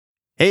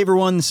Hey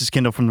everyone, this is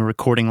Kendall from the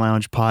Recording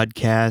Lounge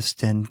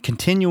podcast, and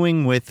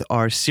continuing with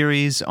our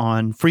series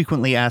on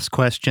frequently asked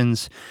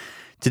questions.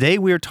 Today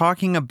we are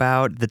talking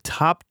about the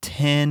top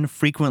 10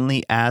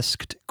 frequently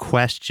asked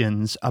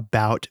questions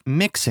about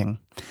mixing.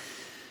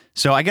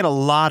 So I get a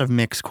lot of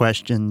mix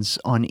questions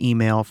on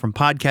email from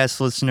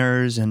podcast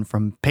listeners and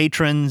from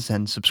patrons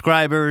and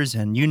subscribers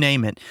and you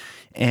name it.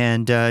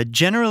 And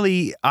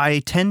generally, I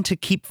tend to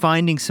keep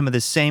finding some of the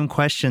same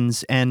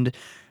questions, and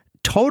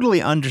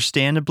totally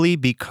understandably,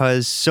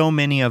 because so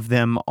many of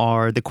them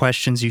are the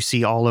questions you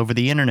see all over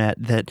the internet,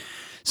 that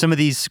some of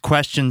these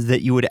questions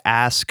that you would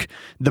ask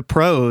the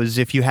pros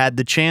if you had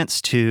the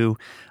chance to,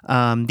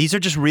 these are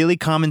just really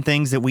common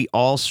things that we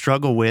all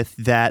struggle with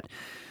that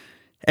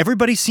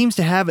everybody seems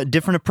to have a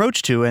different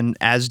approach to, and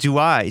as do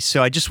I.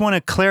 So I just want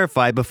to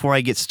clarify before I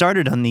get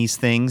started on these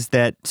things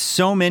that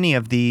so many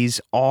of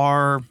these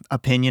are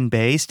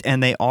opinion-based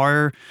and they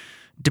are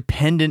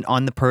dependent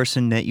on the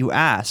person that you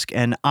ask.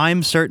 And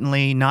I'm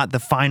certainly not the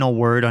final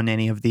word on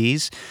any of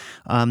these.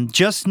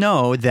 Just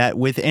know that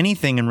with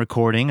anything in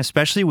recording,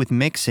 especially with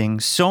mixing,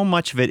 so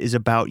much of it is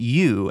about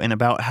you and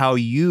about how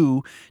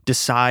you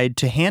decide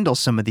to handle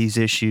some of these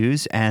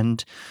issues.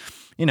 And,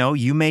 you know,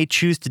 you may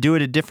choose to do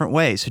it a different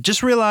way. So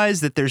just realize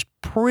that there's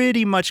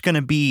pretty much going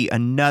to be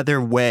another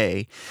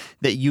way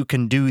that you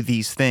can do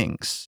these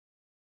things.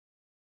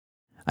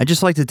 I'd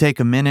just like to take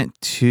a minute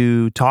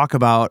to talk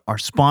about our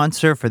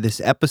sponsor for this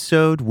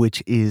episode,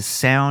 which is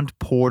Sound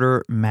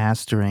Porter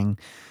Mastering.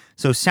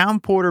 So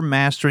Sound Porter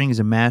Mastering is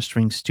a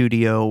mastering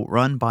studio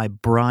run by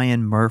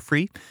Brian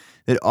Murphy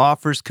that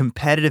offers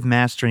competitive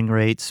mastering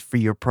rates for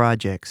your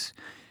projects.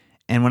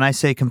 And when I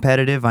say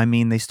competitive, I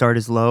mean they start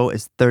as low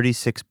as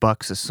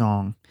 $36 a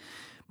song.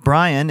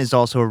 Brian is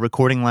also a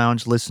Recording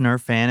Lounge listener,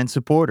 fan, and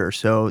supporter,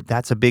 so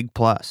that's a big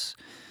plus.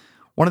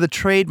 One of the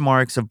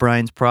trademarks of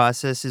Brian's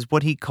process is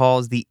what he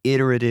calls the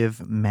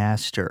iterative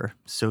master.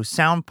 So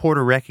Sound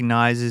Porter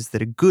recognizes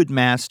that a good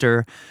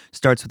master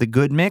starts with a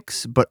good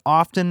mix, but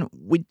often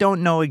we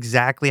don't know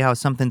exactly how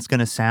something's going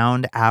to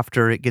sound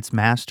after it gets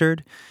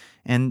mastered.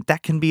 And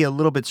that can be a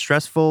little bit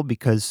stressful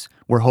because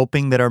we're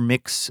hoping that our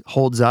mix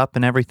holds up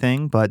and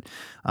everything. But,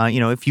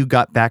 if you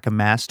got back a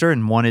master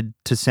and wanted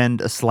to send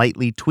a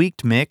slightly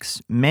tweaked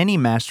mix, many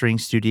mastering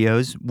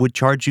studios would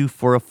charge you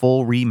for a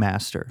full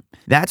remaster.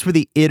 That's where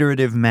the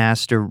iterative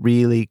master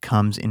really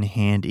comes in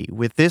handy.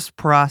 With this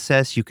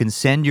process, you can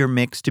send your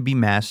mix to be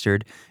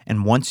mastered,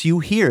 and once you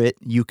hear it,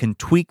 you can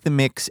tweak the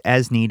mix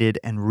as needed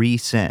and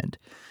resend.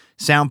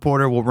 Sound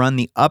Porter will run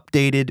the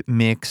updated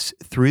mix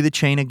through the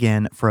chain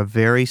again for a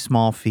very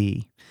small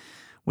fee,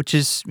 which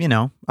is,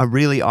 a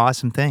really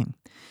awesome thing.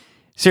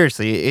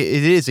 Seriously,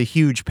 it is a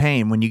huge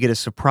pain when you get a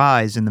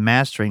surprise in the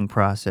mastering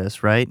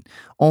process, right?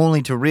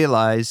 Only to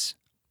realize,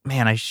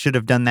 man, I should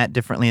have done that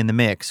differently in the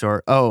mix,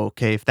 or, oh,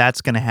 okay, if that's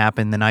going to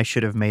happen, then I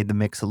should have made the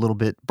mix a little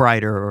bit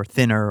brighter or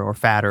thinner or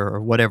fatter or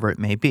whatever it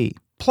may be.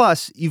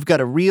 Plus, you've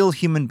got a real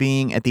human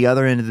being at the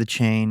other end of the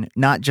chain,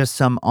 not just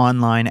some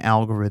online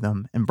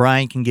algorithm, and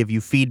Brian can give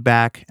you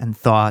feedback and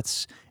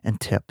thoughts and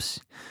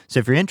tips. So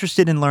if you're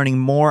interested in learning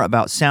more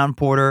about Sound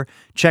Porter,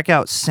 check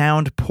out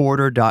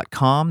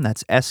soundporter.com.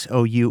 That's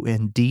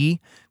SOUNDPORTER.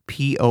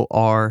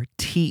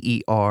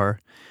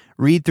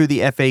 Read through the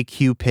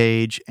FAQ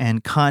page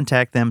and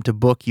contact them to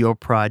book your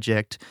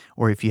project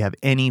or if you have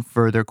any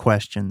further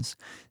questions.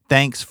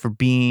 Thanks for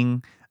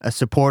being a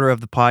supporter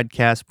of the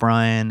podcast,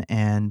 Brian,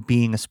 and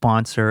being a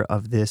sponsor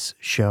of this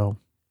show.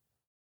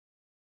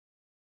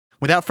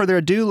 Without further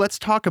ado, let's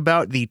talk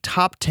about the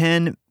top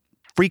 10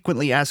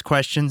 frequently asked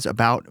questions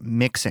about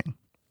mixing.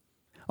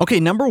 Okay,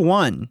 number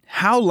 1,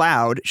 how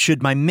loud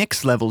should my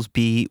mix levels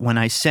be when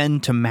I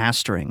send to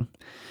mastering?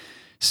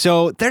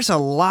 So there's a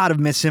lot of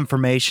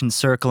misinformation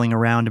circling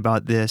around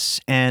about this,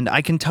 and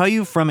I can tell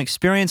you from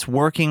experience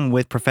working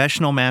with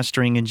professional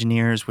mastering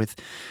engineers, with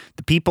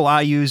the people I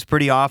use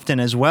pretty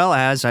often, as well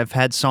as I've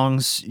had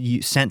songs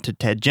sent to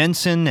Ted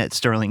Jensen at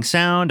Sterling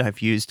Sound.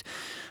 I've used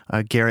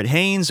Garrett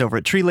Haynes over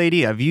at Tree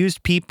Lady. I've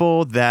used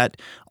people that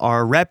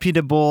are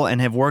reputable and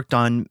have worked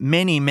on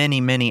many, many,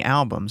 many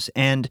albums.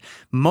 And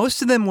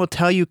most of them will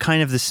tell you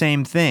kind of the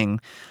same thing.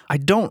 I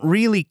don't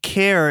really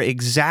care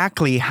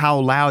exactly how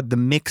loud the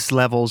mix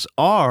levels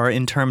are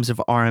in terms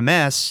of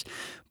RMS,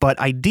 but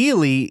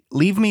ideally,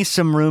 leave me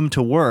some room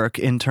to work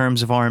in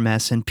terms of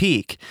RMS and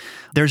peak.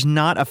 There's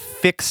not a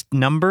fixed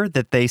number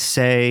that they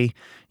say,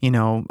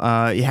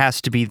 it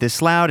has to be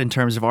this loud in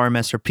terms of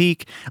RMS or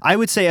peak. I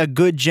would say a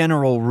good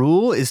general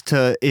rule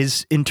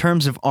is in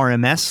terms of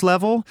RMS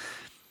level,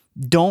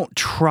 don't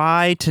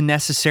try to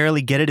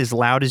necessarily get it as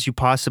loud as you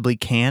possibly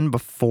can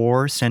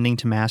before sending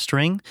to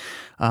mastering,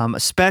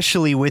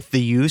 especially with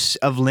the use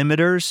of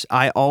limiters.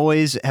 I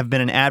always have been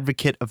an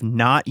advocate of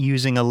not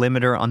using a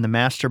limiter on the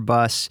master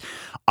bus.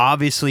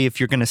 Obviously, if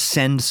you're going to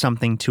send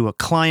something to a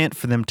client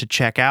for them to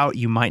check out,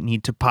 you might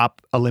need to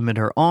pop a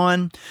limiter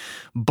on,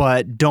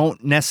 but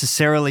don't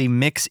necessarily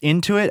mix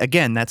into it.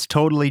 Again, that's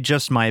totally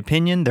just my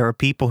opinion. There are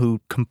people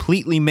who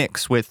completely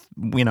mix with,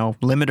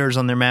 limiters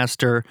on their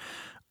master.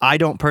 I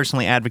don't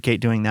personally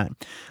advocate doing that.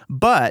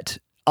 But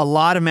a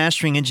lot of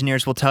mastering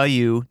engineers will tell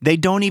you they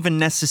don't even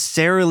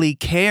necessarily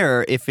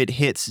care if it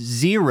hits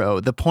 0.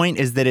 The point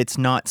is that it's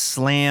not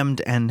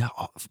slammed and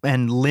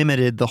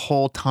limited the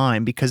whole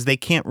time because they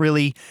can't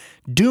really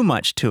do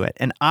much to it.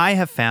 And I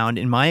have found,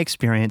 in my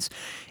experience,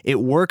 it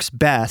works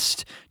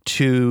best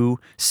to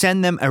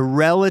send them a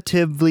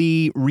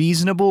relatively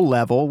reasonable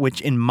level,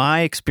 which in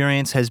my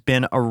experience has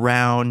been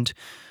around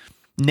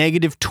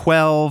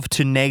 -12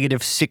 to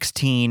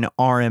 -16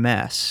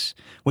 RMS,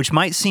 which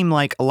might seem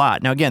like a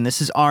lot. Now, again,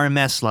 this is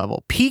RMS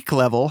level. Peak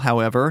level,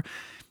 however,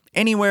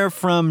 anywhere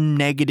from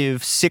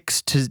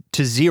 -6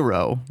 to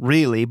 0,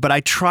 really, but I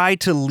try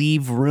to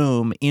leave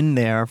room in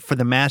there for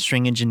the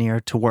mastering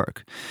engineer to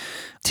work.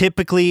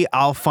 Typically,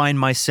 I'll find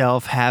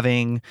myself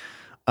having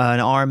an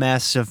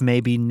RMS of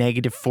maybe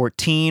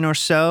 -14 or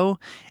so,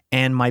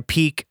 and my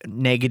peak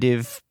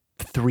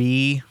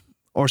 -3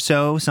 or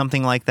so,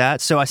 something like that.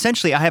 So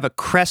essentially, I have a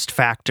crest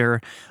factor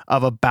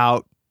of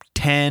about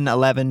 10,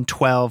 11,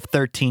 12,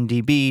 13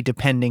 dB,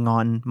 depending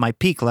on my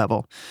peak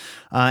level.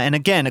 And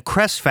again, a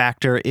crest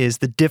factor is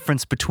the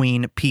difference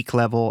between peak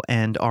level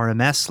and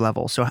RMS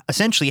level. So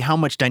essentially, how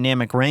much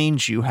dynamic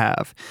range you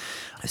have.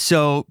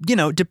 So,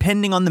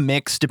 depending on the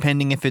mix,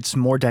 depending if it's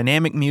more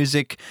dynamic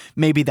music,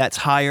 maybe that's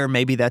higher,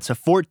 maybe that's a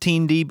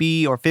 14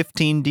 dB or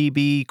 15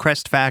 dB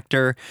crest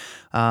factor.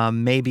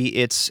 Maybe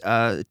it's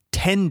a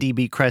 10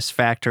 dB crest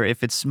factor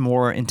if it's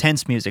more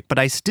intense music. But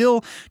I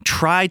still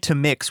try to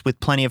mix with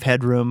plenty of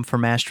headroom for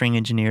mastering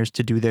engineers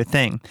to do their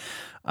thing.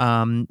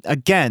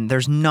 Again,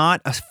 there's not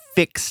a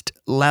fixed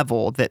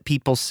level that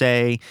people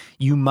say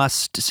you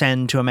must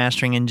send to a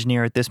mastering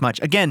engineer at this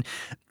much. Again,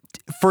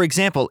 for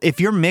example,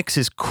 if your mix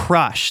is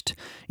crushed,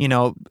 an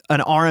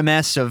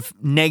RMS of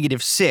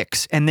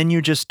 -6, and then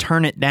you just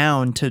turn it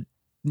down to,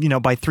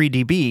 by 3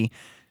 dB,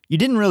 you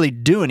didn't really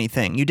do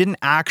anything. You didn't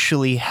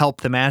actually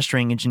help the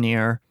mastering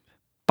engineer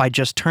by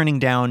just turning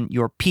down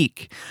your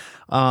peak.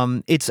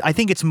 I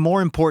think it's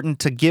more important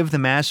to give the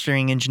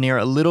mastering engineer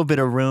a little bit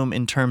of room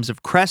in terms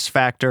of crest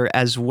factor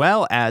as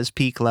well as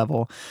peak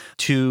level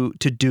to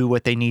do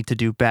what they need to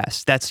do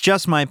best. That's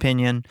just my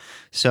opinion.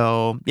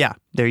 So yeah,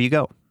 there you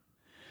go.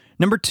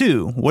 Number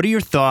 2, what are your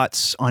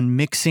thoughts on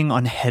mixing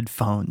on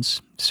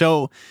headphones?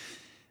 So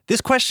this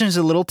question is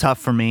a little tough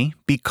for me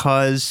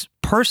because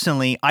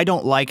personally, I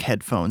don't like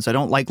headphones. I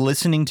don't like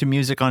listening to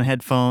music on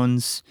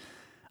headphones.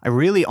 I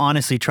really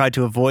honestly try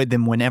to avoid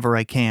them whenever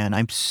I can.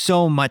 I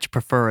so much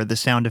prefer the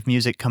sound of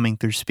music coming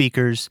through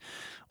speakers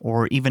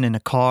or even in a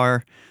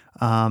car.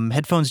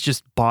 Headphones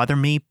just bother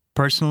me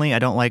personally. I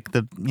don't like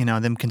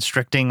them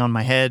constricting on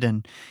my head,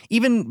 and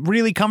even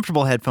really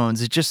comfortable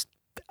headphones.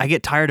 I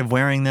get tired of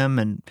wearing them,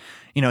 and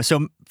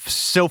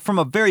so from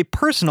a very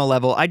personal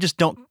level, I just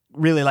don't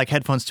really like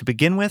headphones to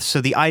begin with.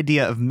 So the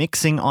idea of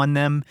mixing on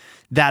them,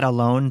 that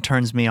alone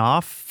turns me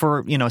off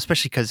for,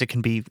 especially because it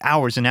can be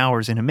hours and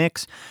hours in a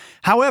mix.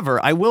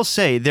 However, I will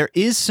say there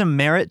is some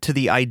merit to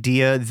the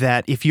idea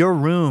that if your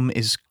room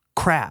is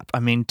crap,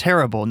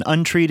 terrible, an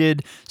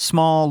untreated,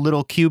 small,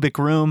 little cubic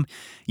room,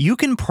 you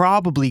can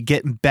probably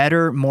get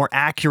better, more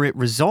accurate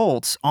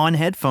results on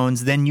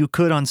headphones than you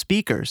could on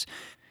speakers.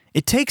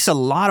 It takes a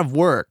lot of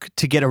work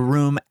to get a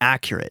room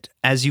accurate.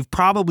 As you've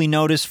probably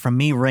noticed from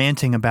me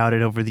ranting about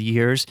it over the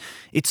years,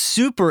 it's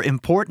super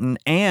important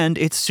and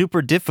it's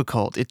super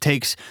difficult. It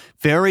takes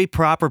very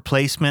proper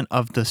placement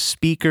of the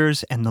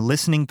speakers and the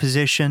listening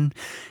position.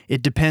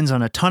 It depends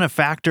on a ton of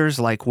factors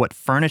like what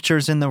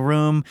furniture's in the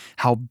room,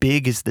 how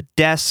big is the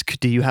desk,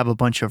 do you have a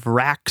bunch of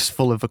racks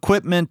full of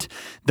equipment?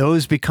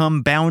 Those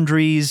become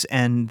boundaries,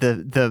 and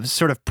the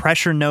sort of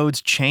pressure nodes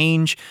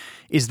change.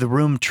 Is the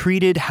room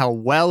treated? How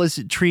well is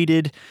it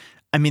treated?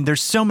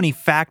 There's so many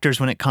factors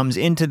when it comes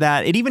into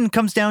that. It even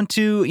comes down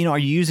to, are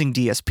you using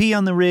DSP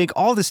on the rig?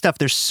 All this stuff.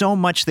 There's so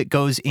much that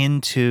goes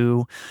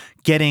into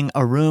getting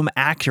a room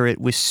accurate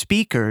with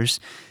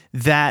speakers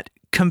that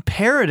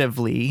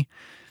comparatively,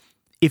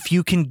 if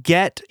you can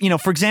get,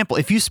 for example,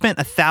 if you spent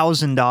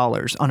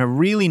 $1,000 on a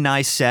really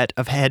nice set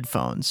of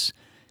headphones,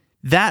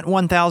 that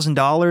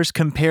 $1,000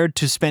 compared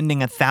to spending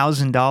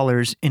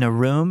 $1,000 in a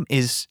room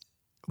is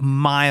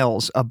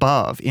miles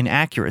above in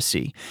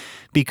accuracy,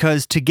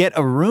 because to get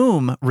a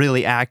room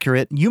really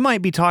accurate, you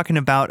might be talking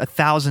about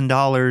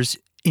 $1,000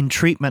 in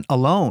treatment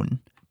alone,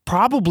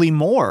 probably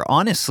more,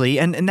 honestly,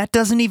 and that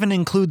doesn't even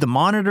include the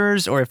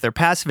monitors, or if they're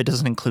passive, it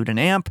doesn't include an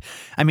amp.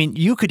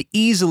 You could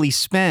easily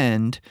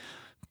spend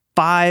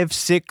 $5,000,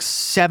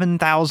 $6,000,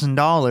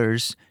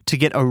 $7,000 to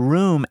get a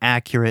room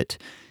accurate,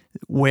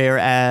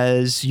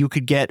 whereas you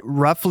could get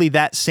roughly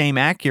that same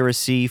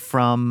accuracy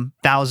from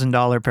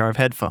 $1,000 pair of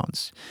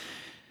headphones.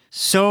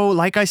 So,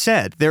 like I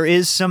said, there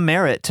is some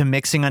merit to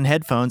mixing on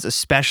headphones,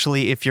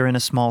 especially if you're in a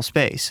small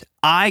space.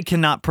 I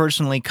cannot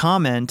personally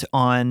comment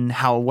on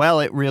how well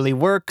it really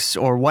works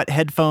or what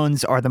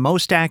headphones are the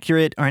most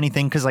accurate or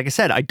anything, because like I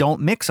said, I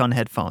don't mix on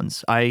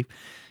headphones. I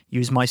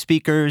use my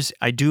speakers.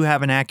 I do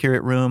have an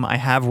accurate room. I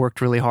have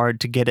worked really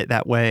hard to get it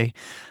that way.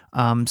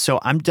 So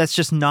that's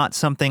just not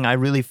something I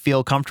really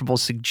feel comfortable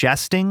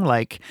suggesting.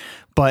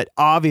 But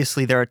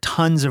obviously there are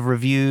tons of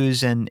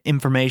reviews and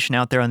information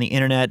out there on the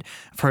internet.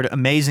 I've heard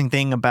amazing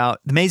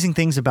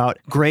things about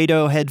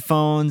Grado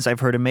headphones. I've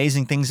heard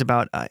amazing things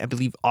about, I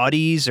believe,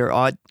 Audis or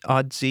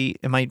Audzy.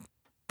 Am I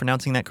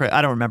pronouncing that correct?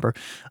 I don't remember.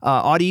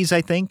 Audis,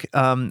 I think.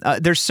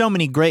 There's so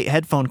many great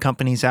headphone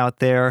companies out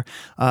there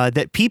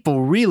that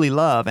people really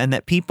love and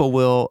that people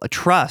will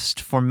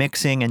trust for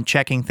mixing and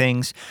checking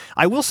things.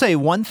 I will say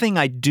one thing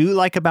I do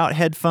like about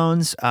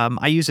headphones,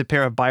 I use a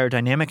pair of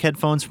Beyerdynamic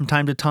headphones from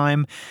time to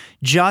time,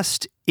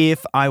 just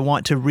if I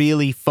want to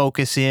really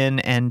focus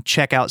in and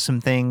check out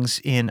some things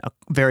in a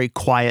very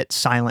quiet,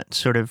 silent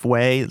sort of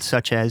way,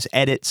 such as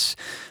edits,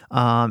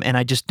 and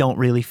I just don't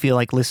really feel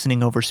like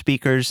listening over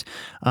speakers.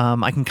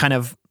 I can kind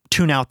of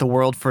tune out the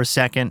world for a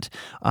second.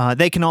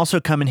 They can also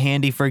come in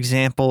handy, for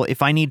example,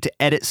 if I need to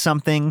edit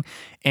something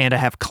and I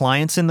have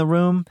clients in the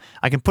room,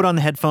 I can put on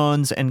the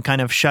headphones and kind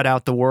of shut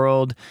out the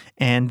world,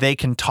 and they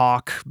can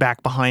talk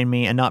back behind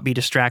me and not be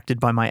distracted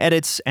by my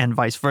edits, and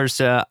vice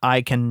versa.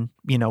 I can,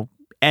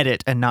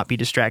 edit and not be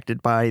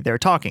distracted by their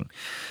talking.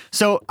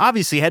 So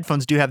obviously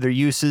headphones do have their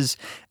uses.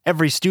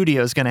 Every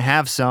studio is going to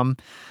have some,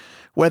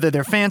 whether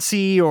they're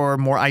fancy or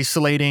more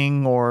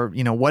isolating or,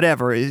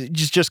 whatever.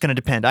 It's just going to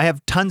depend. I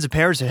have tons of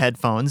pairs of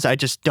headphones. I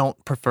just don't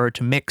prefer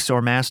to mix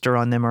or master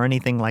on them or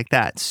anything like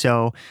that.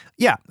 So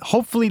yeah,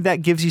 hopefully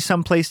that gives you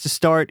some place to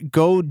start.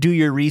 Go do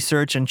your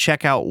research and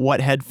check out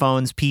what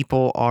headphones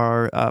people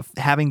are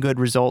having good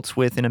results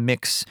with in a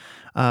mix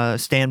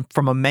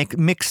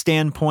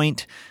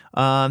standpoint.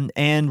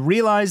 And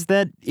realize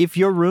that if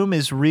your room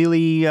is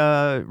really,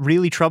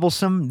 really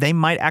troublesome, they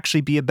might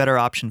actually be a better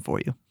option for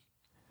you.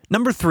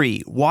 Number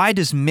 3, why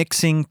does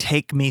mixing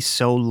take me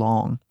so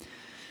long?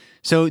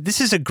 So this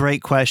is a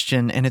great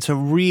question, and it's a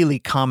really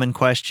common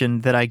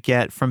question that I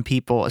get from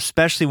people,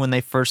 especially when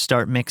they first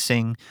start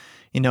mixing.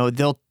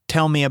 They'll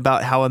tell me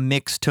about how a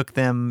mix took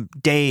them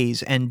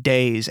days and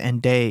days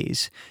and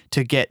days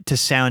to get to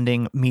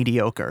sounding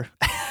mediocre.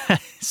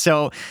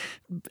 So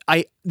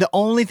the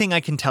only thing I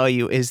can tell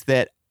you is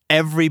that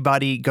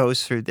everybody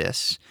goes through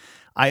this.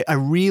 I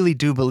really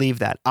do believe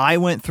that. I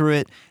went through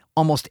it.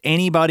 Almost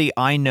anybody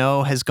I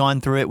know has gone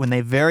through it when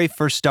they very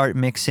first start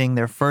mixing,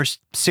 their first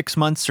 6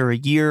 months or a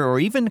year or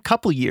even a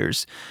couple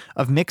years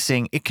of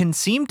mixing. It can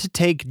seem to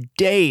take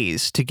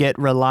days to get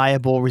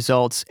reliable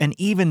results, and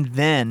even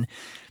then,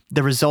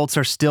 the results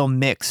are still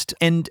mixed.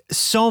 And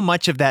so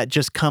much of that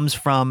just comes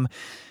from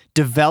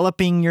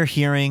developing your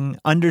hearing,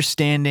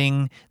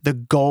 understanding the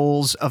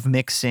goals of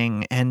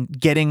mixing and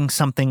getting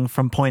something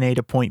from point A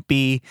to point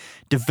B,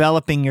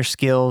 developing your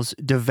skills,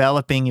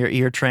 developing your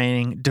ear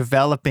training,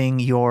 developing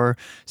your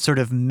sort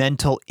of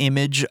mental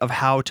image of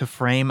how to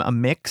frame a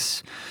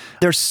mix.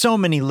 There's so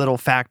many little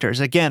factors.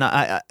 Again,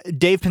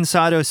 Dave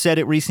Pensado said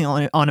it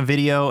recently on a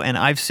video, and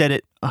I've said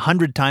it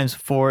 100 times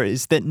before,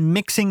 is that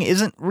mixing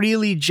isn't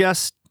really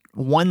just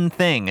one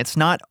thing. It's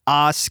not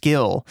a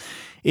skill.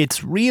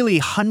 It's really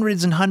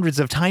hundreds and hundreds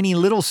of tiny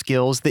little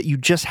skills that you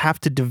just have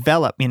to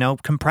develop.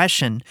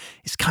 Compression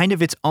is kind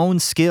of its own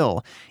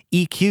skill.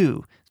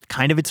 EQ,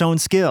 kind of its own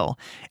skill.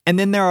 And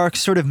then there are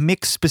sort of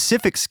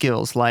mix-specific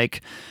skills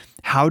like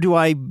how do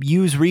I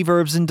use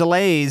reverbs and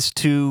delays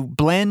to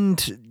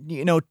blend,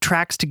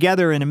 tracks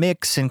together in a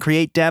mix and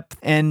create depth.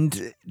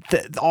 And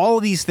all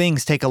of these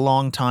things take a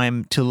long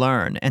time to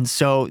learn. And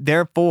so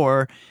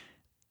therefore,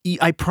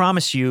 I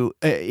promise you,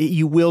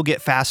 you will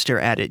get faster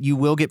at it. You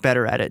will get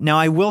better at it. Now,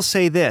 I will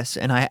say this,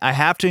 and I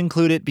have to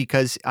include it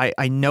because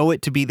I know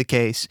it to be the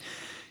case.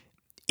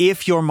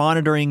 If your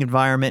monitoring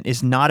environment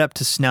is not up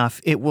to snuff,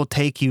 it will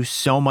take you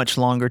so much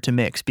longer to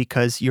mix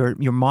because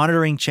your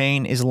monitoring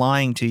chain is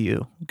lying to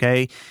you,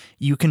 okay?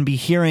 You can be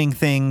hearing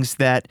things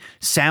that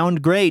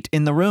sound great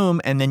in the room,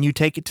 and then you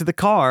take it to the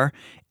car,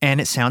 and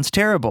it sounds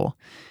terrible.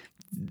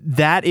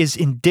 That is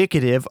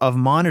indicative of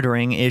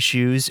monitoring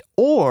issues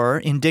or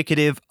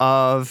indicative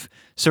of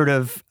sort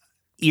of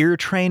ear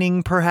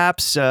training,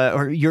 perhaps,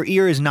 or your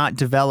ear is not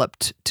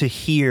developed to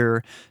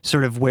hear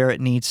sort of where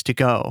it needs to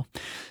go.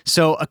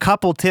 So a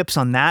couple tips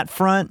on that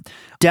front.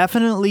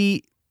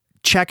 Definitely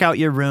check out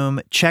your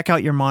room, check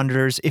out your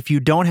monitors. If you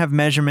don't have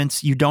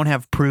measurements, you don't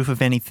have proof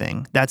of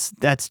anything. That's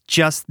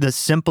just the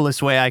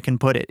simplest way I can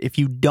put it. If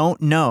you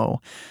don't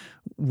know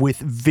with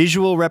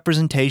visual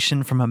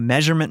representation from a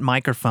measurement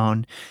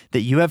microphone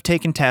that you have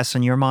taken tests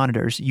on your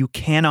monitors, you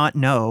cannot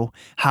know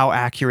how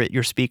accurate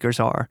your speakers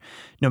are.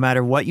 No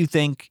matter what you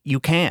think, you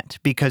can't,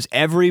 because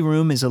every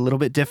room is a little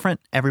bit different.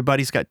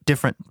 Everybody's got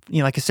different,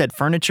 like I said,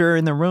 furniture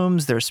in their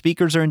rooms, their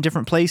speakers are in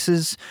different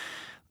places.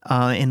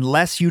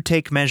 Unless you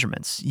take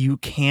measurements, you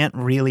can't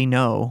really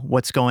know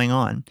what's going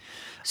on.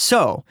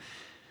 So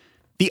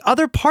the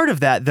other part of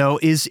that, though,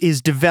 is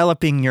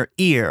developing your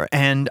ear.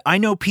 And I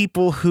know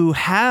people who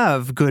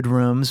have good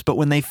rooms, but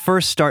when they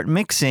first start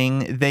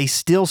mixing, they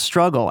still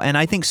struggle. And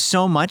I think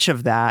so much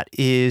of that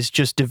is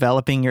just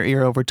developing your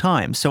ear over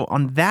time. So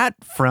on that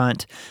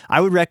front,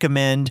 I would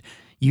recommend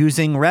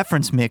using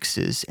reference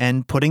mixes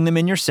and putting them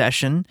in your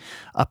session.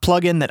 A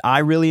plugin that I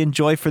really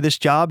enjoy for this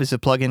job is a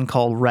plugin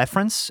called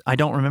Reference. I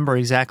don't remember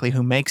exactly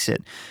who makes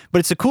it, but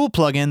it's a cool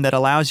plugin that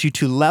allows you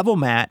to level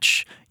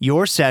match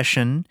your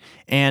session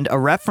and a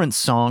reference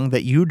song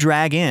that you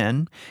drag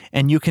in,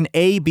 and you can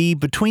A/B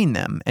between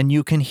them, and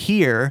you can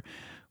hear,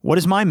 what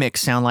does my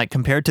mix sound like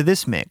compared to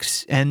this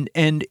mix? And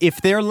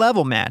if they're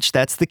level matched,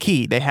 that's the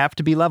key. They have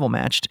to be level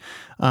matched.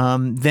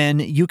 Then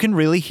you can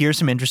really hear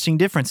some interesting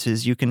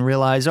differences. You can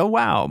realize, oh,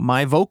 wow,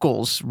 my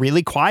vocals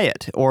really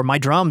quiet, or my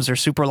drums are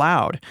super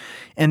loud.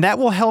 And that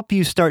will help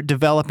you start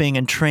developing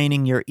and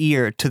training your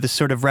ear to the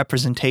sort of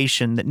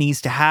representation that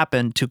needs to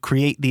happen to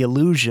create the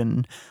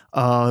illusion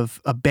of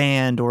a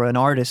band or an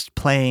artist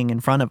playing in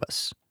front of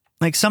us.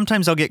 Like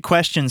sometimes I'll get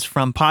questions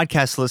from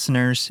podcast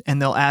listeners and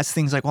they'll ask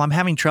things like, well, I'm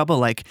having trouble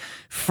like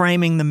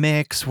framing the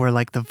mix where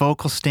like the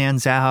vocal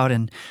stands out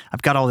and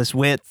I've got all this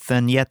width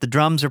and yet the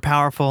drums are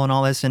powerful and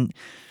all this. And,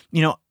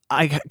 you know,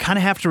 I kind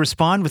of have to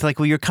respond with like,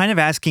 well, you're kind of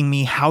asking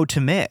me how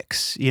to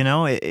mix, you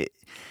know,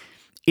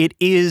 it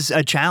is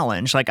a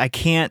challenge. Like I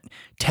can't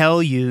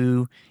tell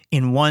you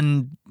in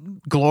one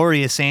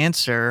glorious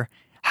answer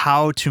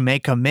how to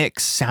make a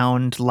mix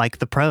sound like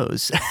the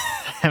pros.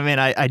 I mean,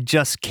 I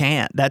just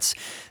can't. That's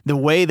the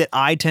way that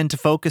I tend to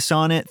focus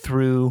on it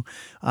through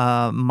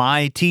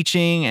my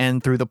teaching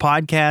and through the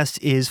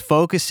podcast, is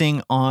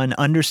focusing on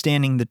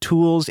understanding the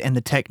tools and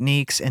the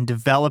techniques and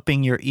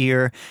developing your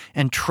ear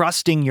and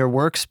trusting your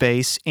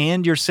workspace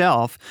and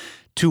yourself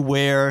to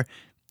where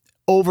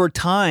over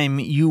time,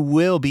 you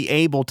will be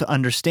able to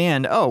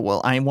understand, oh,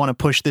 well, I want to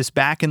push this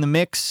back in the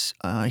mix.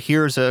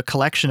 Here's a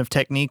collection of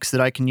techniques that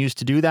I can use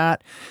to do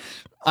that.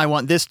 I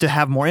want this to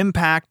have more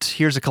impact.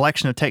 Here's a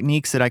collection of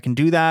techniques that I can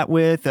do that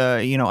with.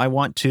 I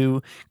want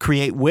to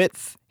create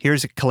width.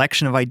 Here's a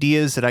collection of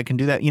ideas that I can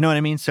do that. You know what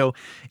I mean? So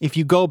if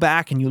you go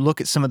back and you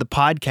look at some of the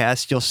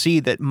podcasts, you'll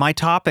see that my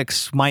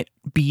topics might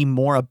be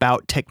more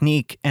about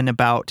technique and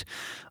about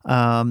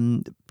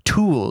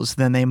tools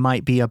than they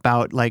might be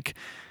about like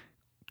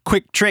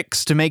quick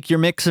tricks to make your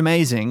mix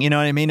amazing. You know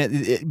what I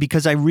mean?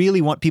 Because I really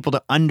want people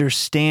to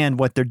understand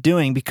what they're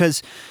doing,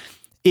 because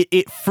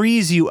it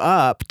frees you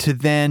up to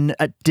then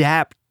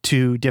adapt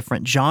to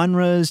different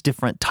genres,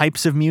 different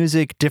types of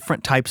music,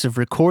 different types of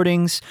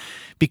recordings.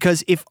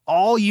 Because if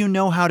all you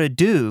know how to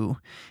do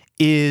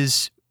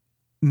is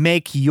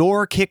make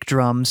your kick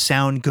drum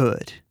sound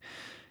good,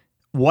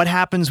 what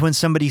happens when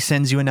somebody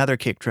sends you another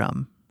kick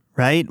drum?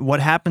 Right? What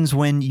happens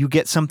when you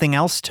get something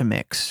else to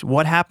mix?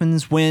 What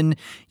happens when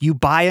you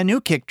buy a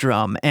new kick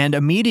drum and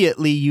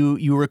immediately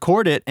you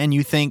record it and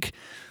you think,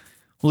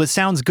 well, it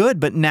sounds good,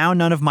 but now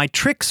none of my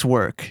tricks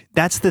work.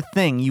 That's the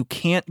thing. You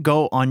can't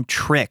go on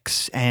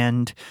tricks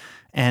and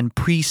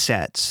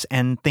presets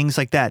and things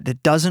like that.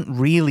 That doesn't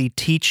really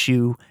teach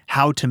you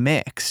how to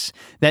mix.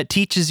 That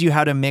teaches you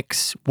how to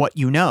mix what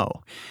you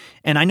know.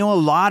 And I know a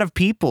lot of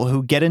people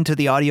who get into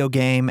the audio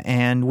game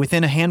and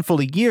within a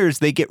handful of years,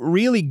 they get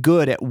really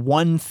good at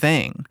one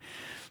thing,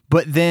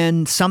 but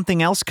then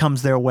something else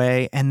comes their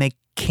way and they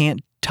can't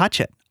touch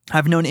it.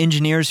 I've known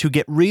engineers who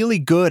get really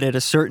good at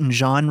a certain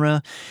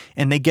genre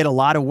and they get a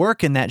lot of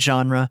work in that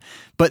genre,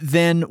 but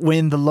then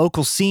when the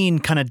local scene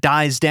kind of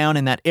dies down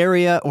in that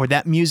area, or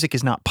that music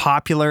is not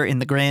popular in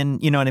the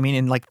grand, you know what I mean,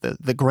 in like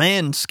the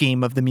grand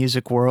scheme of the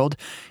music world,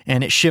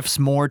 and it shifts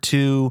more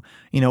to,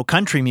 you know,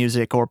 country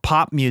music or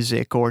pop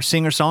music or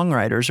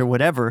singer-songwriters or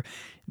whatever,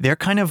 they're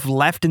kind of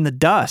left in the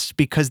dust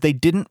because they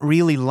didn't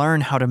really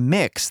learn how to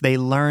mix. They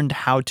learned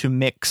how to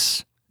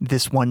mix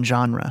this one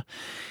genre.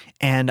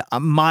 And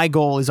my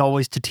goal is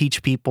always to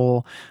teach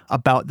people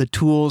about the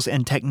tools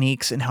and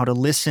techniques and how to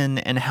listen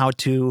and how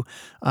to,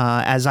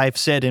 as I've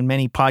said in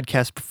many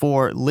podcasts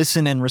before,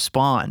 listen and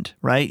respond,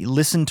 right?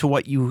 Listen to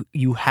what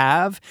you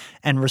have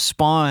and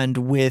respond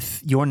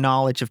with your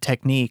knowledge of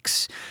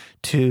techniques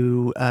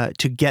to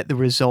get the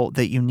result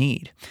that you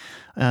need.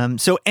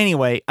 So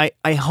anyway,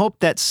 I hope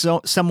that's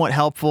somewhat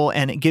helpful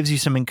and it gives you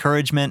some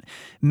encouragement.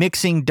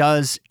 Mixing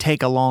does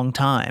take a long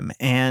time.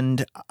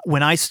 And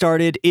when I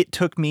started, it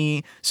took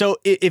me... So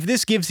if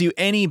this gives you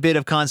any bit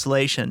of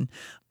consolation,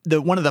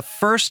 one of the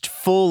first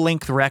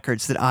full-length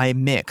records that I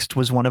mixed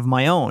was one of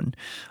my own.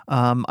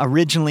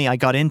 Originally, I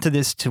got into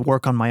this to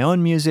work on my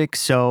own music,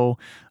 so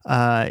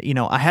I'd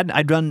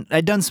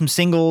done some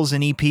singles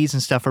and EPs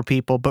and stuff for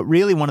people, but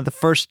really one of the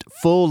first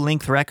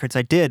full-length records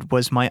I did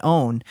was my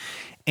own.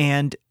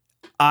 And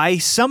I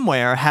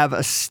somewhere have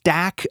a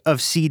stack of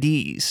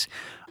CDs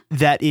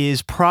that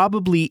is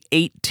probably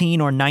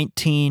 18 or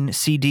 19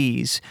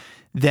 CDs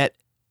that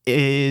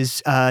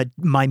is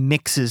my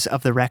mixes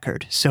of the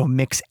record. So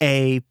mix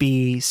A,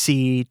 B,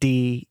 C,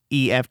 D,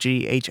 E, F,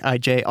 G, H, I,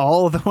 J,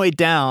 all the way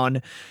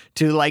down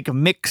to like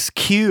mix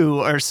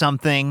Q or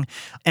something.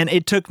 And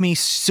it took me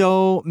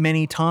so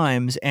many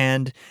times.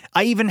 And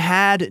I even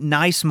had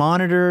nice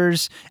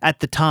monitors at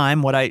the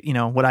time, what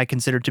I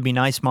considered to be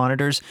nice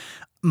monitors.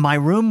 My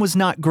room was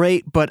not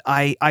great, but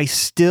I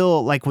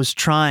still like was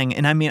trying.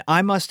 And I mean,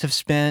 I must have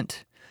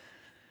spent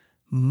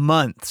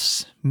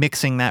months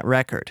mixing that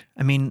record.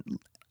 I mean,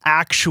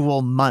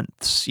 actual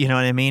months. You know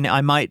what I mean?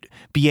 I might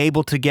be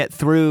able to get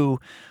through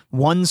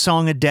one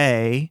song a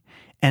day,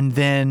 and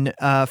then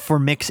for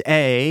mix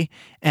A,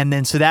 and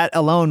then so that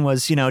alone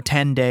was,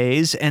 10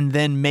 days, and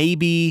then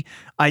maybe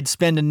I'd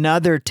spend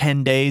another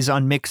 10 days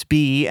on mix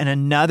B and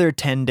another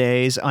 10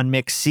 days on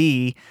mix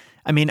C.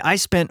 I mean, I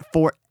spent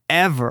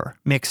forever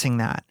mixing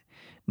that.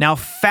 Now,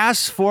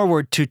 fast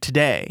forward to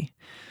today.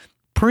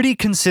 Pretty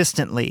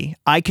consistently,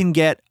 I can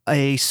get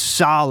a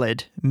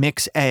solid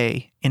mix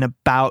A in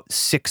about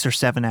 6 or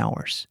 7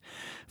 hours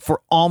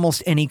for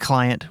almost any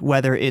client,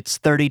 whether it's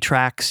 30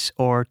 tracks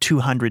or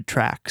 200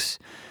 tracks.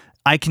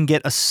 I can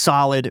get a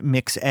solid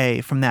mix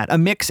A from that. A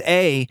mix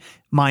A,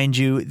 mind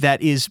you,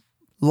 that is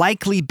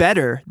likely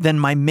better than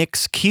my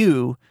mix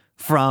Q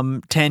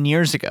from 10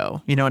 years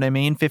ago. You know what I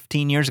mean?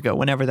 15 years ago,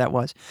 whenever that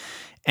was.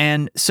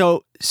 And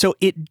so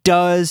it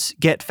does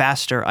get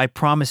faster, I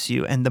promise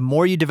you. And the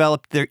more you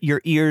develop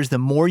your ears, the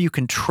more you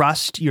can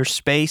trust your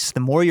space, the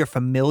more you're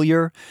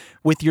familiar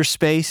with your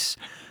space,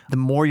 the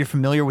more you're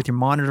familiar with your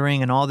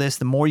monitoring and all this,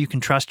 the more you can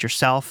trust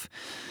yourself,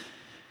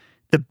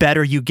 the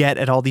better you get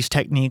at all these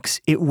techniques.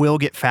 It will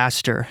get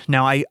faster.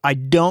 Now, I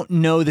don't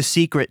know the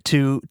secret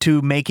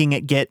to making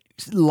it get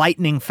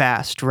lightning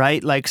fast,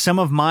 right? Like some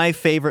of my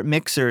favorite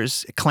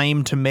mixers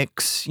claim to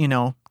mix,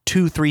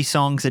 2-3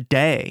 songs a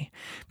day.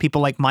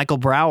 People like Michael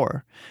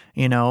Brower.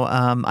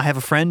 I have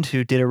a friend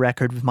who did a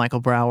record with Michael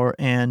Brower,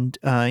 and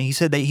he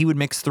said that he would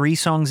mix 3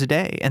 songs a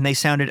day, and they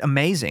sounded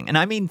amazing. And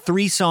I mean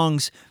 3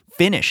 songs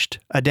finished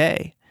a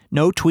day.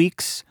 No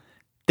tweaks.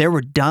 They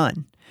were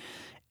done.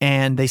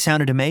 And they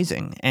sounded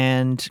amazing.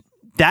 And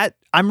that,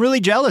 I'm really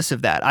jealous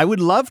of that. I would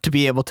love to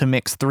be able to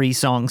mix 3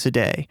 songs a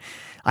day.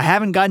 I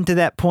haven't gotten to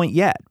that point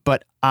yet,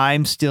 but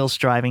I'm still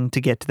striving to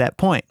get to that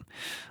point.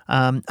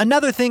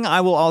 Another thing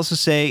I will also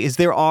say is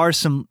there are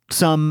some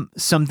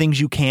things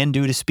you can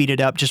do to speed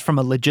it up just from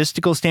a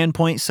logistical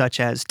standpoint,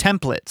 such as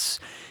templates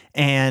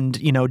and,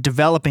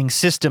 developing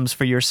systems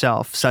for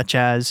yourself, such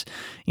as,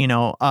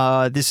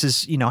 this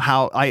is,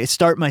 how I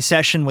start my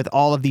session with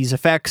all of these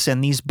effects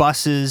and these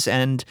buses,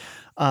 and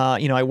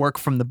I work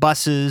from the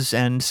buses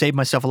and save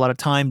myself a lot of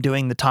time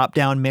doing the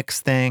top-down mix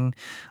thing.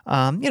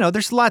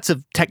 There's lots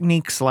of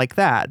techniques like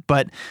that,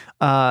 but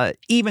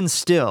even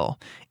still,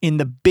 in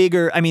the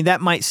bigger,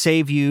 that might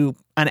save you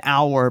an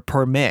hour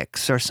per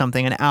mix or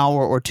something, an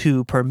hour or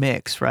 2 per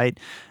mix, right?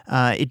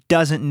 It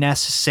doesn't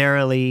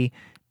necessarily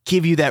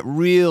give you that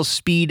real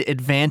speed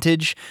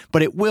advantage,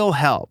 but it will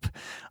help.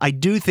 I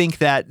do think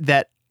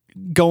that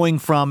going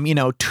from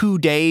 2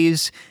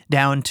 days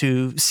down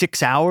to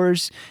 6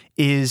 hours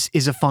is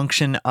a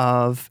function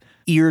of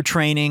ear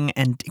training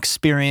and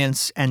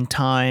experience and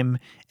time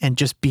and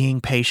just being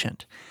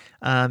patient.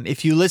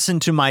 If you listen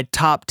to my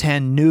top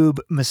 10 noob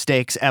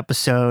mistakes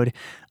episode,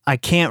 I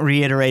can't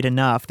reiterate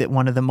enough that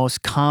one of the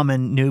most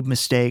common noob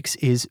mistakes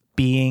is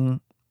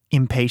being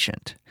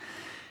impatient.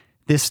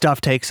 This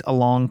stuff takes a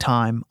long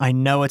time. I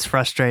know it's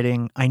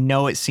frustrating. I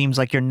know it seems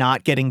like you're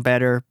not getting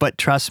better, but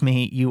trust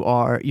me, you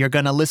are. You're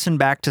going to listen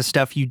back to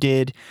stuff you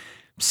did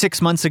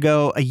 6 months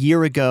ago, a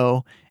year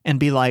ago, and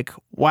be like,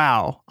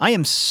 wow, I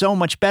am so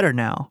much better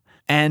now.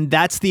 And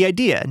that's the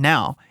idea.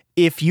 Now,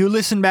 if you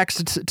listen back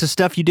to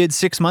stuff you did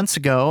 6 months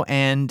ago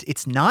and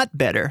it's not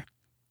better,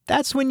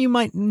 that's when you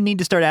might need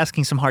to start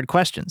asking some hard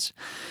questions.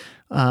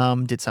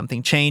 Did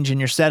something change in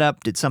your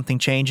setup? Did something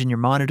change in your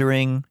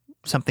monitoring?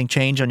 Something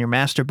change on your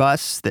master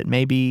bus that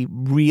maybe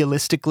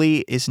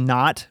realistically is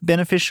not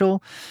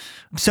beneficial?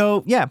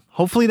 So yeah,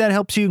 hopefully that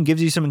helps you and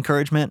gives you some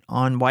encouragement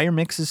on why your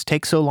mixes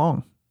take so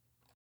long.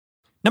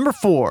 Number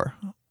 4,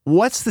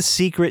 what's the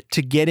secret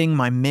to getting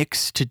my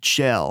mix to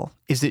gel?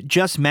 Is it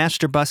just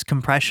master bus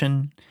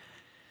compression?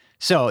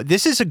 So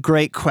this is a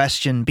great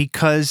question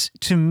because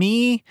to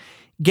me,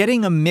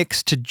 getting a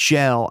mix to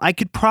gel, I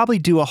could probably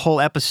do a whole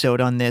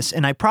episode on this,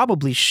 and I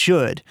probably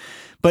should.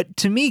 But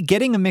to me,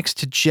 getting a mix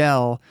to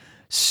gel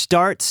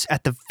starts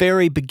at the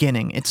very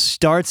beginning. It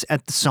starts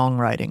at the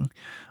songwriting.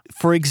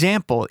 For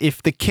example,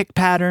 if the kick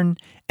pattern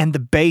and the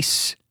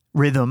bass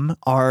rhythm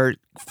are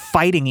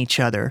fighting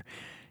each other,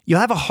 you'll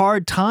have a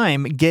hard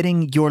time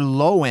getting your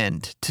low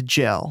end to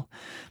gel.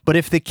 But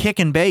if the kick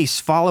and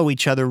bass follow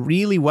each other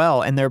really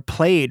well and they're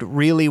played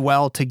really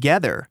well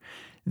together,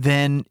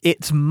 then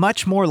it's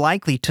much more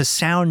likely to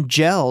sound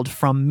gelled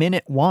from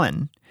minute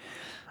 1.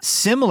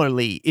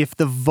 Similarly, if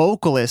the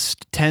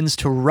vocalist tends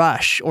to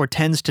rush or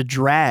tends to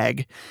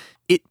drag,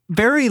 it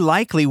very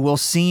likely will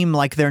seem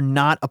like they're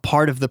not a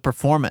part of the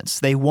performance.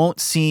 They won't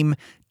seem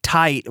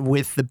tight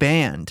with the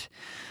band.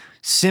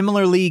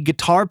 Similarly,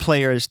 guitar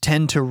players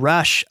tend to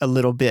rush a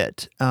little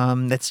bit.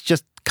 That's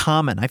just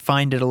common. I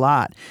find it a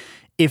lot.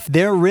 If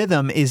their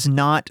rhythm is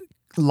not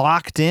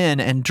locked in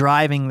and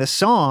driving the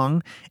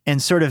song and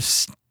sort of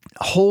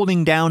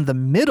holding down the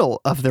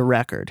middle of the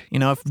record,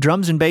 if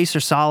drums and bass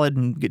are solid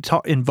and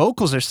guitar and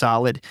vocals are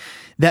solid,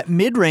 that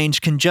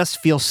mid-range can just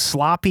feel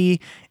sloppy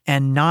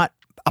and not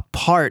a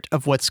part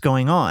of what's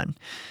going on.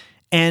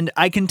 And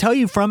I can tell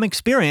you from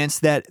experience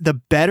that the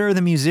better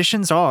the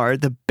musicians are,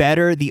 the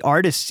better the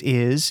artist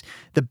is,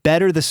 the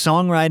better the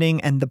songwriting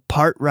and the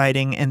part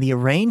writing and the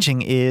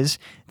arranging is,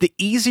 the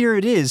easier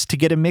it is to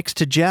get a mix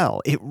to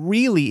gel. It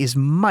really is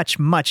much,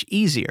 much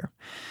easier.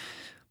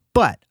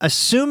 But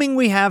assuming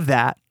we have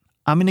that,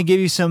 I'm going to give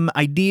you some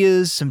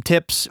ideas, some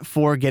tips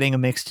for getting a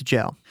mix to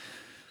gel.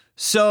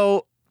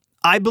 So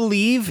I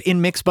believe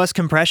in mix bus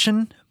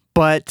compression,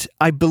 but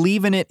I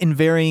believe in it in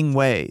varying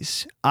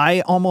ways.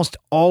 I almost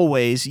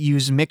always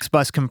use mix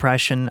bus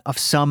compression of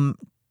some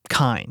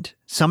kind.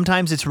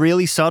 Sometimes it's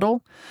really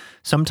subtle.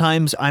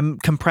 Sometimes I'm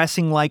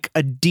compressing like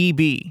a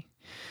dB.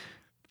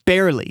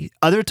 Barely.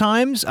 Other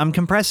times I'm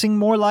compressing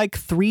more like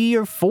 3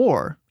 or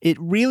 4. It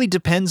really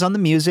depends on the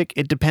music.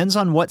 It depends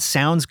on what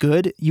sounds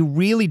good. You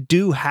really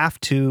do have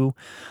to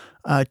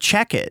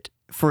check it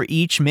for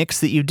each mix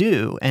that you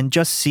do and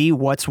just see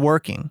what's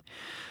working.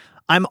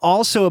 I'm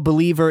also a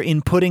believer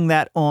in putting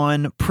that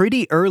on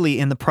pretty early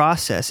in the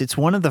process. It's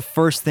one of the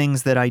first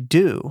things that I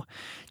do.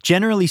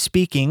 Generally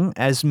speaking,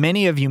 as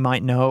many of you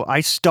might know,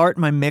 I start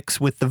my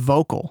mix with the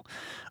vocal.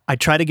 I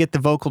try to get the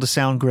vocal to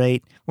sound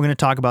great. We're going to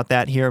talk about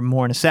that here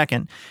more in a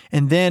second.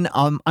 And then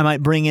I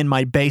might bring in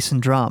my bass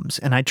and drums,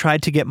 and I try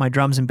to get my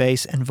drums and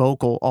bass and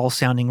vocal all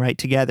sounding right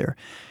together.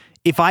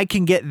 If I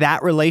can get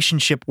that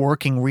relationship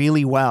working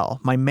really well,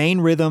 my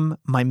main rhythm,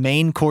 my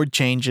main chord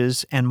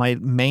changes, and my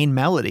main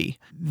melody,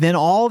 then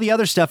all the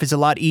other stuff is a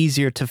lot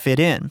easier to fit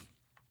in.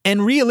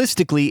 And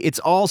realistically, it's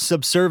all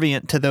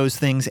subservient to those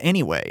things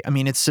anyway. I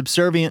mean, it's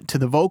subservient to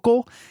the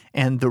vocal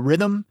and the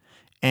rhythm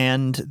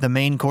and the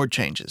main chord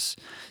changes.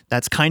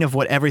 That's kind of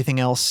what everything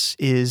else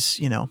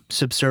is,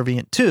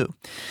 subservient to.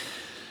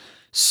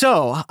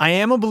 So, I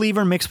am a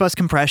believer in mix bus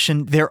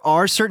compression. There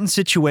are certain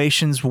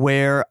situations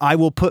where I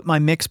will put my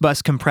mix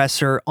bus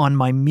compressor on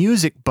my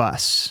music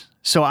bus.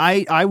 So,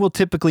 I will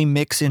typically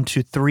mix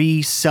into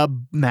 3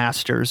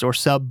 sub-masters or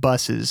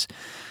sub-buses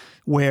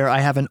where I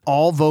have an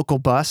all-vocal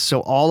bus,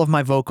 so all of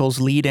my vocals,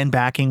 lead and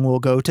backing, will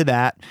go to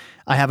that.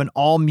 I have an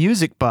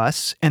all-music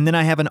bus, and then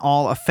I have an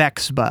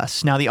all-effects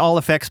bus. Now, the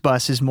all-effects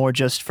bus is more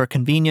just for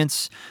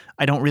convenience.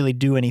 I don't really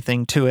do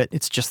anything to it.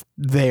 It's just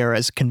there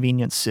as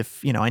convenience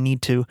if, I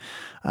need to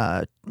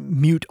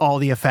mute all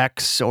the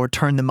effects or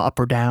turn them up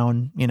or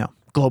down,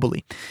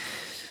 globally.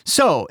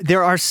 So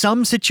there are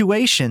some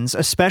situations,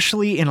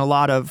 especially in a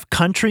lot of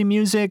country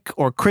music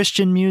or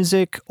Christian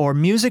music or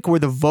music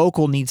where the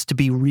vocal needs to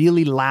be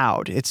really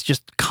loud. It's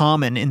just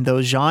common in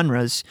those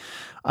genres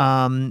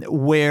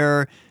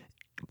where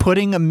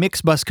putting a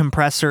mix bus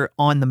compressor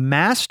on the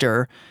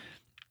master,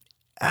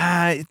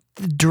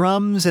 the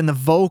drums and the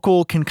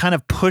vocal can kind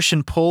of push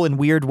and pull in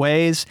weird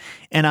ways,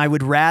 and I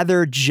would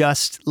rather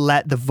just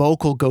let the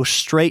vocal go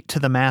straight to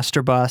the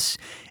master bus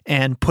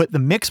and put the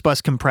mix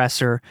bus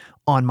compressor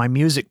on my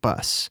music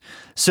bus.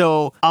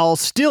 So I'll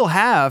still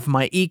have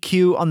my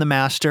EQ on the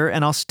master,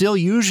 and I'll still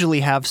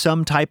usually have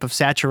some type of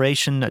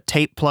saturation, a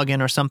tape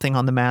plugin or something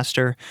on the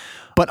master,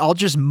 but I'll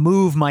just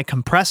move my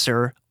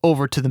compressor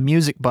over to the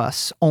music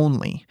bus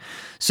only.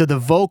 So the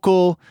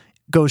vocal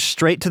goes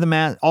straight to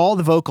the all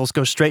the vocals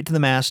go straight to the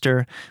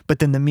master, but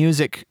then the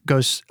music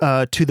goes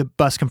to the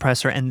bus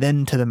compressor and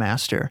then to the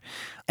master.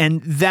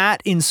 And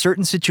that in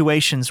certain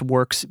situations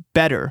works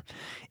better.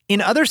 In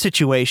other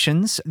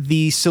situations,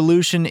 the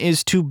solution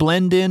is to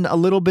blend in a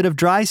little bit of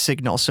dry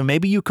signal. So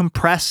maybe you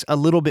compress a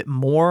little bit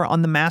more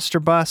on the master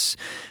bus,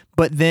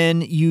 but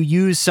then you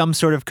use some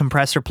sort of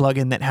compressor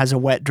plugin that has a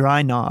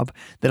wet-dry knob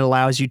that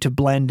allows you to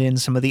blend in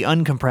some of the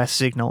uncompressed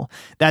signal.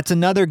 That's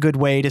another good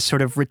way to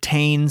sort of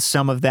retain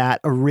some of that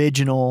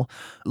original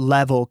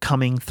level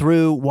coming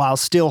through while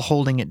still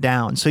holding it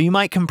down. So you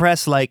might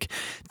compress like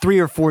 3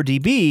 or 4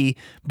 dB,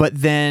 but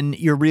then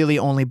you're really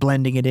only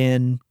blending it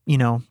in,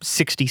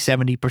 60,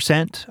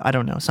 70%. I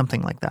don't know,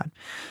 something like that.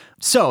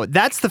 So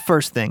that's the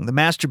first thing, the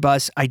master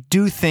bus. I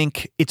do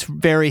think it's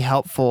very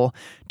helpful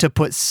to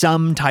put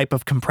some type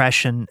of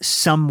compression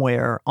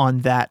somewhere on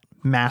that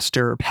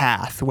master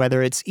path,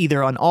 whether it's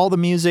either on all the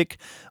music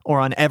or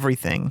on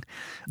everything.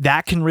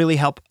 That can really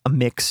help a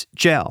mix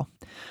gel.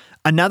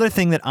 Another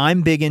thing that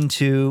I'm big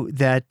into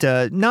that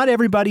not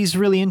everybody's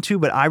really into,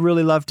 but I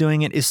really love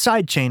doing it, is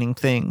sidechaining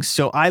things.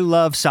 So I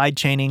love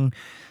sidechaining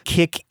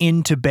kick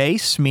into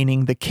bass,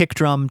 meaning the kick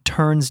drum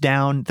turns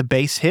down, the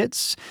bass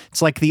hits.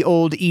 It's like the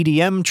old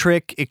EDM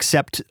trick,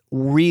 except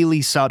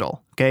really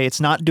subtle. Okay,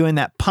 it's not doing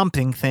that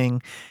pumping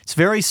thing. It's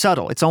very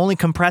subtle. It's only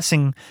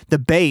compressing the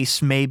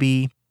bass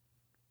maybe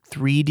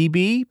 3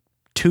 dB,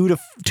 2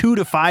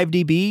 to 5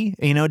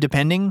 dB,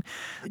 depending,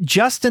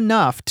 just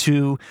enough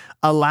to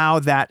allow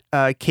that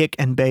kick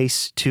and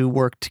bass to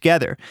work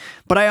together.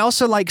 But I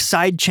also like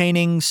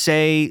sidechaining,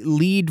 say,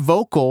 lead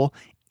vocal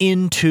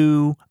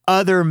into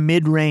other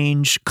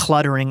mid-range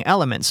cluttering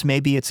elements.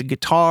 Maybe it's a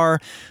guitar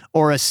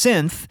or a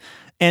synth.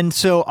 And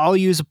so I'll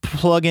use a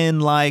plugin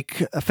like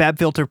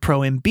FabFilter Pro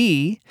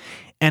MB,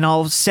 and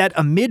I'll set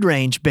a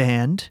mid-range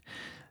band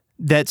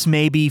that's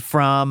maybe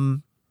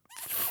from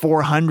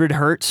 400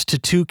 hertz to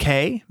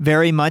 2K,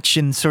 very much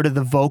in sort of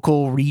the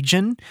vocal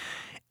region.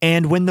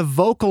 And when the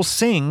vocal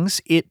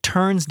sings, it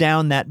turns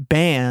down that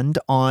band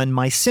on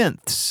my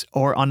synths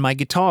or on my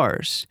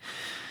guitars.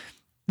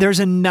 There's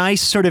a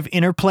nice sort of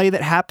interplay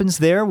that happens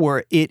there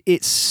where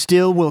it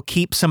still will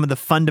keep some of the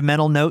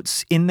fundamental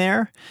notes in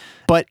there,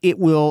 but it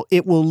will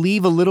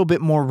leave a little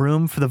bit more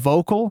room for the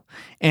vocal,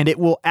 and it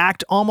will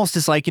act almost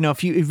as like,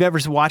 if you've ever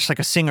watched like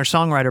a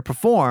singer-songwriter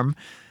perform,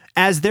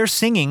 as they're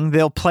singing,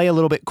 they'll play a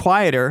little bit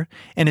quieter,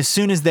 and as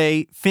soon as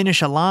they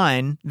finish a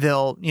line,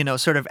 they'll,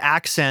 sort of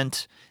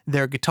accent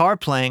their guitar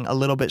playing a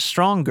little bit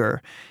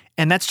stronger.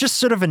 And that's just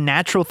sort of a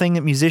natural thing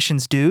that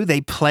musicians do. They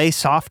play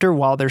softer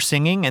while they're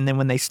singing, and then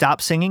when they stop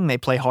singing, they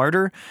play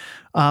harder.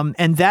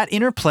 And that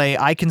interplay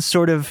I can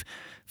sort of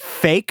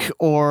fake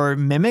or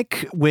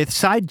mimic with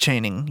side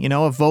chaining,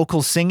 a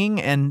vocal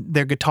singing and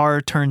their guitar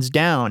turns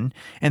down.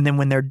 And then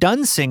when they're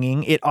done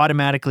singing, it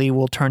automatically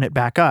will turn it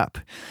back up.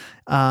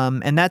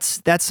 And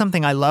that's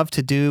something I love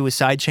to do with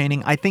side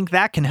chaining. I think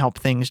that can help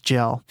things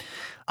gel.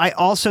 I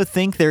also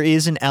think there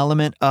is an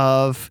element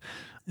of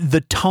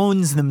the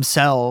tones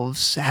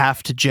themselves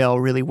have to gel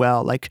really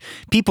well. Like,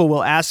 people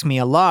will ask me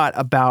a lot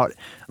about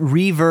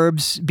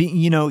reverbs,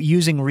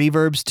 using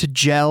reverbs to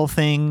gel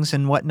things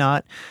and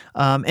whatnot.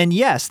 And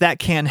yes, that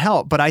can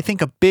help, but I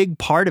think a big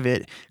part of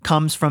it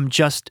comes from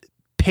just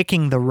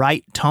picking the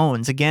right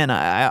tones. Again,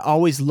 I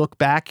always look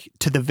back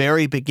to the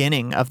very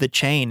beginning of the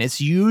chain.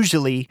 It's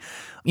usually,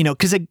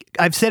 because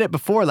I've said it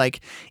before,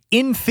 like,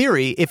 in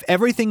theory, if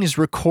everything is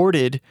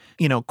recorded,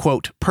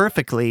 quote,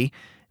 perfectly,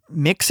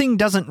 mixing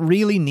doesn't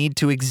really need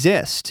to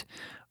exist.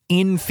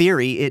 In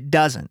theory, it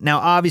doesn't. Now,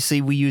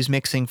 obviously, we use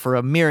mixing for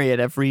a myriad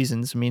of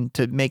reasons. I mean,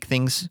 to make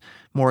things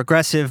more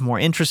aggressive, more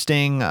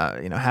interesting,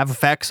 have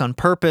effects on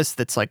purpose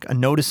that's like a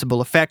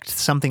noticeable effect,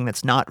 something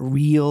that's not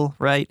real,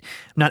 right?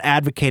 I'm not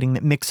advocating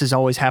that mixes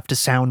always have to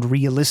sound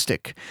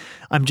realistic.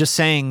 I'm just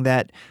saying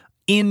that,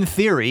 in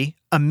theory,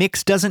 a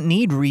mix doesn't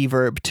need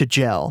reverb to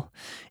gel.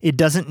 It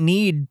doesn't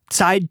need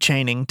side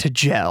chaining to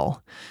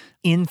gel.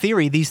 In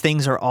theory, these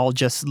things are all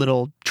just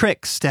little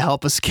tricks to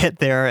help us get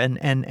there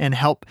and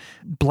help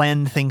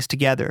blend things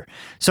together.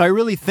 So I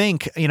really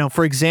think,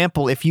 for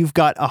example, if you've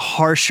got a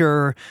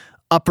harsher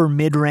upper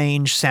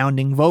mid-range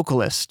sounding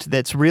vocalist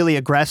that's really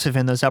aggressive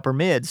in those upper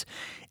mids,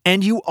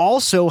 and you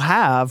also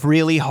have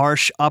really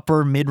harsh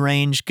upper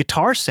mid-range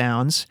guitar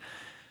sounds,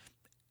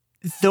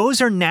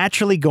 those are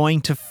naturally going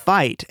to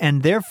fight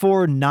and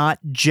therefore not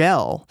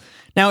gel.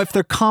 Now, if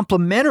they're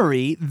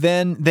complementary,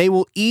 then they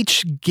will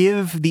each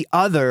give the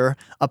other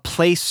a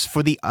place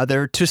for the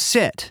other to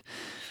sit.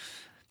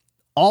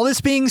 All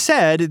this being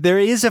said, there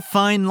is a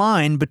fine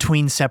line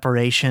between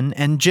separation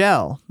and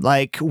gel.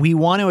 Like, we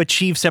want to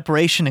achieve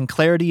separation and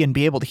clarity and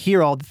be able to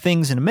hear all the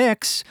things in a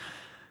mix,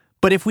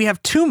 but if we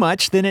have too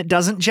much, then it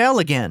doesn't gel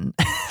again.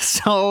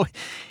 So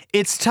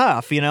it's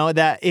tough,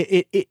 that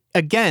it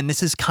again,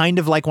 this is kind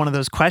of like one of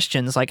those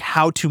questions, like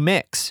how to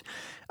mix.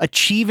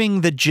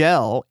 Achieving the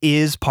gel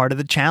is part of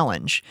the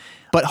challenge,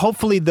 but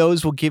hopefully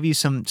those will give you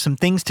some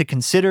things to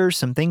consider,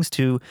 some things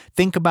to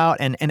think about,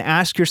 and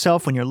ask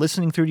yourself when you're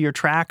listening through to your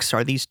tracks,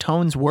 are these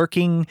tones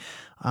working?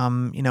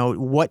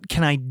 What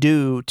can I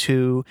do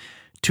to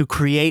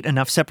create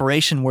enough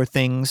separation where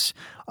things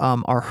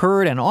are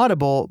heard and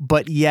audible,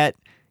 but yet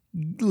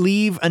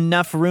leave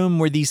enough room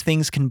where these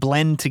things can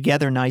blend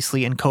together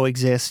nicely and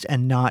coexist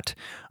and not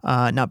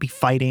be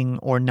fighting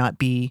or not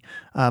be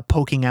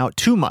poking out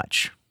too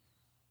much.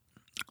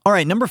 All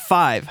right, number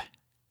 5.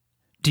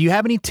 Do you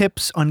have any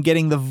tips on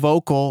getting the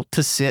vocal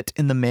to sit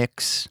in the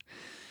mix?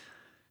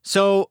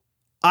 So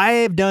I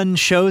have done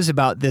shows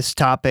about this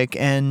topic,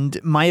 and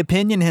my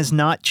opinion has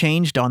not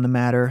changed on the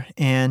matter,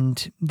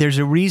 and there's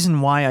a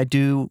reason why I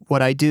do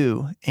what I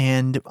do.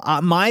 And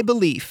my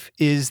belief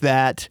is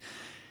that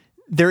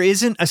there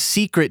isn't a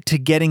secret to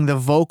getting the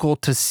vocal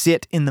to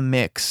sit in the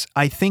mix.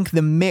 I think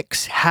the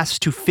mix has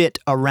to fit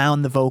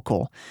around the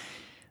vocal.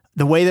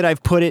 The way that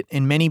I've put it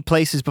in many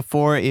places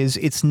before is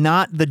it's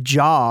not the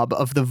job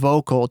of the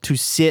vocal to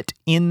sit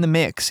in the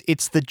mix.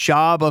 It's the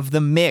job of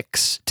the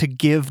mix to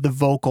give the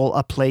vocal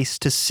a place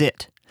to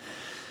sit,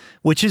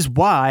 which is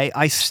why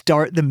I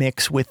start the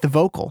mix with the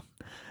vocal.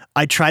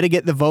 I try to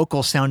get the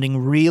vocal sounding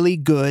really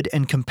good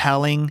and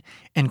compelling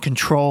and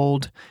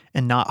controlled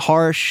and not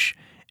harsh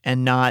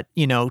and not,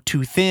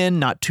 too thin,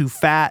 not too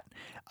fat.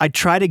 I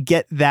try to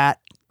get that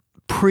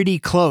pretty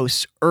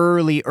close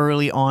early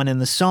on in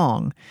the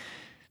song.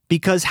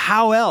 Because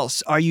how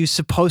else are you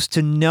supposed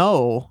to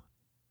know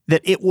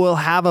that it will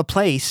have a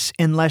place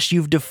unless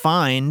you've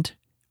defined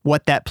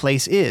what that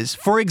place is?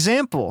 For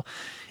example,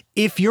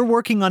 if you're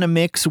working on a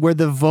mix where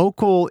the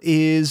vocal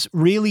is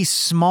really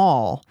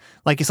small,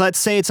 like let's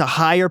say it's a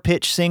higher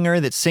pitch singer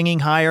that's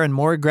singing higher and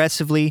more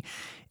aggressively,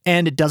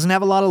 and it doesn't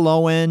have a lot of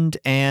low end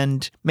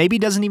and maybe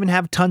doesn't even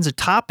have tons of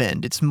top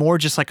end. It's more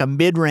just like a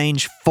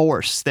mid-range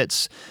force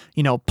that's,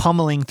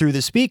 pummeling through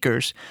the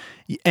speakers.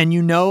 And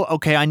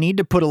okay, I need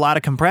to put a lot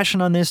of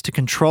compression on this to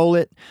control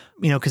it,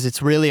 because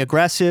it's really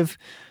aggressive.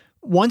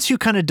 once you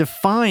kind of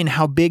define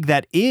how big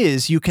that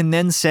is, you can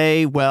then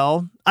say,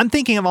 well, I'm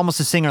thinking of almost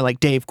a singer like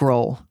Dave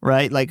Grohl,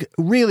 right? Like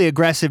really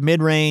aggressive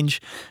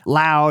mid-range,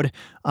 loud,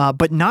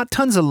 but not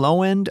tons of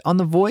low end on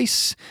the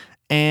voice.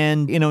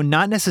 And,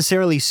 not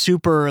necessarily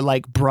super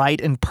like bright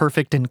and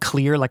perfect and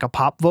clear like a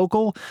pop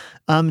vocal.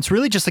 It's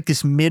really just like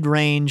this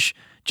mid-range,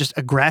 just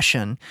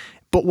aggression.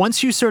 But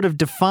once you sort of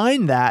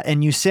define that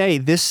and you say,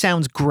 this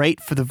sounds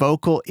great for the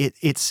vocal,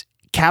 it's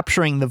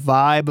capturing the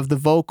vibe of the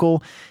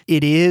vocal,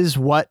 it is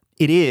what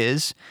it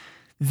is,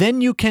 then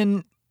you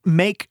can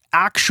make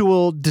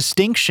actual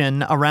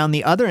distinction around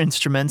the other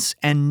instruments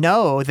and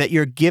know that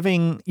you're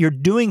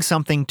doing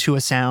something to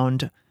a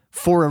sound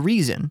for a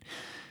reason.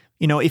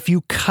 If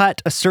you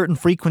cut a certain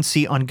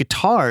frequency on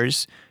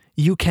guitars,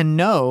 you can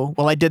know,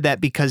 well, I did that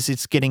because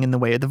it's getting in the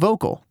way of the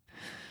vocal.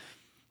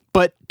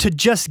 But to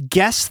just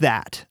guess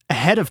that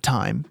ahead of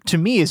time, to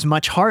me, is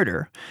much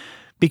harder.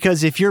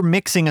 Because if you're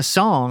mixing a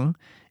song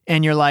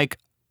and you're like,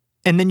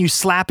 and then you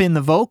slap in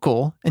the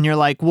vocal and you're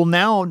like, well,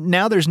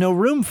 now there's no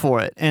room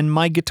for it. And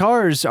my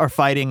guitars are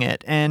fighting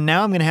it. And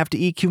now I'm going to have to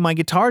EQ my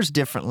guitars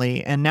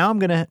differently. And now I'm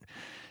going to,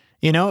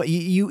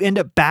 you end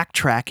up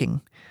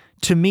backtracking.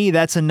 To me,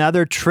 that's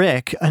another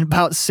trick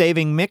about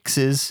saving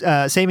mixes.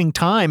 Saving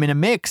time in a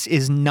mix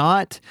is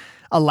not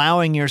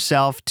allowing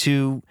yourself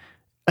to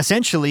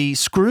essentially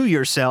screw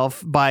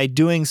yourself by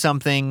doing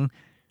something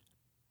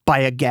by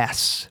a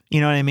guess.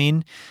 You know what I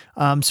mean?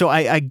 So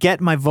I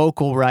get my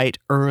vocal right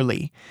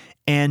early.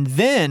 And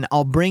then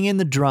I'll bring in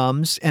the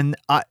drums, and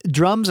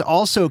drums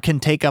also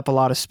can take up a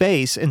lot of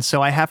space. And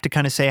so I have to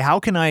kind of say, how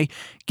can I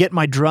get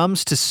my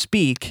drums to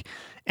speak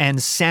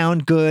and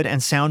sound good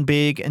and sound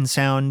big and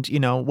sound,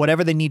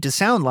 whatever they need to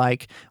sound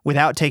like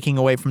without taking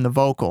away from the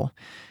vocal.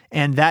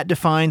 And that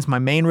defines my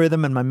main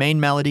rhythm and my main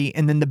melody.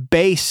 And then the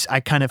bass, I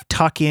kind of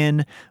tuck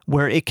in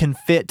where it can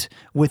fit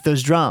with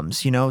those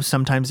drums.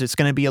 Sometimes it's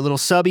going to be a little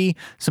subby.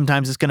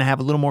 Sometimes it's going to have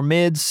a little more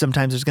mids.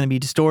 Sometimes there's going to be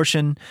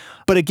distortion.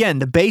 But again,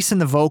 the bass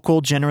and the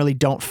vocal generally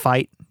don't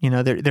fight.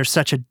 They're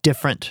such a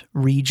different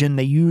region.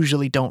 They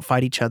usually don't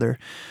fight each other.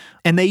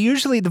 And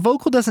the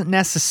vocal doesn't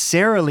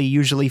necessarily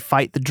usually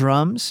fight the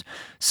drums.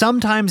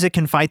 Sometimes it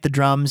can fight the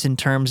drums in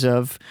terms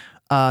of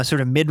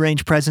sort of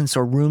mid-range presence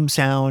or room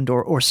sound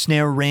or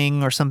snare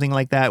ring or something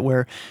like that,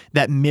 where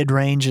that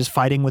mid-range is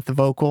fighting with the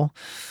vocal.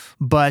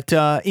 But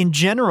in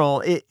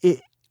general,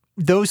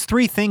 those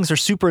three things are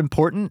super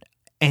important,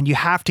 and you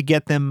have to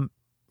get them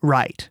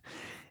right.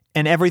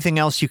 And everything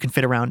else you can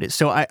fit around it.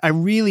 So I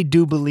really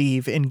do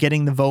believe in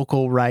getting the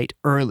vocal right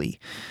early.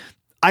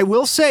 I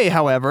will say,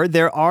 however,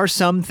 there are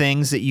some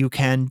things that you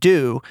can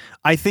do.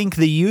 I think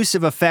the use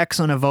of effects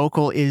on a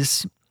vocal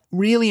is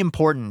really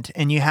important,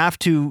 and you have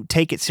to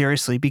take it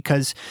seriously,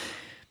 because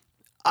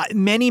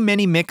many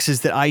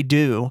mixes that I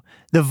do,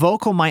 the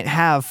vocal might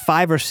have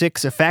 5 or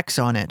 6 effects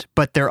on it,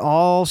 but they're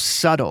all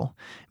subtle.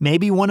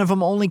 Maybe one of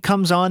them only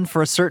comes on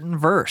for a certain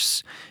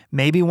verse.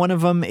 Maybe one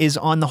of them is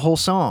on the whole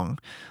song.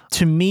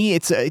 To me,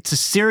 it's a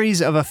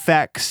series of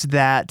effects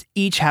that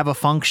each have a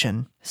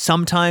function.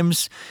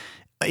 Sometimes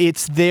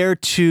it's there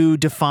to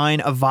define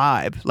a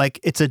vibe, like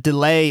it's a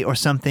delay or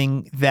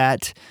something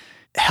that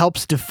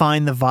helps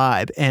define the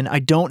vibe. And I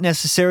don't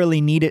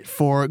necessarily need it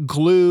for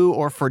glue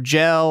or for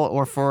gel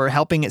or for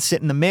helping it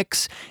sit in the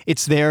mix.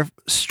 It's there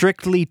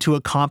strictly to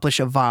accomplish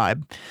a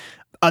vibe.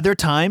 Other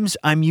times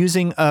I'm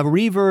using a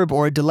reverb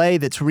or a delay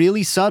that's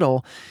really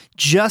subtle,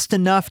 just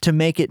enough to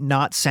make it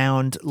not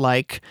sound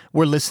like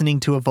we're listening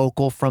to a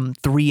vocal from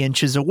 3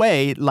 inches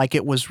away like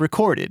it was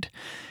recorded.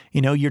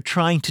 You're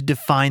trying to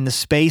define the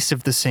space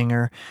of the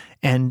singer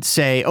and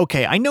say,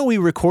 okay, I know we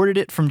recorded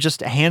it from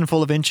just a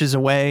handful of inches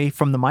away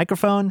from the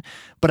microphone,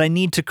 but I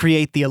need to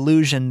create the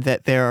illusion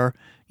that they're,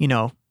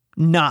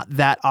 not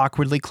that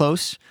awkwardly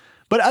close.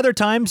 But other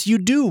times you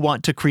do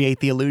want to create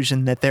the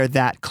illusion that they're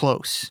that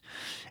close.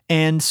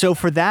 And so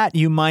for that,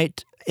 you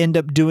might end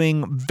up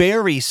doing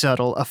very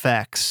subtle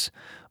effects.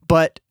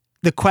 But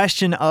the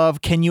question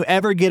of, can you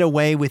ever get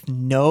away with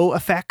no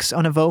effects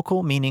on a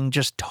vocal, meaning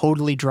just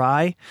totally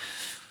dry?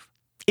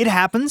 It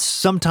happens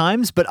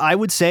sometimes, but I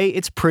would say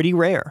it's pretty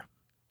rare.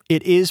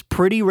 It is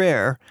pretty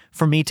rare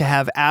for me to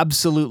have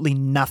absolutely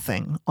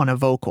nothing on a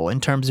vocal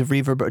in terms of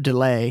reverb or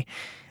delay,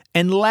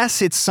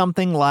 unless it's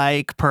something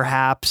like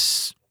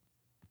perhaps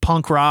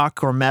punk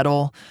rock or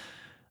metal.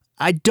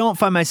 I don't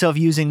find myself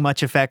using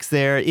much effects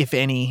there, if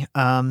any.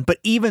 But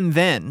even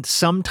then,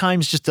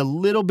 sometimes just a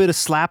little bit of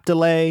slap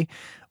delay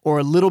or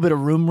a little bit of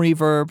room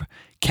reverb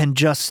can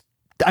just,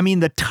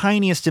 the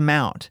tiniest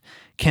amount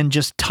can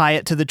just tie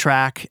it to the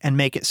track and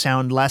make it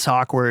sound less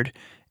awkward.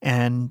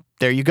 And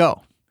there you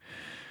go.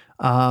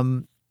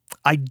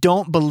 I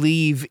don't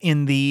believe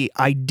in the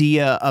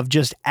idea of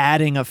just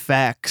adding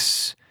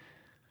effects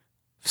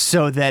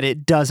so that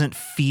it doesn't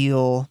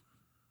feel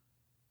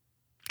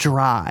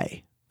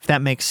dry, if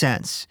that makes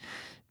sense.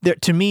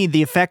 To me,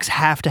 the effects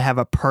have to have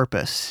a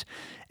purpose.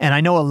 And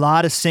I know a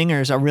lot of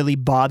singers are really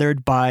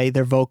bothered by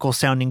their vocal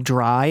sounding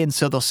dry, and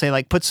so they'll say,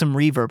 like, put some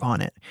reverb on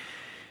it.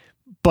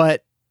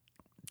 But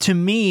to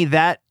me,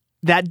 that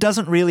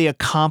doesn't really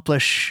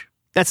accomplish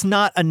that's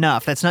not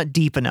enough. That's not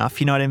deep enough.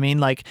 You know what I mean?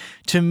 Like,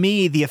 to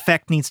me, the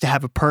effect needs to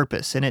have a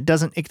purpose, and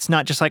it's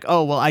not just like,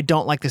 oh, well, I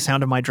don't like the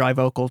sound of my dry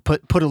vocal,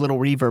 put a little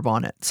reverb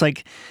on it. It's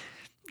like,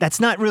 that's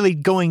not really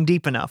going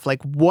deep enough.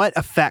 Like, what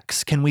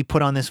effects can we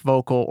put on this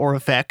vocal or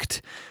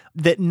effect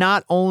that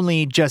not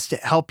only just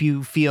help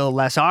you feel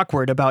less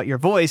awkward about your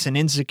voice and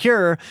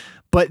insecure,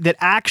 but that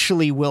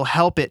actually will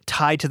help it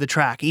tie to the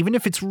track, even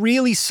if it's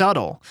really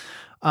subtle.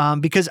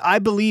 Because I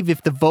believe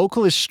if the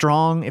vocal is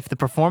strong, if the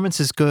performance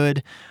is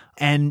good,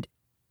 and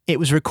it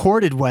was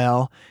recorded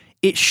well,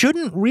 it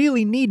shouldn't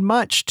really need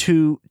much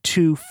to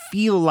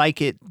feel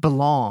like it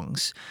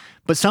belongs.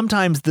 But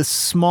sometimes the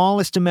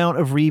smallest amount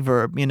of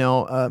reverb,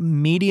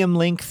 medium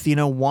length,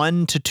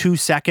 1 to 2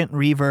 second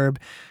reverb,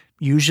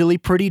 usually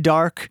pretty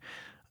dark,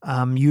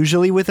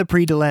 usually with a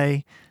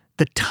pre-delay,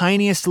 the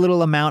tiniest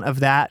little amount of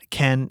that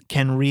can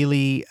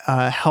really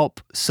help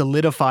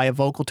solidify a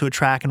vocal to a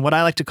track, and what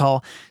I like to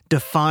call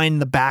define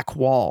the back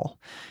wall.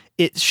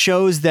 It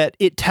shows that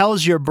it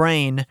tells your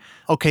brain,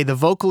 okay, the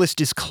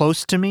vocalist is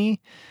close to me,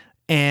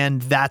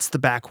 and that's the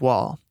back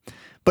wall.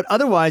 But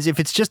otherwise, if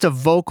it's just a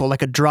vocal,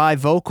 like a dry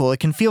vocal, it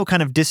can feel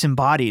kind of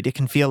disembodied. It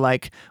can feel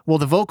like, well,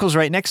 the vocal's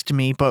right next to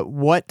me, but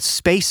what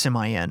space am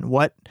I in?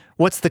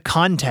 What's the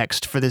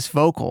context for this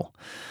vocal?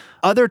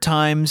 Other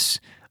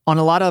times, on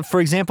a lot of, for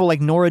example,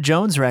 like Norah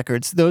Jones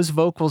records, those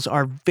vocals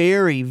are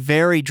very,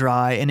 very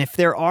dry. And if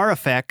there are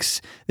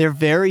effects, they're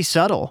very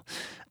subtle.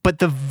 But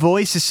the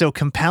voice is so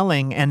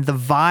compelling, and the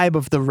vibe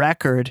of the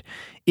record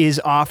is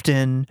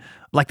often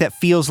like that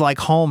Feels Like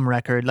Home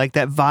record. Like,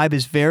 that vibe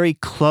is very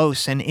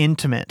close and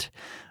intimate.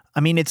 I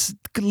mean, it's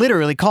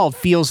literally called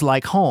Feels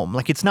Like Home.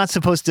 Like, it's not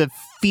supposed to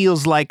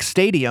feels like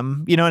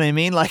stadium. You know what I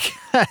mean? Like,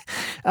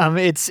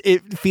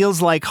 it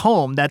feels like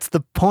home. That's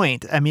the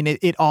point. I mean,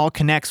 it all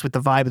connects with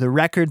the vibe of the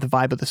record, the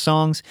vibe of the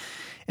songs.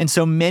 And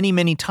so many,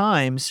 many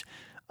times,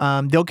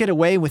 they'll get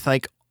away with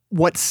like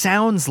what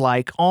sounds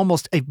like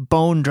almost a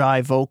bone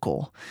dry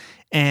vocal.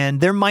 And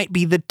there might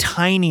be the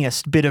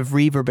tiniest bit of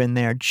reverb in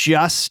there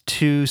just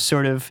to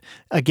sort of,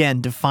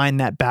 again, define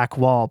that back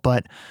wall.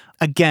 But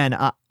again,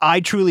 I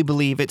truly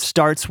believe it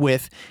starts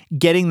with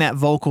getting that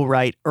vocal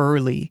right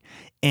early,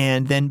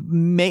 and then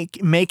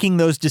making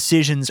those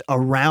decisions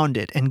around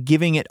it and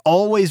giving it,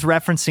 always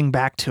referencing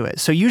back to it.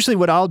 So usually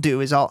what I'll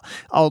do is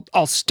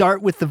I'll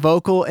start with the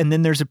vocal, and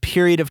then there's a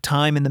period of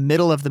time in the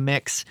middle of the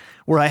mix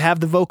where I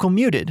have the vocal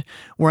muted,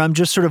 where I'm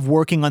just sort of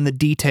working on the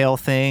detail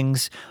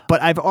things,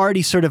 but I've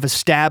already sort of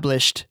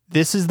established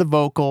this is the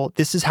vocal,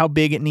 this is how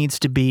big it needs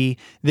to be,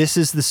 this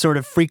is the sort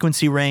of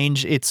frequency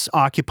range it's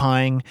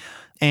occupying,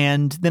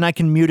 and then I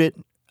can mute it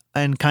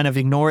and kind of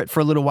ignore it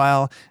for a little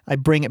while. I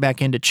bring it back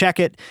in to check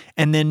it.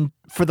 And then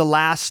for the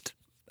last,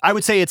 I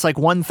would say it's like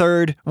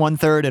 1/3,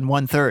 1/3, and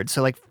 1/3.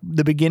 So like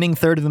the beginning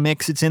third of the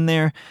mix, it's in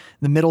there.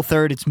 The middle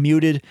third, it's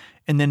muted.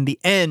 And then the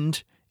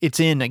end, it's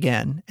in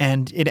again.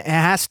 And it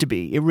has to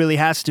be. It really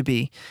has to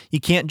be.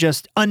 You can't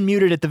just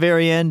unmute it at the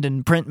very end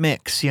and print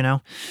mix,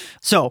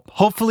 So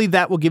hopefully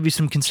that will give you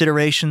some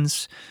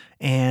considerations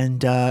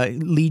and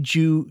lead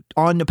you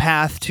on the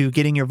path to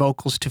getting your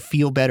vocals to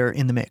feel better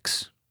in the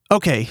mix.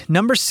 Okay,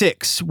 number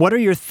 6. What are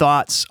your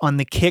thoughts on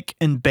the kick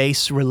and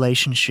bass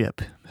relationship?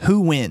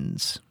 Who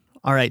wins?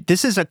 All right,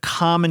 this is a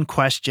common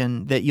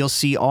question that you'll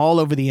see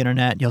all over the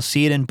internet. You'll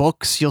see it in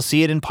books, you'll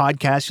see it in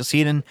podcasts, you'll see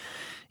it in,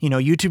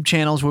 YouTube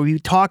channels where we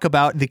talk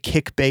about the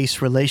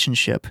kick-bass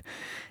relationship.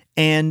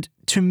 And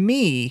to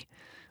me,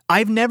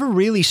 I've never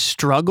really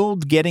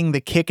struggled getting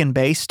the kick and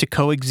bass to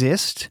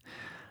coexist.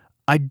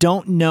 I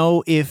don't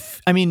know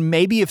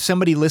maybe if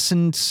somebody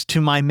listens to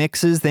my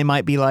mixes, they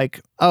might be like,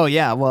 oh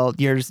yeah, well,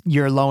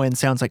 your low end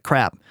sounds like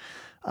crap.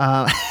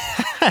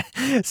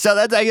 So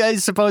I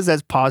suppose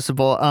that's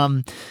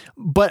possible.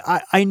 But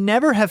I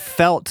never have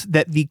felt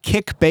that the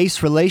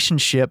kick-bass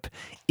relationship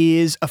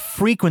is a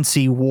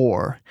frequency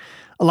war.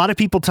 A lot of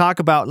people talk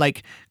about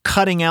like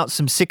cutting out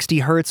some 60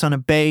 hertz on a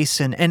bass,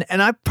 and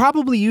I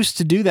probably used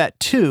to do that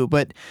too,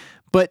 but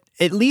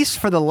at least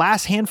for the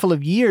last handful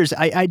of years,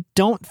 I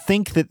don't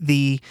think that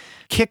the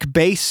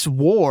kick-bass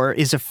war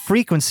is a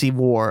frequency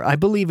war. I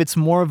believe it's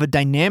more of a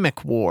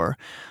dynamic war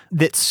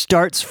that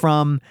starts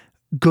from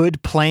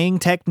good playing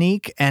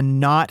technique and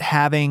not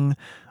having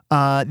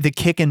the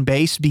kick and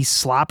bass be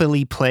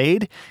sloppily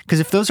played.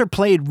 Because if those are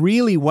played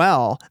really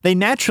well, they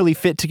naturally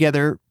fit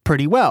together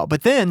pretty well.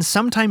 But then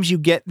sometimes you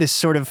get this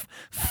sort of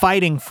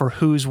fighting for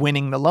who's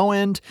winning the low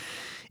end.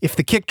 If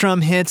the kick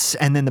drum hits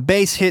and then the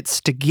bass hits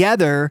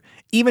together,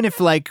 even if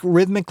like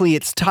rhythmically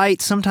it's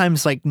tight,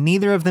 sometimes like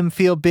neither of them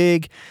feel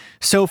big.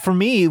 So for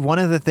me, one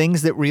of the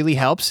things that really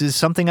helps is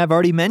something I've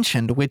already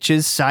mentioned, which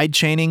is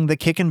sidechaining the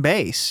kick and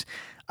bass.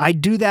 I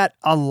do that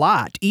a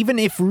lot, even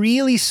if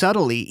really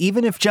subtly,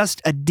 even if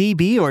just a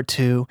dB or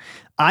two.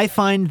 I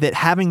find that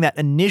having that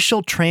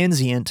initial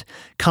transient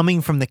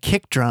coming from the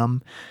kick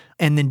drum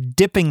and then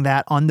dipping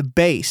that on the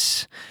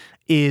bass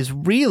is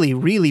really,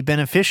 really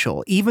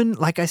beneficial. Even,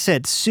 like I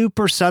said,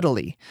 super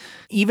subtly.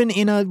 Even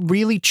in a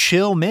really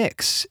chill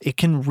mix, it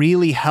can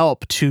really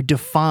help to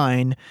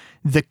define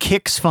the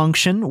kick's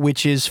function,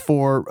 which is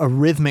for a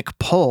rhythmic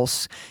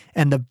pulse,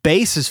 and the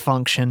bass's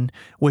function,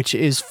 which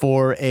is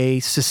for a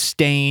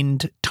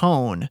sustained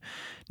tone.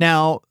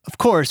 Now, of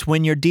course,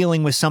 when you're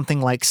dealing with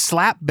something like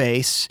slap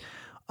bass,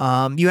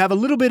 you have a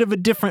little bit of a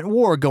different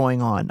war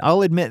going on.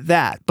 I'll admit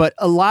that. But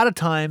a lot of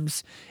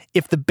times,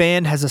 if the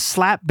band has a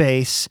slap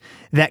bass,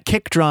 that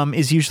kick drum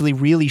is usually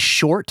really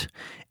short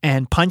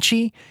and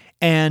punchy,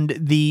 and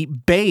the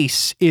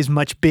bass is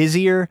much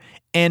busier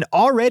and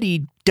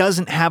already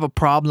doesn't have a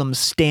problem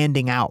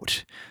standing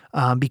out.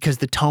 Because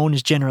the tone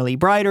is generally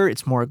brighter,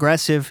 it's more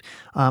aggressive.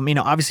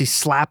 Obviously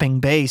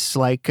slapping bass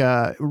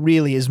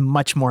really is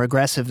much more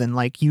aggressive than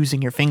like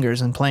using your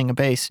fingers and playing a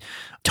bass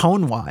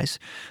tone-wise.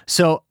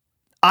 So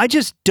I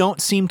just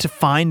don't seem to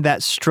find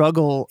that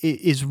struggle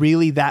is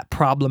really that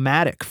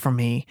problematic for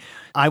me.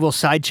 I will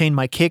sidechain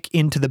my kick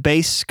into the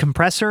bass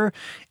compressor,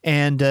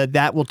 and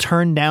that will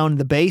turn down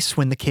the bass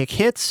when the kick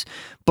hits.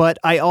 But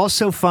I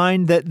also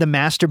find that the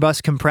master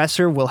bus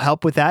compressor will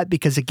help with that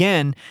because,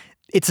 again,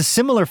 it's a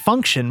similar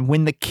function.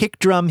 When the kick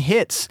drum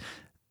hits,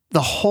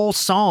 the whole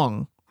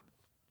song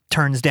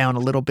turns down a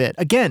little bit.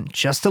 Again,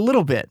 just a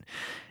little bit.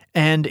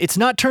 And it's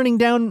not turning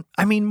down,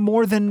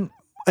 more than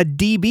a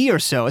dB or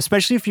so,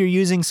 especially if you're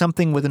using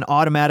something with an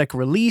automatic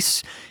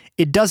release.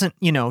 It doesn't,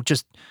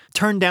 just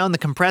turn down the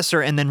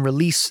compressor and then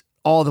release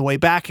all the way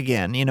back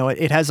again.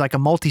 It has like a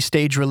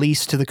multi-stage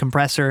release to the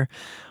compressor.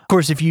 Of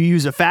course, if you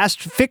use a fast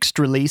fixed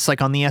release,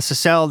 like on the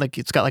SSL, like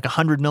it's got like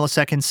 100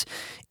 milliseconds,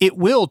 it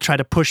will try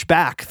to push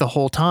back the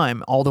whole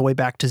time, all the way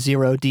back to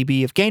 0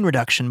 dB of gain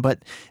reduction.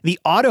 But the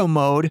auto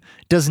mode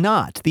does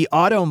not. The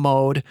auto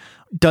mode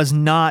does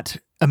not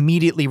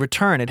immediately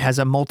return. It has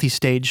a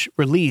multi-stage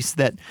release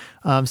that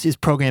is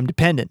program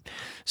dependent.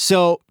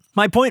 So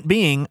my point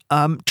being,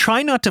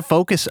 try not to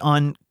focus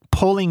on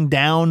pulling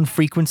down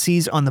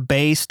frequencies on the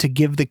bass to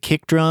give the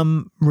kick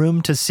drum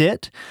room to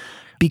sit.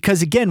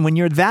 Because again, when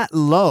you're that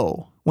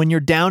low, when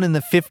you're down in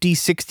the 50,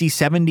 60,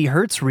 70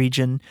 hertz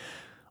region,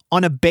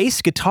 on a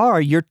bass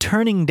guitar, you're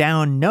turning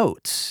down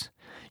notes.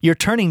 You're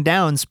turning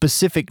down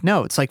specific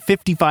notes. Like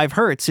 55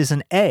 hertz is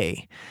an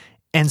A.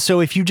 And so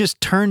if you just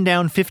turn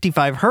down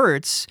 55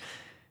 hertz,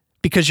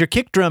 because your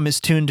kick drum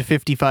is tuned to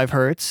 55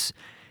 hertz,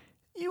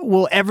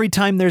 well, every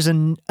time there's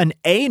an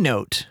A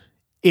note,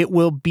 it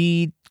will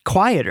be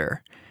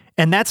quieter.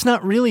 And that's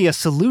not really a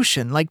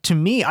solution. Like to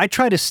me, I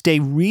try to stay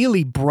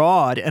really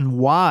broad and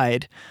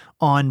wide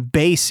on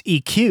bass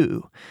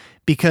EQ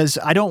because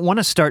I don't want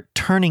to start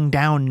turning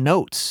down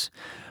notes.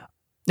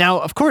 Now,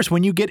 of course,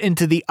 when you get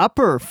into the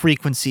upper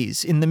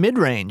frequencies in the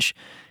mid-range,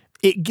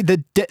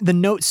 the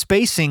note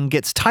spacing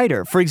gets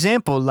tighter. For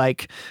example,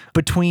 like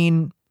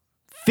between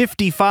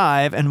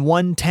 55 and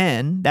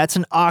 110, that's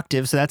an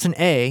octave, so that's an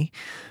A.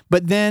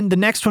 But then the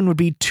next one would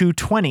be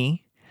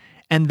 220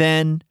 and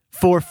then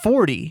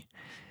 440.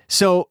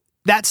 So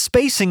that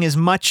spacing is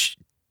much,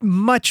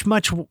 much,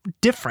 much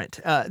different.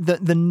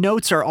 The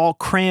notes are all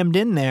crammed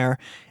in there.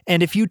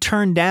 And if you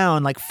turn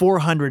down like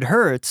 400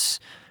 hertz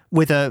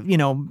with a,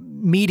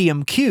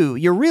 medium Q,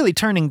 you're really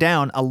turning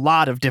down a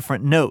lot of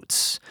different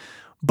notes.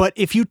 But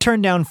if you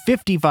turn down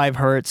 55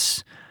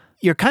 hertz,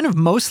 you're kind of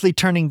mostly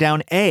turning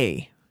down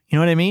A. You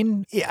know what I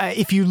mean?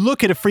 If you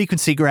look at a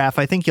frequency graph,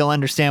 I think you'll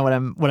understand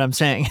what I'm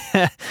saying,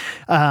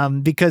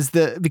 because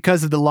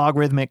of the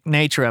logarithmic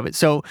nature of it.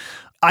 So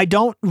I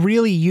don't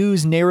really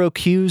use narrow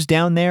Qs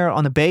down there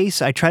on the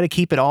bass. I try to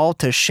keep it all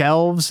to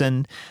shelves,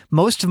 and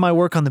most of my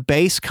work on the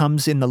bass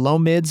comes in the low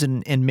mids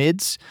and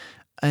mids.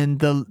 And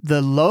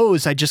the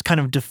lows I just kind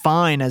of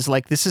define as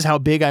like, this is how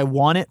big I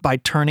want it by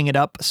turning it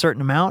up a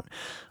certain amount.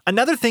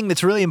 Another thing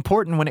that's really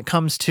important when it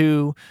comes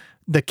to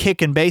the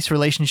kick and bass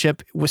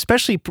relationship,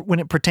 especially when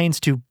it pertains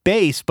to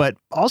bass, but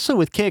also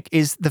with kick,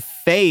 is the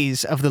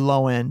phase of the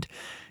low end.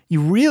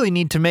 You really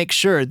need to make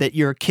sure that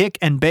your kick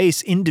and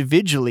bass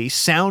individually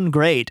sound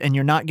great and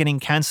you're not getting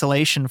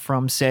cancellation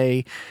from,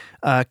 say,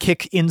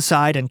 kick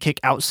inside and kick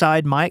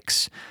outside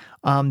mics.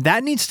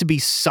 That needs to be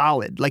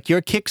solid. Like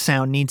your kick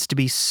sound needs to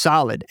be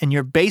solid, and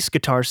your bass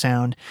guitar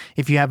sound,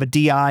 if you have a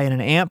DI and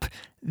an amp,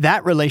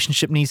 that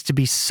relationship needs to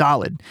be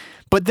solid.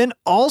 But then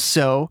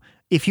also,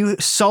 if you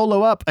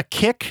solo up a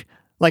kick,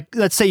 like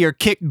let's say your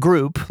kick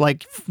group,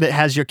 like that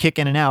has your kick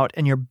in and out,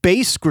 and your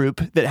bass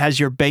group that has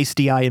your bass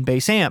DI and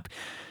bass amp,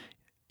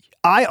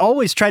 I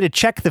always try to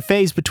check the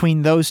phase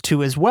between those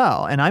two as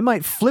well. And I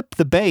might flip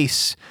the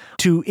bass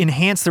to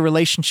enhance the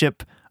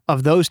relationship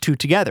of those two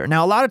together.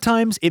 Now, a lot of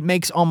times it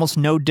makes almost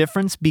no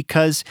difference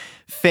because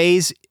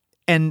phase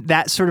and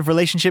that sort of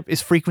relationship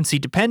is frequency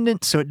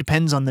dependent, so it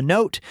depends on the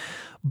note.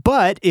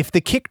 But if the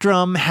kick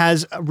drum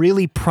has a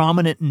really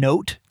prominent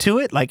note to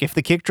it, like if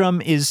the kick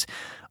drum is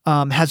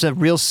has a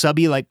real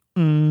subby like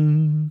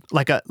an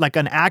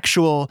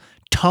actual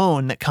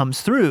tone that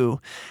comes through,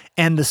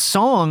 and the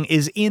song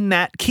is in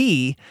that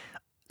key,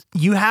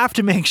 you have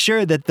to make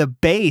sure that the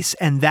bass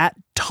and that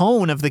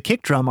tone of the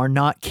kick drum are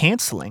not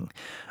canceling.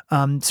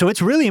 So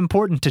it's really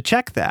important to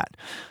check that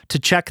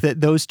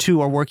those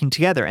two are working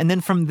together. And then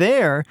from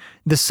there,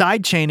 the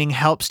side chaining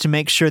helps to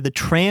make sure the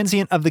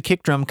transient of the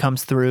kick drum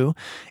comes through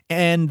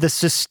and the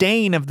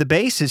sustain of the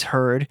bass is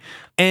heard,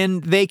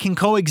 and they can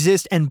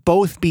coexist and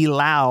both be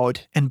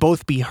loud and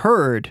both be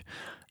heard,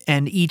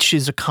 and each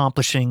is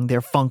accomplishing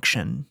their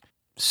function.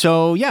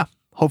 So yeah,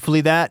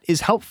 hopefully that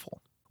is helpful.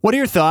 What are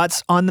your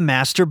thoughts on the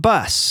master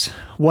bus?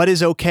 What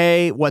is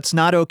okay? What's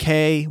not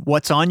okay?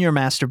 What's on your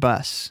master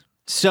bus?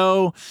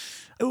 So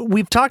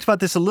we've talked about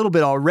this a little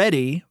bit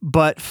already,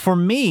 but for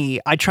me,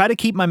 I try to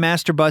keep my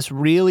master bus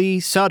really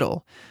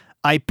subtle.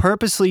 I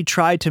purposely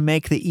try to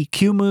make the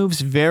EQ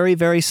moves very,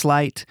 very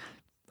slight,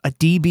 a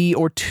dB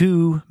or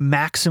 2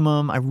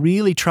 maximum. I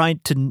really try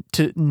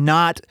to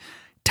not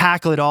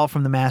tackle it all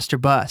from the master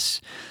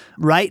bus.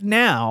 Right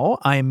now,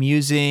 I'm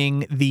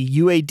using the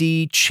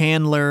UAD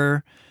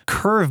Chandler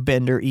Curve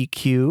Bender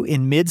EQ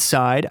in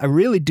mid-side. I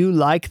really do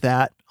like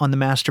that on the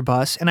master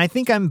bus, and I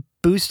think I'm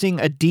boosting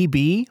a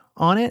dB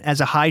on it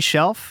as a high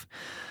shelf,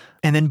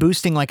 and then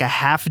boosting like a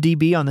half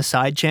dB on the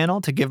side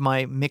channel to give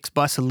my mix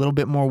bus a little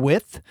bit more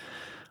width.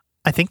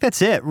 I think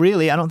that's it,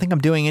 really. I don't think I'm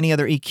doing any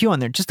other EQ on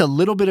there, just a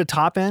little bit of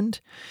top end.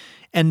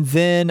 And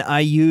then I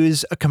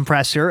use a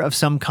compressor of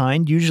some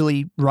kind,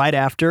 usually right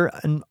after,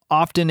 and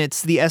often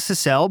it's the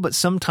SSL, but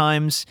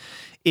sometimes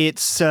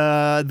it's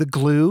the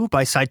Glue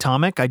by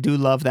Cytomic. I do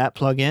love that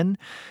plugin.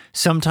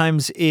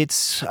 Sometimes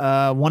it's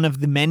one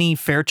of the many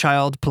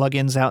Fairchild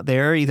plugins out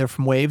there, either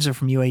from Waves or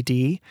from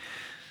UAD.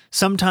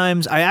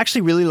 Sometimes I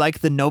actually really like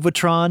the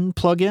Novatron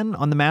plugin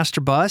on the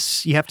master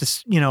bus. You have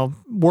to,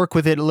 work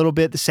with it a little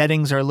bit. The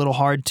settings are a little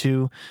harder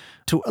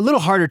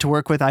to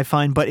work with, I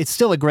find, but it's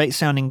still a great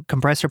sounding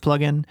compressor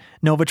plugin,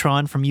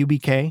 Novatron from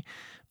UBK.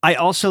 I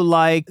also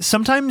like,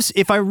 sometimes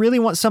if I really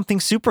want something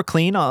super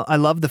clean, I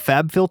love the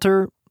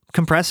FabFilter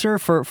compressor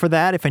for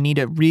that if I need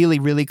a really,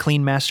 really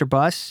clean master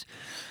bus.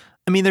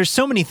 I mean, there's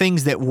so many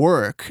things that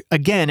work,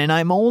 again, and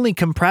I'm only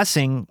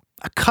compressing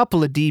a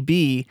couple of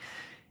dB.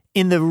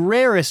 In the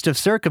rarest of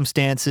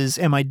circumstances,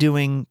 am I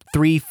doing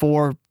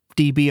 3-4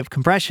 dB of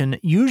compression?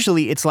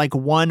 Usually it's like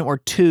 1 or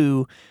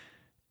 2,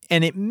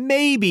 and it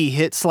maybe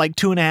hits like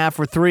 2.5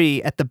 or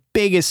 3 at the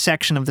biggest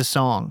section of the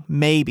song,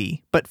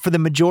 maybe. But for the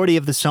majority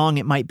of the song,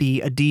 it might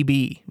be a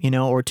dB,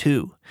 or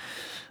 2.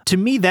 To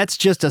me, that's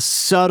just a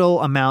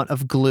subtle amount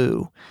of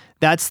glue.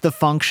 That's the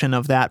function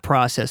of that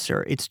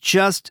processor. It's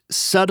just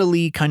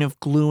subtly kind of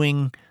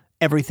gluing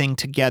everything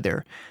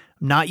together.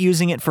 I'm not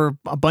using it for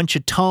a bunch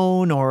of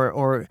tone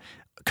or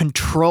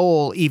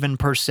control even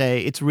per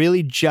se. It's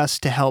really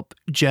just to help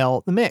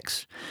gel the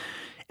mix.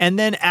 And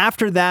then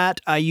after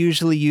that, I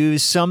usually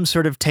use some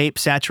sort of tape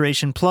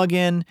saturation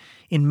plugin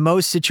in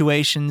most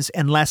situations,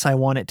 unless I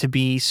want it to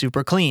be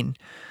super clean.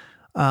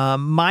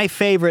 My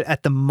favorite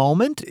at the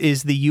moment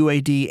is the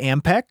UAD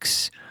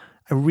Ampex.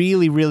 I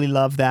really, really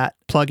love that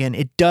plugin.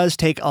 It does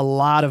take a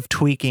lot of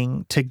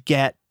tweaking to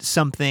get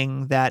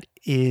something that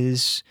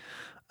is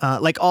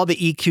like all the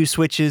EQ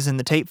switches and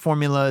the tape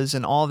formulas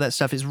and all of that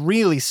stuff is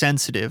really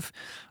sensitive.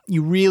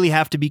 You really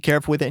have to be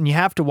careful with it, and you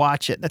have to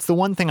watch it. That's the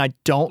one thing I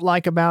don't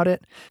like about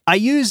it. I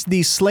used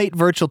these Slate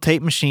virtual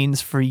tape machines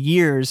for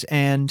years,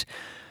 and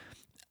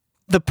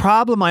the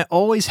problem I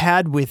always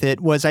had with it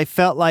was I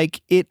felt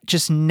like it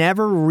just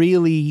never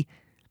really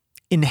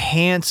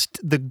enhanced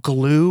the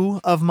glue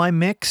of my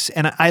mix.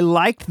 And I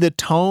liked the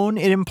tone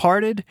it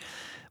imparted,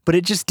 but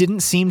it just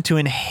didn't seem to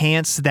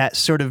enhance that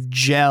sort of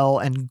gel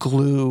and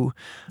glue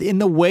in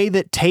the way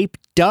that tape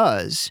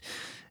does.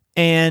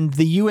 And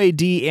the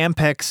UAD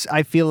Ampex,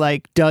 I feel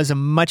like, does a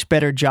much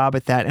better job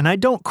at that. And I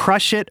don't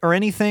crush it or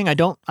anything. I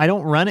don't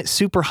run it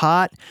super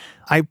hot.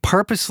 I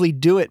purposely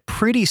do it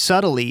pretty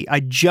subtly. I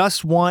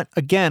just want,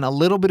 again, a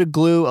little bit of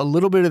glue, a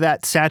little bit of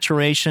that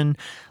saturation,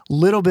 a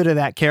little bit of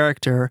that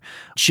character,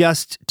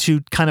 just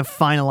to kind of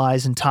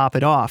finalize and top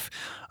it off.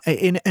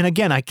 And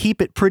again, I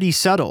keep it pretty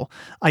subtle.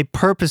 I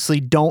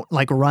purposely don't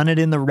run it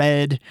in the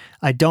red.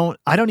 I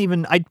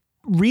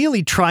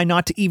really try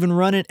not to even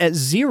run it at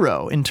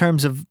 0 in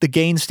terms of the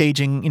gain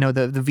staging,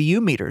 the VU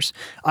meters.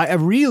 I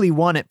really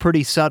want it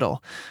pretty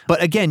subtle.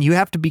 But again, you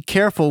have to be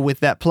careful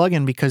with that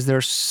plugin because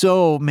there's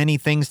so many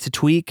things to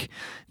tweak.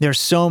 There's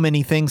so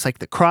many things like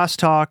the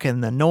crosstalk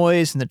and the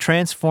noise and the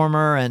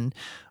transformer and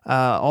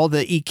all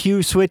the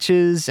EQ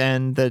switches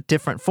and the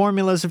different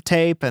formulas of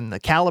tape and the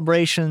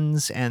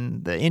calibrations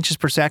and the inches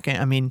per second.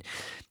 I mean,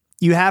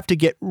 you have to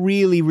get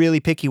really,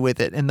 really picky with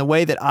it. And the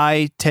way that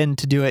I tend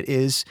to do it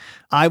is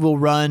I will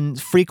run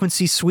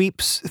frequency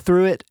sweeps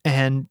through it,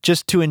 and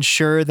just to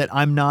ensure that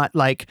I'm not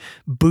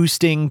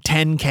boosting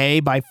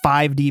 10K by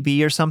 5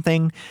 dB or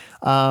something,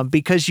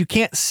 because you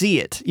can't see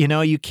it,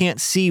 you can't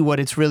see what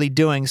it's really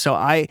doing. So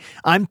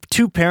I'm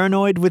too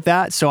paranoid with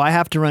that. So I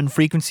have to run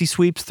frequency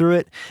sweeps through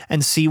it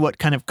and see what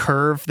kind of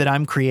curve that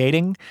I'm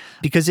creating.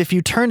 Because if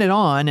you turn it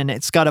on and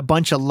it's got a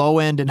bunch of low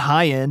end and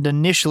high end,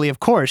 initially,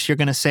 of course, you're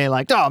going to say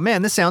oh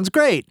man, this sounds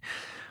great.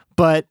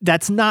 But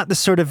that's not the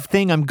sort of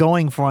thing I'm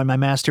going for on my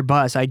master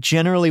bus. I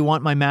generally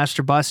want my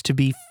master bus to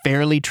be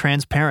fairly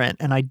transparent,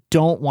 and I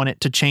don't want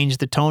it to change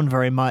the tone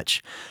very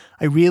much.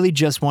 I really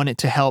just want it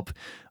to help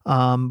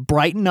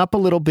brighten up a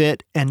little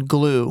bit and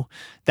glue.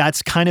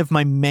 That's kind of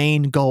my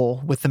main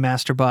goal with the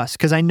master bus,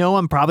 because I know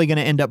I'm probably going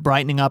to end up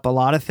brightening up a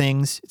lot of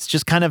things. It's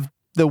just kind of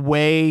the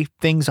way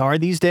things are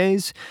these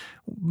days.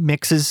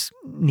 Mixes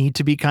need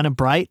to be kind of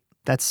bright.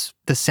 That's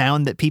the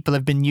sound that people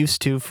have been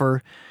used to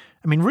for,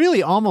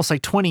 really almost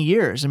like 20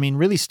 years.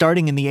 Really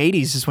starting in the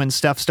 80s is when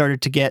stuff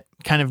started to get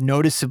kind of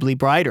noticeably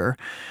brighter.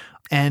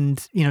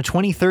 And,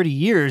 20, 30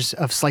 years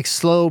of like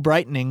slow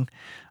brightening,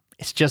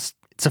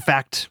 it's a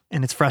fact,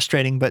 and it's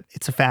frustrating, but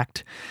it's a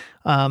fact.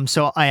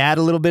 So I add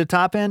a little bit of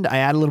top end, I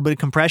add a little bit of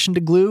compression to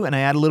glue, and I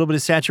add a little bit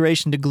of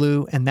saturation to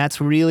glue, and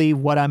that's really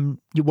what I'm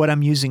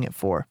using it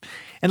for.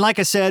 And like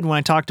I said, when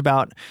I talked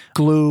about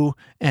glue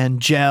and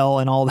gel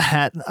and all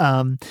that,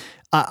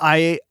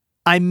 I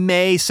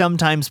may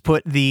sometimes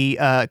put the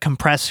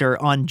compressor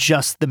on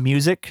just the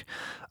music,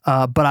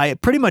 but I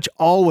pretty much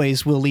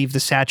always will leave the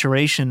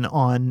saturation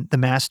on the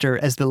master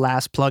as the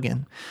last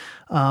plugin.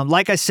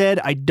 Like I said,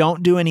 I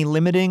don't do any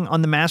limiting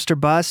on the master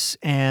bus,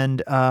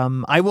 and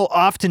I will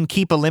often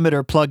keep a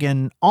limiter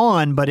plugin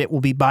on, but it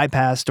will be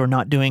bypassed or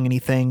not doing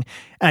anything.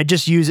 And I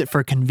just use it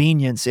for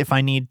convenience if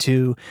I need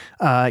to,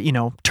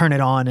 turn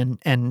it on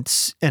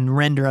and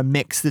render a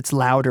mix that's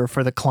louder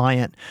for the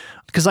client.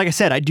 Because like I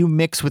said, I do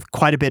mix with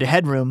quite a bit of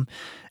headroom,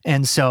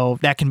 and so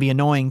that can be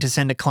annoying to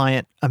send a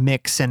client a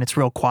mix and it's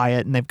real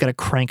quiet and they've got to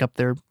crank up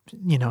their,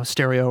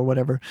 stereo or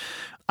whatever.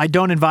 I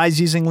don't advise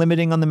using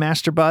limiting on the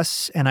master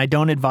bus, and I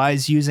don't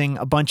advise using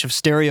a bunch of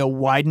stereo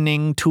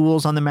widening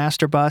tools on the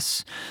master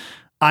bus.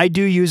 I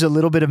do use a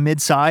little bit of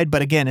mid-side,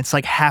 but again, it's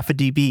like half a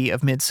dB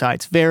of mid-side.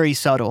 It's very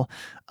subtle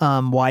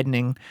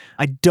widening.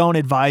 I don't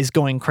advise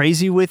going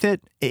crazy with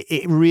it.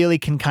 It really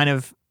can kind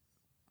of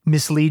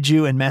mislead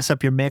you and mess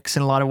up your mix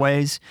in a lot of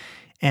ways.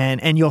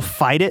 And you'll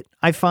fight it,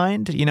 I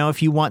find.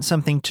 If you want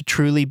something to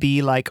truly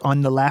be like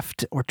on the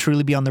left or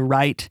truly be on the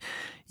right,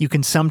 you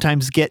can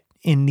sometimes get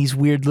in these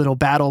weird little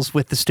battles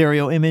with the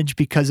stereo image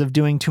because of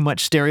doing too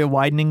much stereo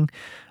widening.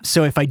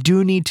 So if I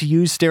do need to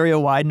use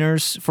stereo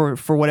wideners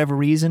for whatever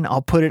reason,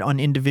 I'll put it on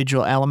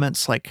individual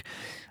elements like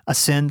a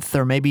synth,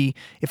 or maybe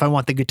if I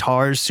want the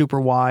guitars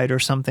super wide or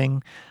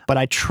something. But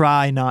I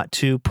try not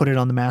to put it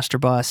on the master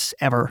bus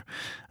ever.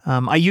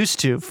 I used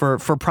to for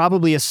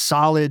probably a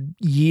solid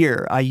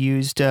year. I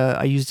used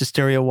a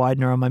stereo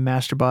widener on my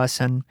master bus,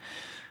 and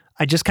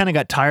I just kind of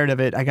got tired of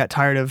it. I got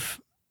tired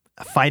of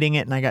fighting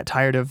it, and I got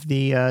tired of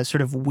the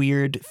sort of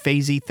weird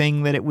phasey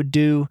thing that it would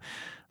do.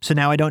 So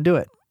now I don't do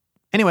it.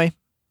 Anyway,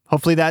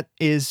 hopefully that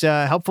is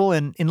helpful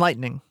and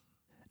enlightening.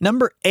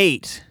 Number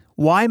 8,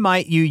 why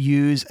might you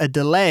use a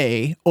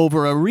delay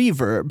over a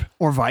reverb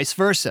or vice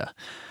versa?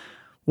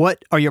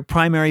 What are your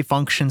primary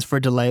functions for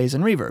delays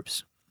and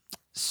reverbs?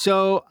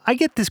 So I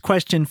get this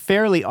question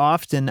fairly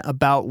often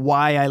about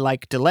why I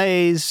like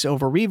delays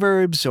over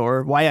reverbs,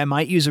 or why I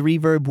might use a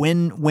reverb.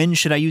 When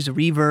should I use a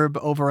reverb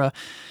over a,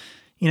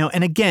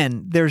 and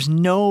again, there's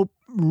no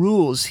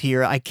rules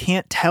here. I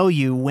can't tell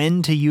you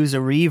when to use a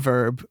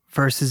reverb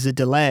versus a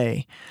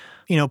delay.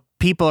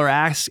 People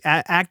are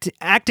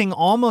acting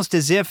almost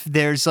as if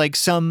there's like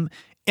some,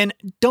 and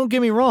don't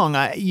get me wrong,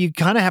 you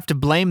kind of have to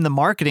blame the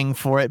marketing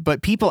for it,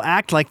 but people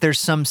act like there's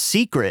some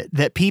secret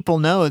that people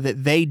know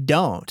that they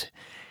don't.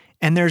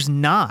 And there's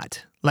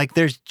not.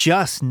 There's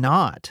just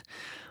not.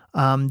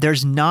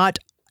 There's not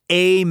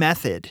a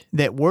method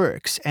that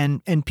works.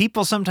 And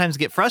people sometimes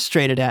get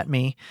frustrated at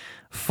me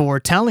for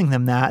telling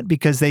them that,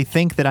 because they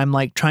think that I'm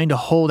like trying to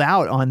hold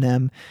out on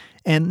them.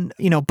 And,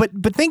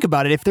 but think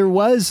about it. If there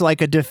was like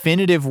a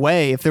definitive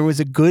way, if there was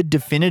a good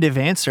definitive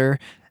answer,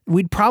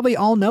 we'd probably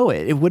all know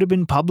it. It would have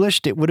been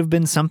published. It would have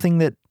been something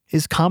that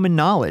is common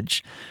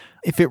knowledge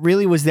if it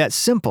really was that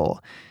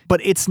simple.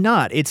 But it's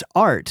not. It's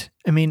art.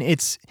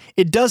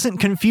 It doesn't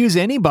confuse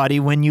anybody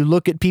when you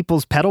look at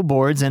people's pedal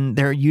boards and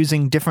they're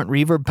using different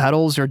reverb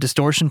pedals or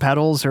distortion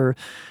pedals or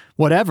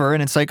whatever.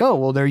 And it's like, oh,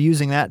 well, they're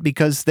using that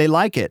because they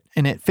like it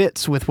and it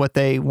fits with what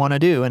they want to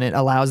do and it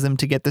allows them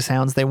to get the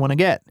sounds they want to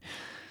get.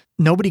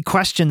 Nobody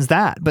questions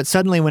that. But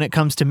suddenly when it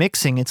comes to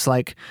mixing, it's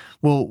like,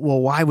 well,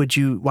 why would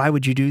you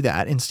do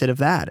that instead of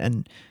that?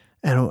 And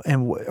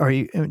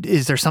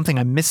is there something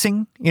I'm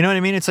missing? You know what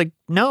I mean? It's like,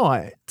 no,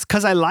 it's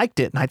because I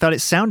liked it and I thought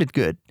it sounded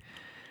good.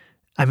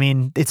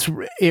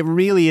 It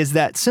really is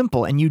that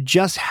simple, and you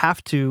just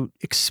have to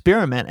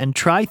experiment and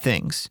try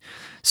things.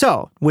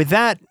 So with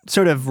that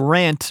sort of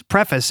rant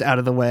preface out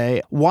of the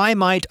way, why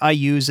might I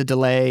use a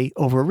delay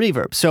over a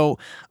reverb? So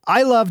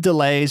I love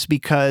delays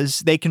because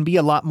they can be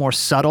a lot more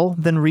subtle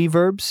than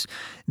reverbs.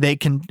 They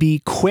can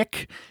be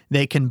quick.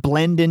 They can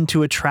blend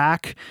into a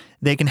track.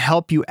 They can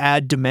help you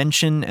add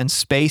dimension and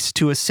space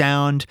to a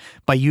sound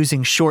by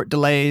using short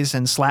delays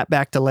and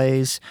slapback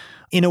delays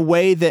in a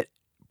way that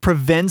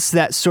prevents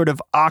that sort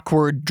of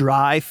awkward,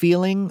 dry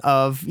feeling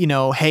of,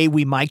 hey,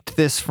 we mic'd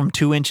this from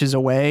 2 inches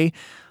away.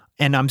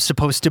 and I'm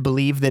supposed to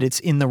believe that it's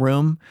in the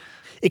room.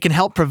 It can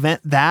help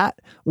prevent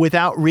that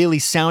without really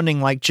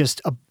sounding like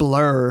just a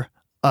blur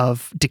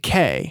of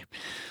decay.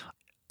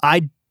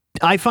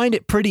 I find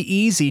it pretty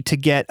easy to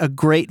get a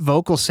great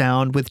vocal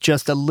sound with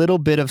just a little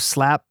bit of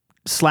slap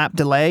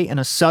delay and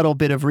a subtle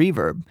bit of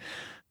reverb.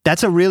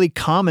 That's a really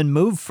common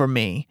move for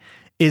me,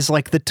 is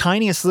like the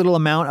tiniest little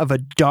amount of a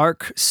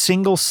dark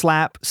single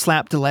slap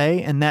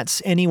delay, and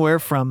that's anywhere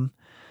from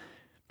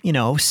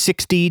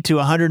 60 to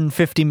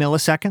 150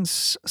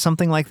 milliseconds,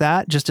 something like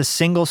that. Just a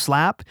single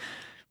slap,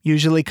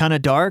 usually kind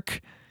of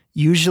dark,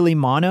 usually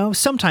mono,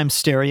 sometimes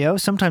stereo.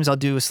 Sometimes I'll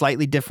do a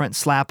slightly different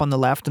slap on the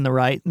left and the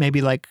right,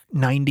 maybe like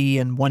 90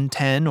 and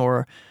 110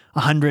 or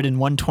 100 and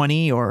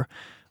 120 or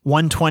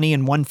 120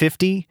 and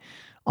 150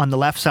 on the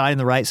left side and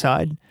the right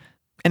side.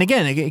 And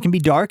again, it can be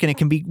dark and it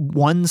can be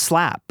one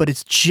slap, but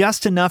it's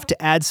just enough to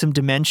add some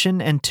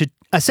dimension and to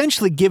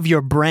essentially give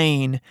your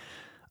brain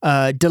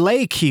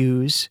delay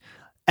cues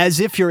as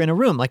if you're in a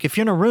room. Like if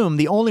you're in a room,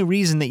 the only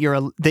reason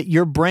that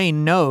your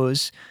brain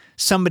knows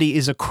somebody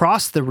is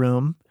across the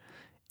room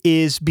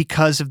is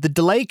because of the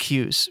delay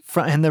cues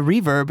and the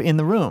reverb in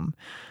the room.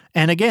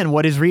 And again,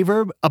 what is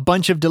reverb? A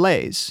bunch of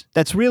delays.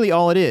 That's really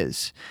all it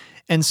is.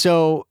 And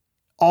so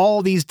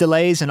all these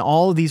delays and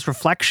all of these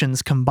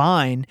reflections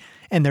combine,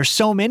 and there's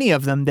so many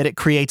of them that it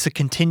creates a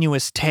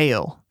continuous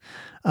tail.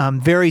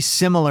 Very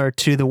similar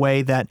to the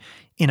way that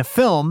in a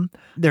film,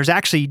 there's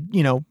actually,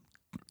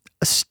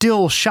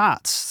 still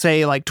shots,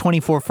 say like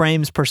 24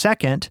 frames per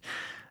second.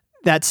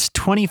 That's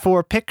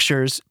 24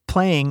 pictures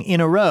playing in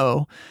a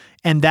row.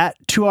 And that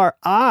to our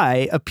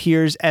eye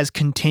appears as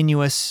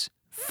continuous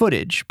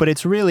footage, but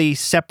it's really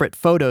separate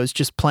photos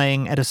just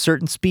playing at a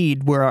certain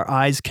speed where our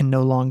eyes can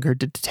no longer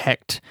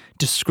detect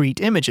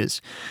discrete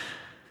images.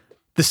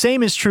 The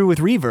same is true with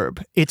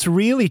reverb. It's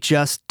really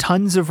just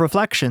tons of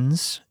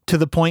reflections to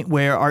the point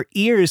where our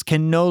ears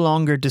can no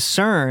longer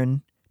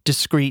discern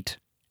discrete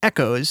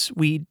echoes.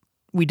 We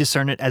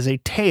discern it as a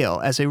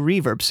tail, as a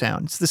reverb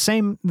sound. It's the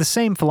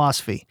same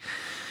philosophy.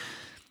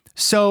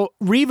 So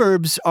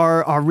reverbs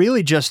are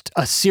really just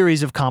a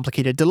series of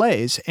complicated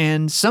delays,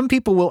 and some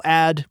people will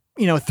add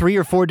 3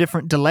 or 4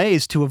 different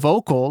delays to a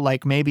vocal,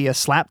 like maybe a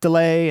slap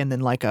delay and then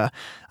like a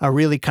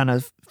really kind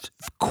of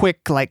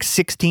quick like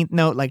 16th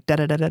note, like da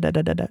da da da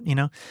da da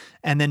da,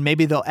 and then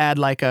maybe they'll add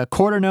like a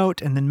quarter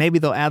note, and then maybe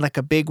they'll add like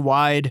a big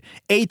wide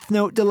 8th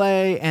note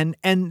delay,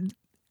 and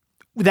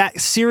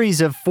that series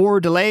of 4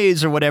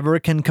 delays or whatever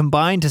can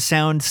combine to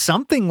sound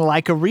something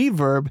like a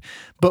reverb,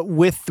 but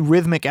with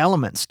rhythmic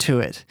elements to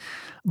it.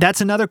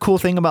 That's another cool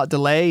thing about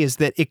delay, is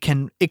that it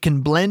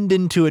can blend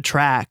into a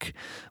track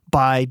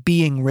by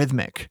being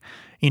rhythmic.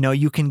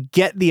 You can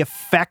get the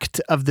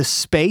effect of the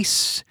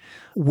space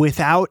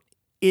without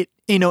it,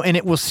 and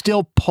it will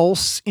still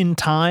pulse in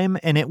time,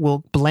 and it will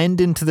blend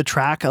into the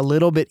track a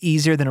little bit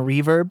easier than a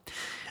reverb.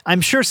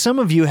 I'm sure some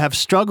of you have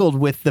struggled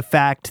with the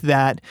fact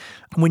that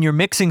when you're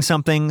mixing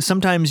something,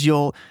 sometimes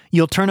you'll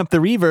turn up the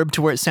reverb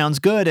to where it sounds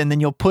good, and then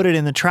you'll put it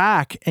in the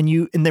track and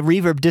the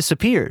reverb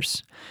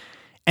disappears.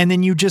 And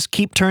then you just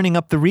keep turning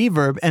up the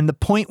reverb, and the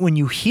point when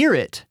you hear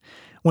it,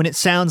 when it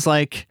sounds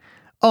like,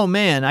 oh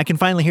man, I can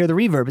finally hear the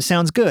reverb, it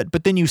sounds good.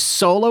 But then you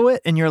solo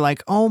it and you're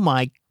like, oh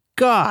my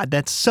God,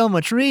 that's so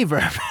much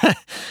reverb.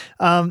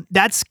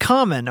 That's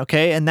common,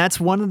 okay? And that's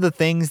one of the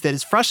things that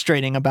is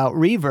frustrating about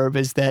reverb,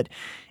 is that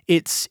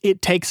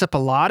it takes up a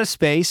lot of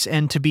space,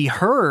 and to be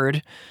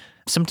heard,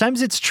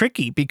 sometimes it's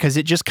tricky because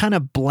it just kind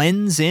of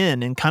blends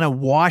in and kind of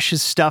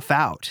washes stuff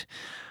out.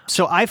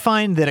 So I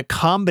find that a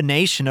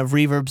combination of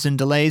reverbs and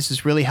delays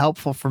is really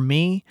helpful for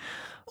me.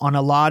 On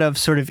a lot of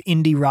sort of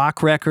indie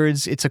rock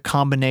records, it's a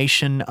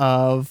combination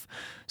of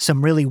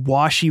some really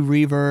washy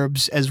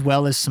reverbs as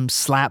well as some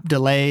slap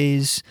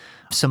delays,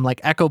 some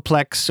like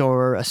Echoplex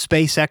or a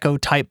space echo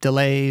type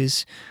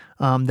delays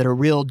that are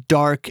real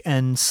dark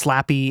and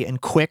slappy and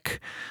quick.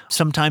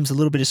 Sometimes a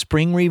little bit of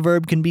spring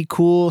reverb can be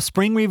cool.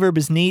 Spring reverb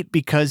is neat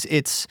because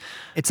it's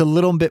a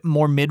little bit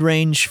more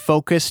mid-range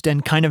focused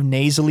and kind of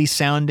nasally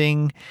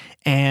sounding,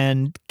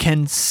 and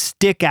can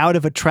stick out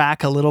of a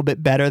track a little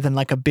bit better than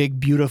like a big,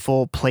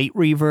 beautiful plate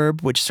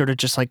reverb, which sort of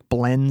just like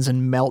blends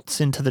and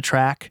melts into the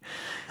track.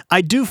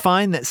 I do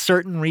find that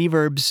certain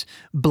reverbs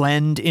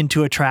blend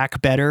into a track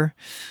better,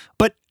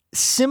 but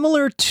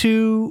similar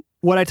to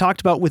what I talked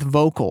about with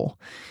vocal,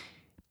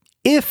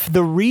 if the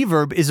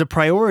reverb is a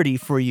priority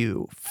for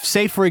you,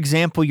 say, for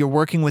example, you're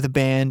working with a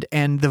band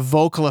and the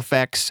vocal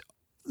effects,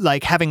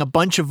 like having a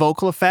bunch of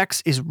vocal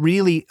effects is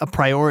really a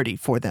priority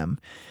for them,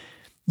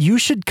 you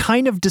should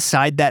kind of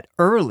decide that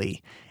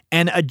early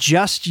and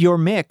adjust your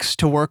mix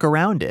to work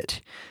around it.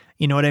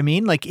 You know what I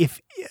mean? Like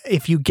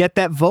if you get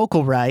that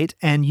vocal right,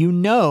 and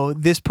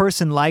this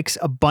person likes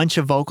a bunch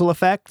of vocal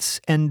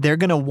effects and they're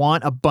going to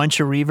want a bunch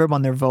of reverb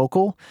on their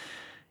vocal,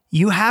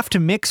 you have to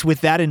mix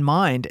with that in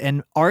mind,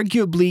 and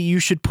arguably you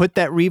should put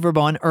that reverb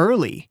on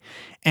early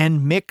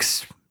and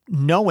mix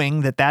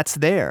knowing that that's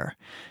there.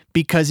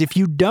 Because if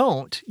you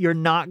don't, you're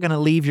not going to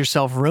leave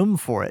yourself room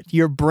for it.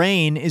 Your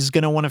brain is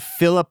going to want to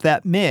fill up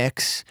that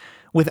mix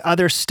with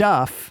other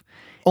stuff,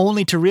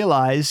 only to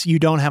realize you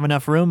don't have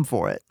enough room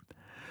for it.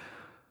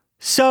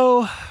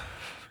 So,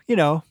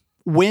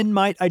 when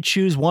might I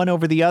choose one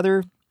over the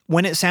other?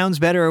 When it sounds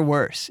better or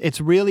worse.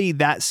 It's really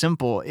that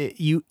simple.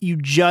 You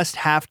just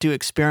have to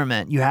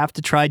experiment. You have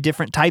to try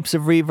different types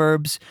of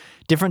reverbs,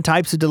 different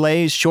types of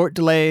delays, short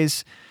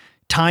delays,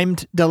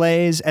 timed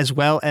delays, as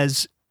well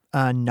as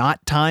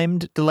not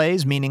timed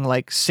delays, meaning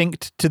like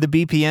synced to the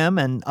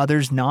BPM and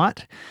others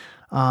not.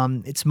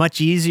 It's much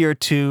easier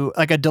to,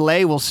 like a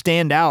delay will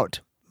stand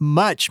out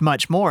much,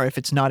 much more if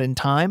it's not in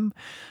time.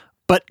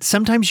 But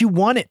sometimes you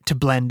want it to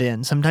blend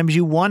in. Sometimes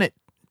you want it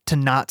to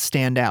not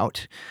stand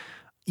out.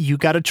 You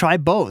got to try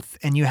both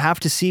and you have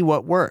to see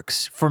what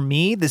works. For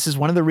me, this is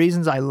one of the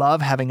reasons I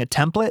love having a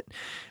template,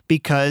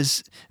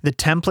 because the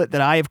template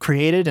that I have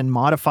created and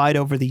modified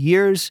over the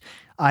years,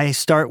 I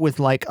start with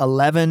like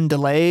 11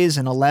 delays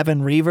and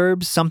 11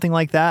 reverbs, something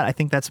like that. I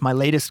think that's my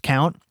latest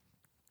count.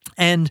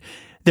 And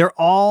they're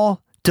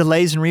all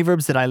delays and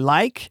reverbs that I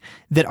like,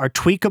 that are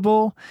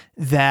tweakable,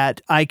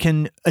 that I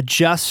can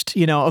adjust,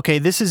 okay,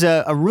 this is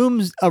a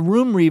room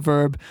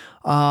reverb,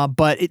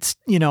 but it's,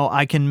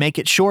 I can make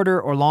it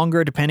shorter or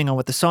longer depending on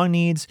what the song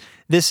needs.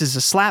 This is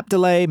a slap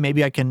delay.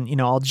 Maybe I can,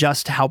 I'll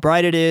adjust how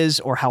bright it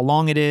is or how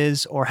long it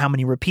is or how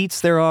many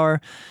repeats there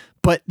are.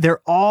 But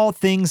they're all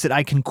things that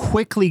I can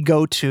quickly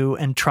go to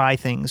and try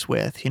things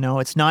with.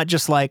 It's not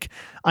just like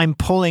I'm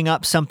pulling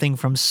up something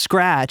from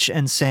scratch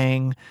and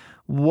saying,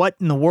 what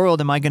in the world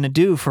am I going to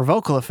do for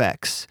vocal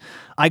effects?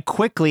 I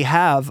quickly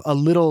have a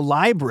little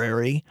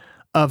library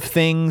of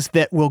things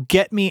that will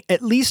get me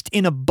at least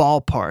in a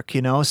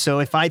ballpark, So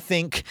if I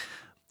think,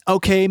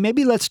 okay,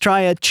 maybe let's try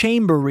a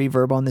chamber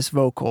reverb on this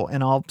vocal,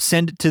 and I'll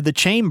send it to the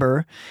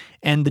chamber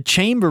and the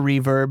chamber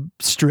reverb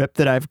strip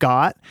that I've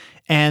got.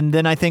 And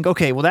then I think,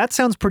 okay, well, that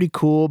sounds pretty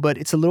cool, but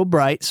it's a little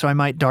bright, so I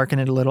might darken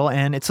it a little,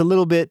 and it's a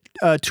little bit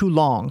too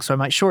long, so I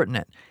might shorten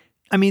it.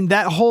 I mean,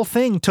 that whole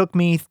thing took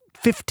me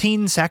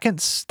 15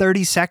 seconds,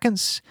 30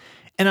 seconds,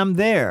 and I'm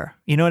there.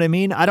 You know what I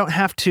mean? I don't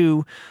have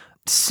to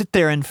sit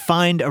there and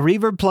find a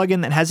reverb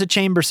plugin that has a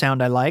chamber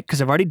sound I like, because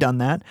I've already done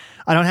that.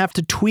 I don't have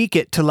to tweak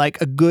it to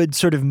like a good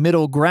sort of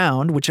middle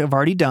ground, which I've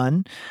already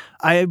done.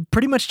 I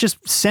pretty much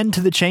just send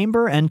to the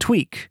chamber and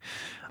tweak.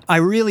 I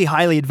really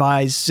highly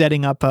advise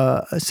setting up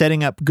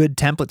good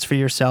templates for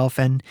yourself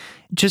and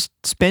just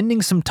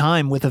spending some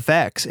time with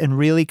effects and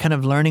really kind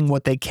of learning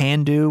what they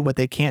can do, what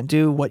they can't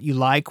do, what you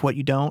like, what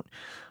you don't.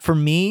 For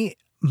me,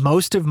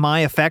 most of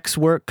my effects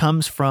work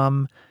comes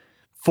from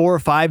 4 or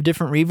 5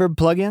 different reverb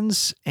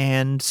plugins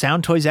and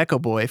Soundtoys Echo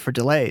Boy for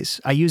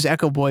delays. I use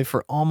Echo Boy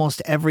for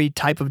almost every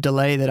type of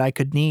delay that I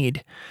could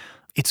need.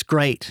 It's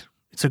great.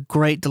 It's a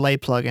great delay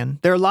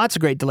plugin. There are lots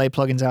of great delay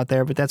plugins out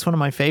there, but that's one of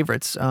my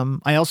favorites.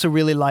 I also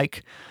really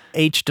like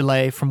H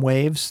Delay from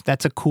Waves.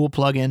 That's a cool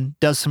plugin,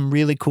 does some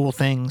really cool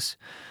things.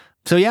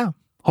 So yeah,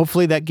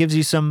 hopefully that gives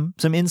you some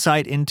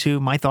insight into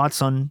my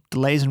thoughts on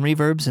delays and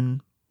reverbs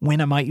and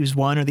when I might use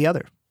one or the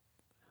other.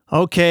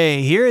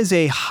 Okay, here is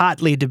a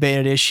hotly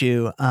debated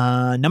issue.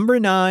 Number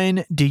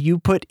 9, do you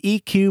put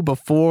EQ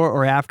before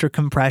or after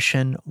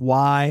compression?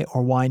 Why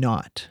or why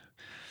not?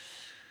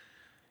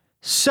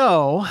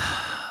 So,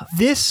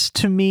 this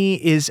to me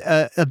is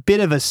a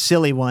bit of a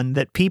silly one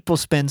that people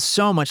spend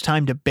so much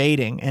time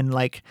debating, and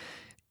like,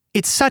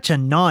 it's such a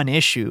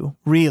non-issue,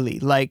 really.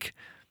 Like,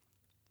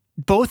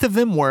 both of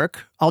them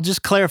work. I'll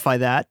just clarify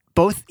that.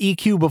 Both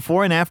EQ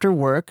before and after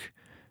work,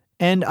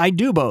 and I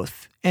do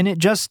both. And it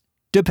just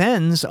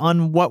depends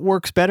on what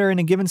works better in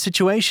a given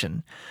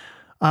situation.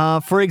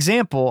 For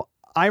example,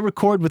 I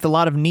record with a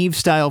lot of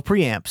Neve-style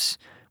preamps,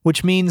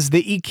 which means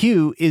the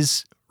EQ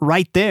is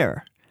right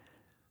there.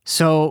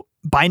 So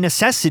by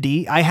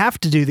necessity, I have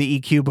to do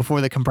the EQ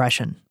before the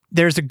compression.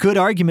 There's a good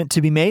argument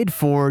to be made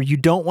for you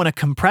don't want to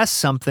compress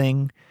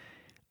something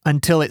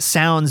until it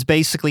sounds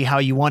basically how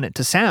you want it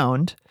to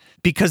sound,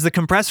 because the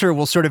compressor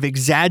will sort of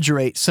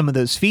exaggerate some of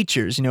those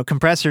features.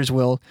 Compressors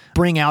will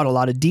bring out a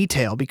lot of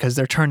detail because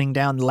they're turning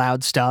down the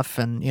loud stuff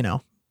and,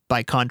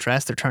 by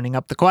contrast, they're turning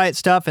up the quiet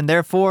stuff, and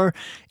therefore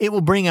it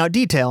will bring out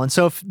detail. And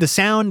so if the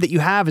sound that you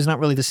have is not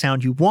really the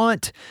sound you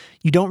want,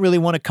 you don't really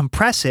want to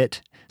compress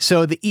it.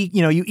 So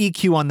you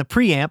EQ on the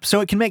preamp.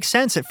 So it can make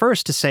sense at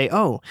first to say,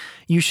 oh,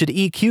 you should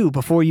EQ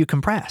before you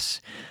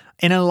compress.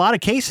 And in a lot of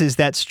cases,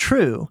 that's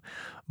true.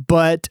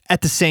 But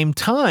at the same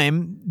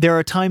time, there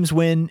are times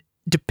when,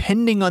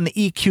 depending on the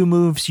EQ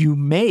moves you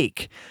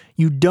make,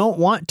 you don't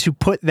want to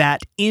put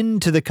that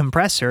into the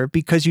compressor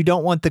because you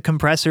don't want the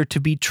compressor to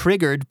be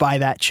triggered by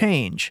that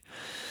change.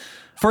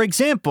 For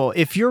example,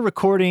 if you're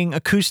recording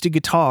acoustic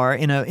guitar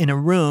in a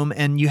room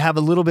and you have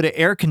a little bit of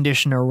air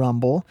conditioner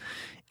rumble,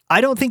 I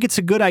don't think it's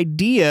a good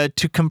idea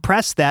to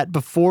compress that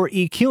before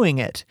EQing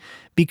it,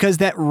 because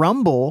that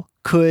rumble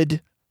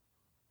could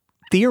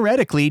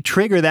theoretically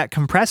trigger that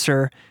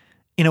compressor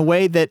in a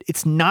way that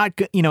it's not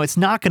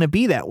going to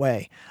be that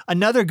way.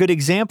 Another good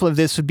example of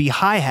this would be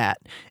hi-hat.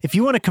 If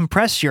you want to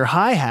compress your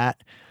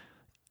hi-hat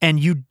and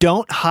you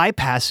don't high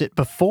pass it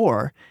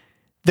before,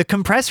 the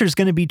compressor is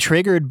going to be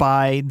triggered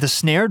by the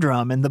snare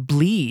drum and the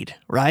bleed,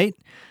 right?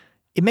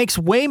 It makes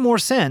way more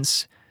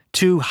sense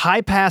to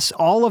high pass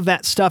all of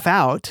that stuff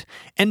out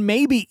and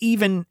maybe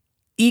even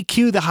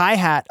EQ the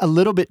hi-hat a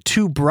little bit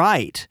too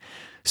bright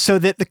so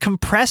that the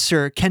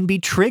compressor can be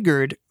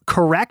triggered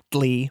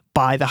correctly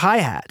by the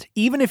hi-hat,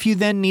 even if you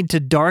then need to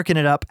darken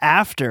it up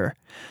after.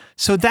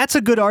 So that's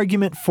a good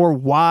argument for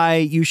why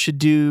you should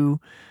do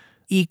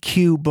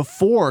EQ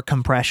before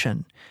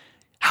compression.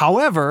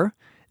 However,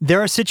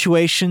 there are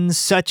situations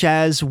such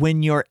as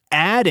when you're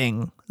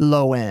adding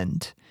low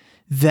end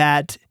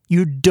that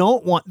you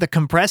don't want the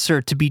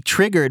compressor to be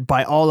triggered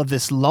by all of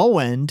this low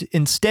end.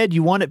 Instead,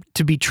 you want it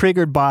to be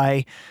triggered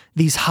by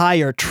these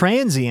higher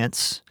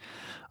transients,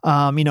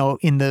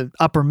 in the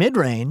upper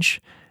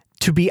mid-range,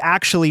 to be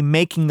actually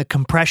making the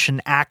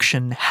compression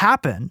action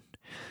happen.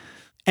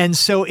 And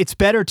so it's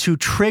better to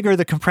trigger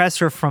the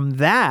compressor from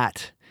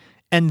that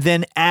and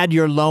then add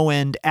your low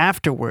end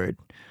afterward.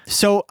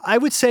 So I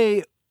would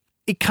say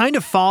it kind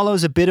of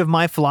follows a bit of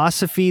my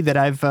philosophy that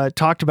I've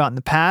talked about in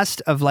the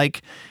past of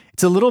like,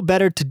 it's a little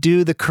better to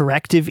do the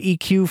corrective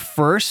EQ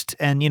first.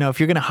 And, if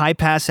you're going to high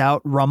pass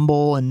out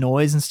rumble and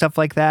noise and stuff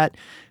like that,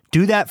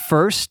 do that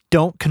first.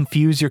 Don't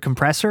confuse your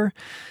compressor.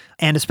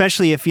 And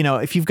especially if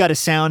you've got a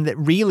sound that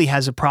really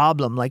has a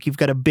problem, like you've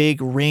got a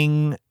big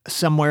ring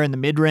somewhere in the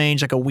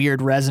mid-range, like a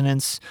weird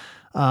resonance,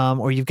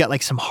 or you've got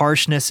like some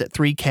harshness at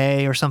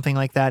 3K or something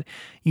like that,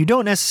 you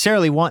don't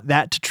necessarily want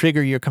that to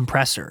trigger your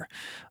compressor.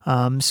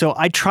 So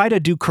I try to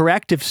do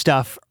corrective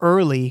stuff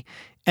early,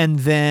 and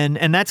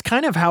that's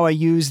kind of how I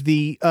use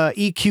the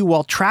EQ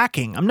while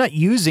tracking. I'm not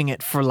using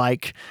it for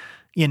like,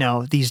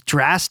 these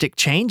drastic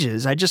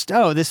changes. I just,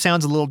 this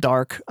sounds a little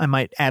dark, I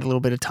might add a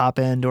little bit of top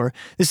end, or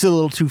this is a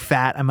little too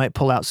fat, I might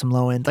pull out some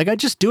low end. Like I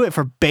just do it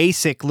for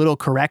basic little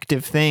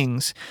corrective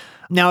things.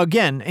 Now,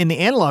 again, in the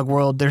analog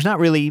world, there's not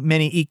really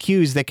many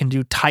EQs that can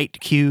do tight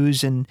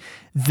Qs and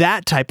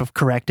that type of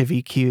corrective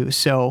EQ.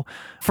 So,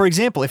 for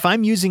example, if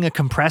I'm using a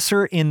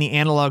compressor in the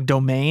analog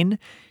domain,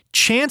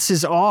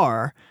 chances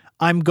are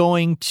I'm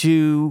going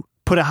to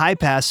put a high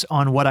pass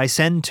on what I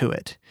send to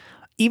it.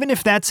 Even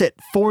if that's at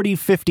 40,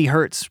 50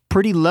 hertz,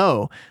 pretty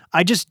low,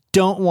 I just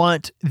don't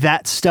want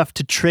that stuff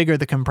to trigger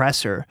the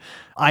compressor.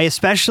 I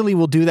especially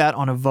will do that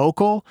on a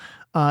vocal.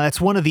 That's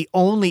one of the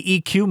only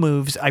EQ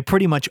moves I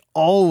pretty much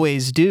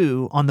always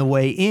do on the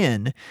way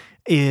in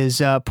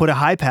is put a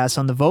high pass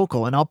on the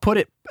vocal. And I'll put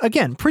it,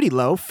 again, pretty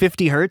low,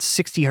 50 hertz,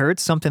 60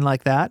 hertz, something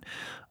like that.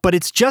 But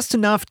it's just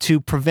enough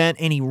to prevent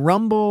any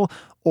rumble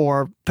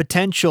or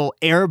potential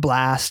air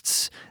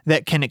blasts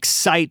that can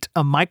excite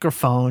a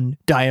microphone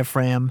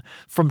diaphragm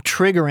from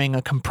triggering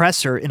a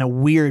compressor in a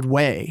weird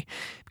way.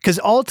 Because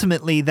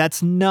ultimately,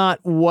 that's not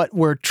what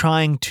we're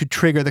trying to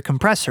trigger the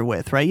compressor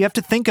with, right? You have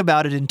to think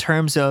about it in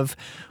terms of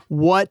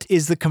what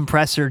is the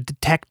compressor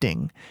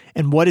detecting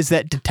and what is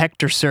that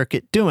detector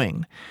circuit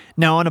doing.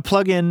 Now, on a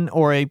plugin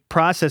or a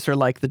processor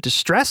like the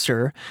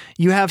Distressor,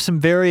 you have some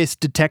various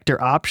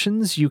detector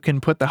options. You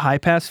can put the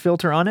high-pass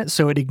filter on it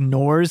so it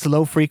ignores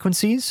low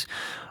frequencies.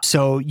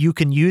 So you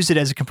can use it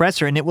as a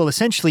compressor, and it will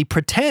essentially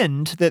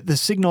pretend that the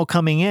signal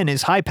coming in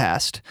is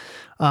high-passed,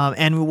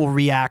 and will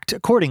react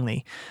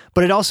accordingly.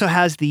 But it also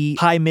has the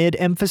high-mid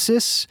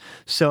emphasis,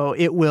 so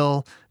it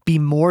will be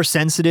more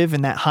sensitive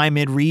in that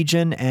high-mid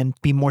region and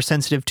be more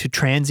sensitive to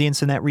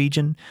transients in that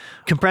region.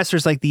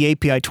 Compressors like the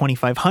API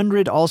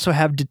 2500 also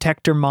have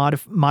detector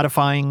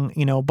modifying,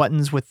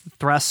 buttons with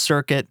thrust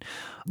circuit.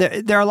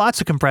 There are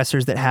lots of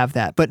compressors that have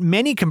that, but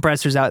many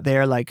compressors out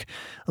there like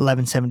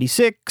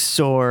 1176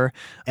 or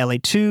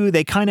LA2,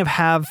 they kind of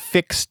have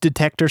fixed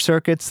detector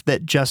circuits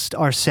that just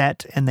are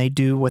set and they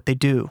do what they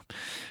do.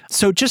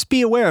 So just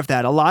be aware of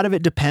that. A lot of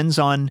it depends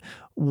on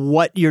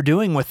what you're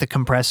doing with the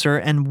compressor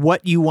and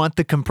what you want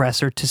the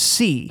compressor to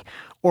see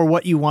or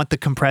what you want the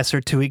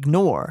compressor to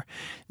ignore.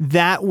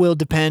 That will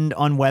depend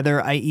on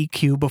whether I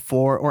EQ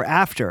before or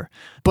after.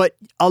 But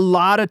a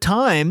lot of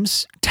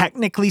times,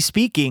 technically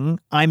speaking,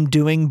 I'm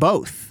doing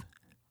both.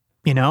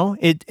 I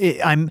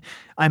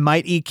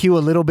might EQ a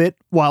little bit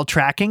while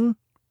tracking,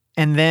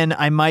 and then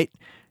I might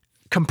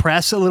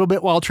compress a little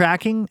bit while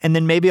tracking, and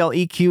then maybe I'll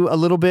EQ a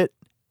little bit,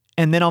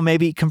 and then I'll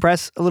maybe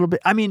compress a little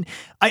bit. I mean,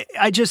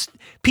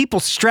 people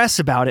stress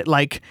about it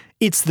like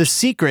it's the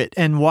secret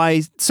and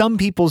why some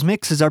people's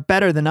mixes are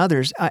better than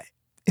others.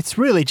 It's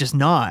really just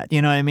not,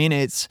 you know what I mean?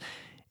 It's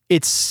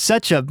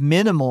such a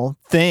minimal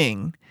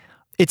thing.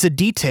 It's a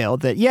detail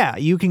that, yeah,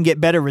 you can get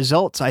better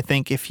results, I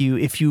think, if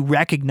you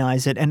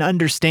recognize it and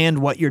understand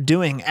what you're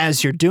doing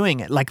as you're doing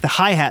it. Like the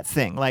hi-hat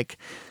thing, like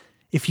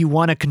if you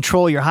want to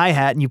control your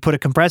hi-hat and you put a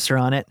compressor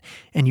on it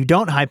and you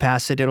don't high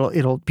pass it,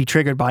 it'll be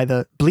triggered by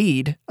the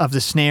bleed of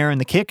the snare and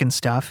the kick and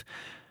stuff.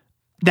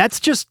 That's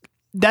just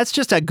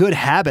a good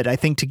habit, I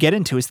think, to get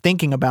into, is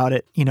thinking about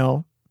it,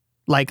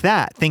 like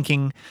that,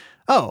 thinking,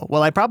 oh,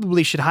 well, I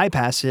probably should high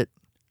pass it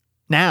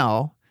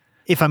now.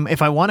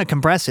 If I want to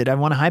compress it, I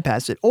want to high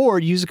pass it, or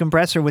use a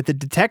compressor with a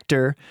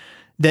detector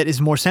that is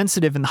more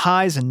sensitive in the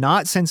highs and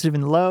not sensitive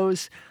in the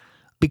lows,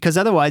 because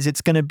otherwise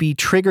it's going to be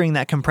triggering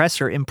that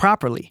compressor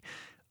improperly.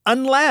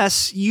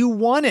 Unless you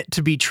want it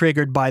to be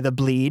triggered by the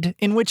bleed,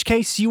 in which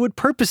case you would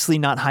purposely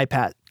not high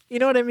pass You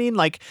know what I mean?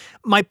 Like,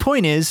 my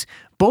point is,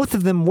 both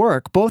of them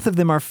work. Both of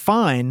them are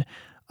fine.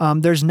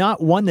 There's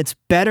not one that's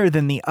better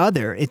than the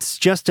other. It's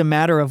just a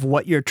matter of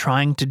what you're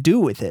trying to do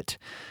with it.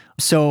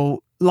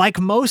 So,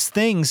 like most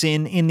things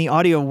in the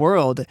audio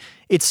world,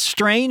 it's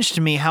strange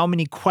to me how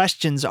many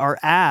questions are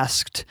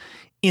asked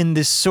in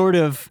this sort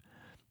of,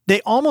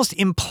 they almost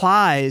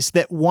implies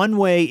that one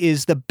way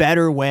is the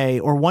better way,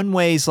 or one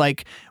way is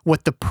like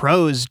what the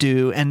pros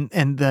do and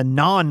the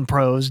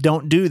non-pros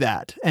don't do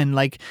that. And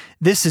like,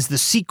 this is the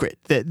secret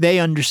that they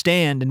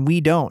understand and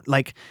we don't.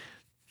 Like,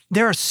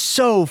 there are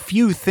so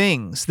few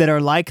things that are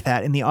like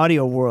that in the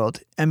audio world.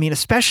 I mean,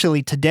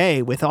 especially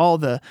today with all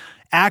the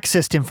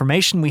access to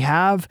information we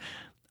have,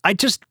 I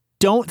just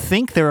don't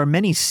think there are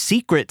many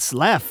secrets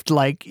left.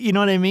 Like, you know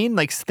what I mean?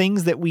 Like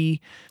things that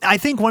I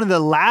think one of the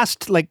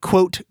last, like,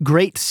 quote,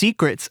 great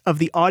secrets of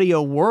the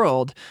audio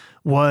world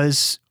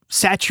was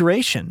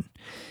saturation,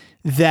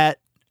 that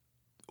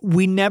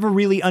we never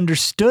really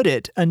understood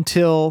it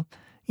until,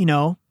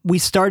 we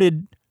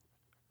started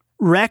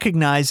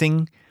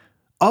recognizing,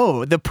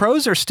 oh, the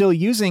pros are still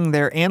using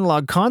their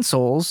analog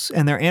consoles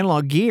and their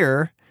analog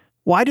gear.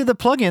 Why do the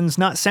plugins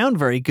not sound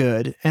very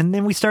good? And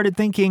then we started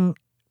thinking,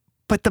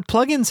 but the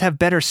plugins have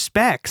better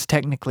specs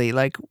technically.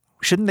 Like,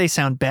 shouldn't they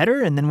sound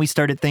better? And then we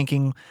started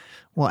thinking,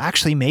 well,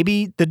 actually,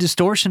 maybe the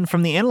distortion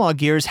from the analog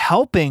gear is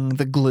helping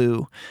the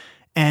glue.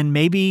 And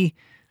maybe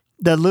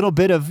the little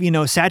bit of,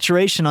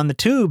 saturation on the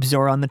tubes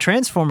or on the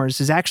transformers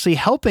is actually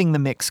helping the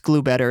mix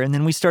glue better. And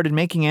then we started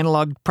making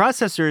analog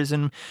processors,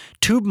 and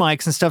tube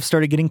mics and stuff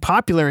started getting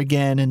popular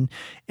again.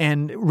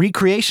 And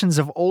recreations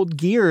of old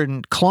gear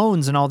and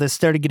clones and all this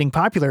started getting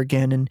popular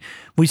again. And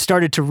we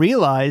started to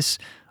realize,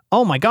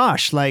 oh my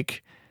gosh,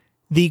 like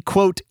the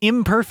quote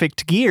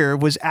imperfect gear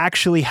was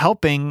actually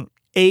helping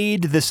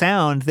aid the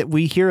sound that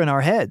we hear in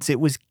our heads. It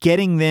was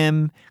getting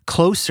them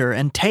closer,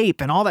 and tape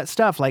and all that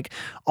stuff. Like,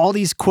 all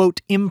these quote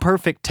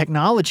imperfect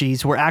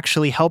technologies were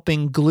actually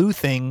helping glue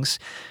things.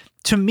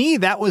 To me,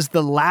 that was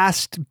the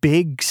last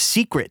big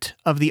secret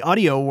of the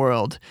audio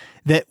world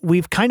that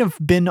we've kind of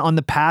been on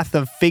the path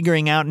of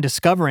figuring out and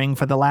discovering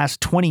for the last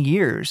 20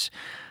 years.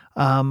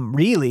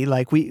 Really,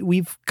 like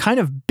we've kind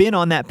of been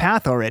on that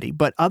path already,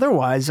 but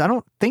otherwise I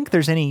don't think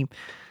there's any,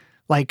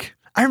 like,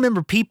 I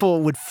remember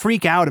people would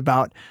freak out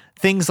about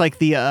things like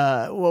the,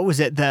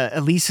 the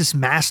Alesis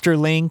Master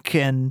Link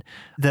and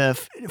the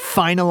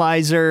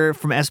Finalizer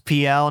from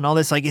SPL and all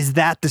this. Like, is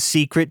that the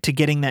secret to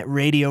getting that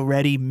radio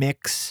ready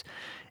mix?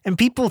 And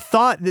people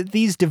thought that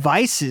these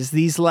devices,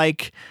 these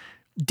like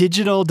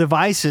digital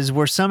devices,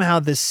 were somehow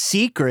the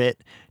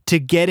secret to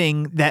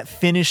getting that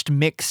finished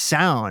mix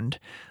sound.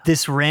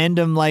 This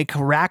random like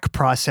rack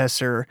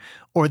processor,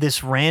 or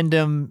this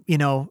random,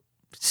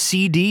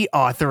 CD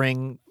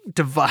authoring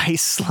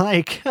device.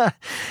 Like,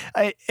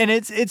 and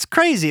it's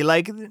crazy.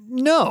 Like,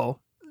 no,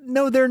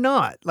 they're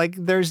not. Like,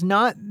 there's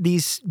not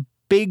these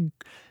big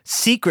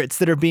secrets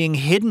that are being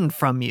hidden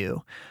from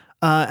you.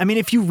 I mean,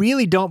 if you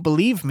really don't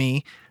believe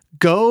me,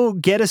 go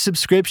get a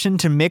subscription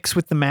to Mix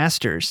with the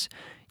Masters.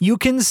 You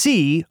can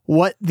see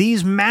what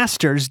these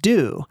masters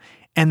do,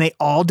 and they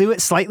all do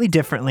it slightly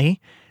differently.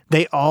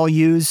 They all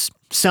use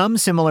some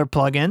similar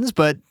plugins,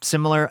 but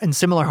similar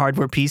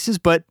hardware pieces,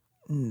 but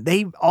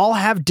they all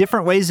have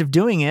different ways of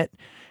doing it.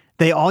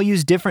 They all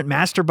use different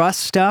master bus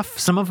stuff.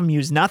 Some of them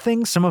use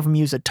nothing. Some of them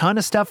use a ton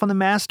of stuff on the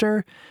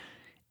master,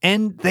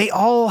 and they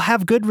all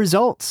have good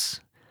results.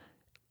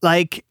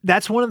 Like,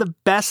 that's one of the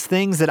best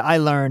things that I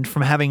learned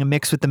from having a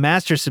Mix with the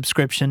Master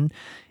subscription,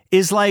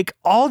 is like,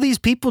 all these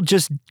people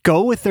just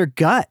go with their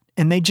gut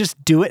and they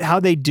just do it how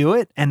they do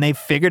it, and they've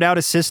figured out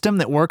a system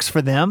that works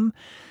for them.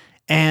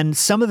 And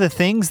some of the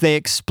things they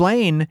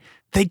explain,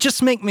 they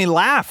just make me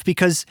laugh,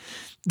 because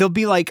they'll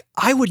be like,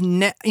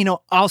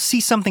 I'll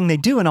see something they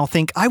do and I'll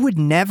think, I would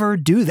never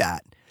do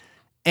that.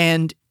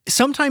 And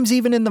sometimes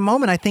even in the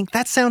moment, I think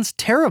that sounds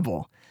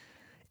terrible.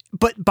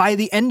 But by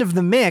the end of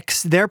the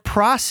mix, their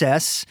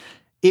process,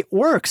 it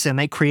works, and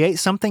they create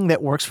something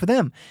that works for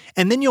them.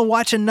 And then you'll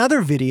watch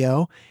another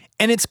video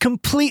and it's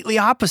completely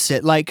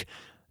opposite. Like,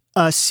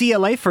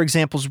 CLA, for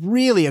example, is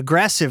really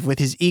aggressive with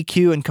his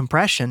EQ and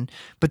compression,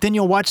 but then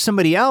you'll watch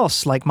somebody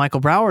else like Michael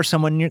Brower or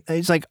someone,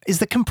 it's like, is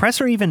the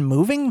compressor even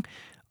moving?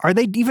 Are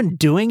they even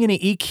doing any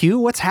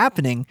EQ? What's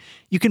happening?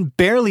 You can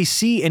barely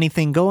see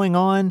anything going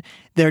on.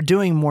 They're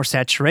doing more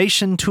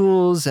saturation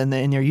tools, and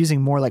they're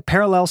using more like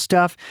parallel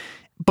stuff,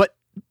 but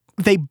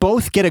they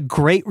both get a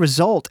great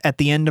result at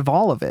the end of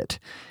all of it.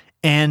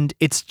 And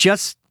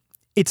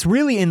it's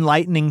really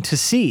enlightening to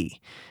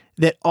see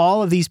that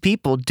all of these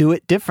people do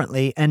it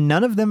differently, and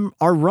none of them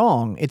are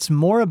wrong. It's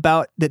more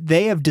about that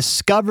they have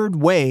discovered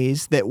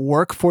ways that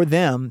work for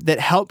them that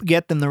help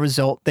get them the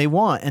result they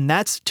want. And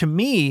that's, to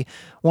me,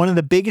 one of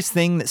the biggest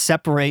things that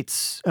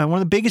separates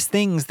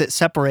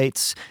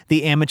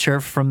the amateur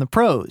from the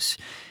pros,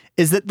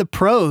 is that the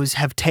pros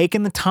have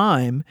taken the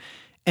time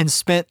and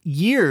spent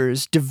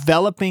years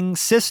developing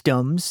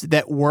systems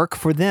that work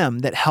for them,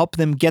 that help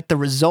them get the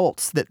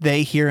results that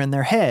they hear in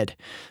their head,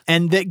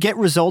 and that get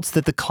results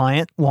that the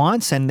client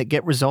wants, and that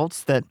get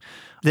results that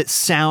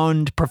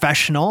sound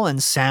professional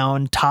and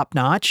sound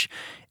top-notch.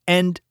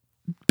 And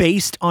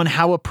based on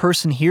how a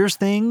person hears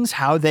things,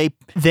 how they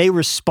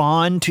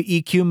respond to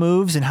EQ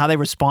moves and how they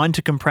respond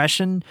to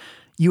compression,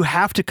 you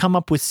have to come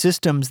up with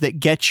systems that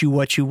get you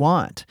what you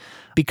want,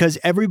 because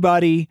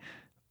everybody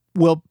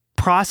will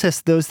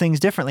process those things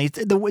differently.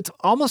 It's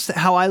almost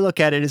how I look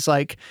at it is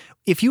like,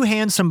 if you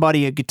hand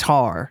somebody a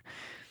guitar,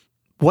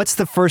 what's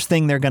the first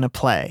thing they're going to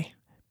play?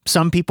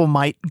 Some people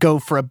might go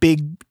for a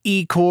big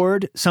E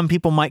chord. Some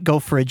people might go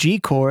for a G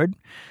chord.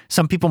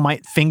 Some people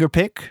might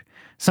fingerpick.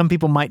 Some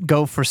people might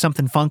go for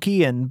something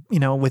funky and,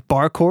 with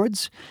bar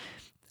chords.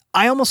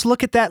 I almost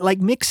look at that like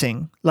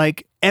mixing.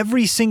 Like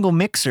every single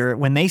mixer,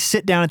 when they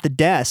sit down at the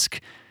desk,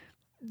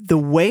 the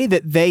way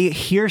that they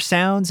hear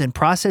sounds and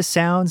process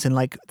sounds, and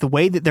like the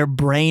way that their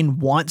brain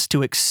wants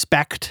to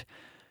expect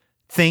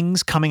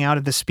things coming out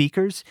of the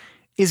speakers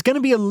is going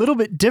to be a little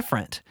bit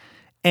different.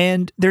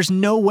 And there's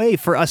no way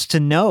for us to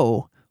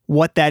know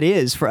what that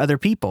is for other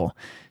people.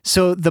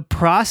 So the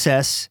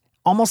process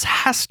almost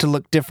has to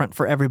look different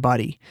for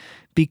everybody,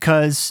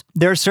 because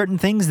there are certain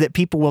things that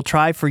people will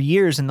try for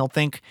years and they'll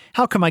think,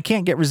 how come I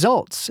can't get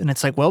results? And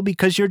it's like, well,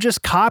 because you're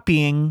just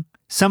copying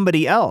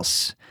somebody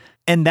else.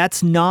 And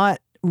that's not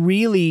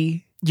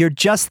really, you're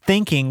just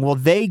thinking, well,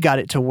 they got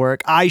it to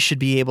work, I should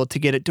be able to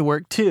get it to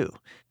work too.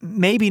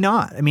 Maybe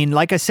not. I mean,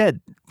 like I said,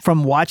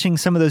 from watching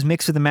some of those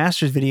Mix with the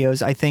Masters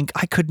videos, I think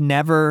I could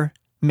never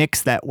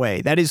mix that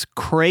way. That is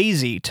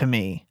crazy to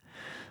me.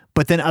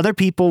 But then other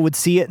people would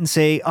see it and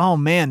say, oh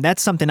man,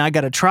 that's something I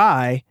got to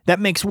try. That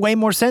makes way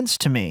more sense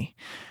to me.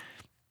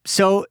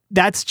 So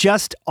that's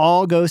just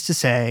all goes to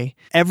say,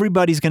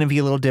 everybody's going to be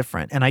a little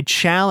different. And I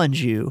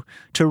challenge you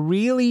to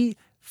really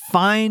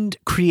find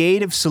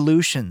creative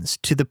solutions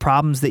to the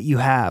problems that you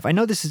have. I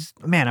know this is,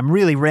 man, I'm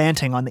really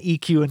ranting on the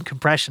EQ and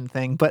compression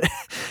thing, but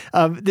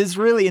this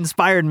really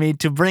inspired me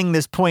to bring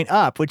this point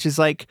up, which is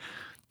like,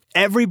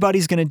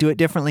 everybody's going to do it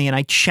differently. And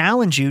I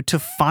challenge you to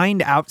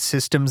find out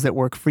systems that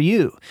work for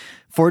you,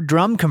 for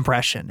drum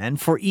compression and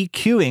for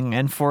EQing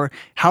and for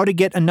how to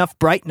get enough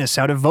brightness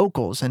out of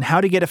vocals and how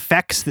to get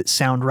effects that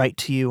sound right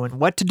to you and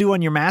what to do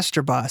on your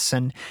master bus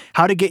and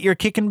how to get your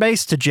kick and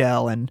bass to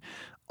gel and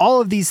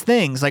all of these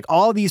things, like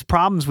all of these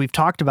problems we've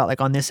talked about,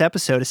 like on this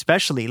episode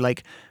especially,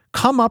 like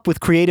come up with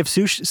creative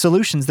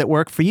solutions that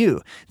work for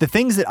you. The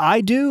things that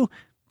I do,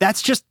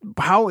 that's just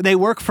how they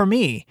work for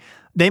me.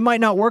 They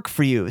might not work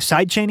for you.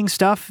 Sidechaining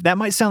stuff, that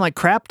might sound like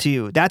crap to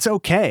you. That's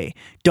okay.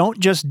 Don't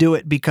just do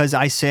it because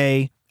I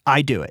say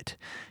I do it.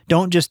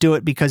 Don't just do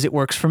it because it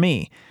works for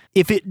me.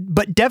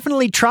 But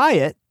definitely try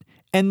it.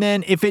 And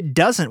then if it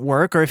doesn't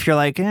work, or if you're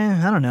like,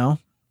 I don't know,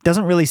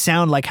 doesn't really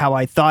sound like how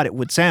I thought it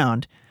would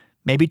sound,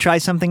 maybe try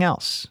something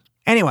else.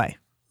 Anyway,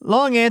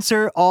 long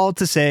answer, all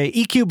to say,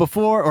 EQ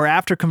before or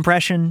after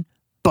compression?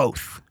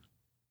 Both.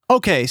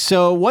 Okay,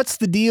 so what's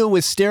the deal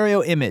with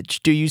stereo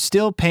image? Do you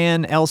still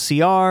pan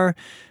LCR?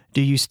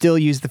 Do you still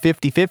use the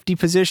 50-50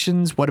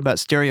 positions? What about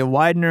stereo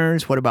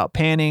wideners? What about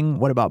panning?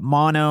 What about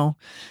mono?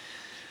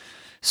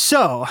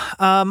 So,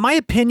 my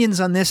opinions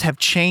on this have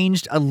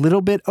changed a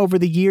little bit over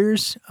the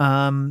years.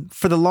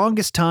 For the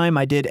longest time,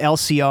 I did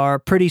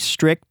LCR, pretty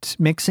strict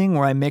mixing,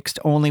 where I mixed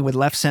only with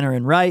left, center,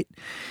 and right.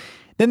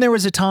 Then there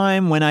was a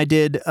time when I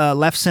did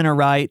left, center,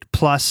 right,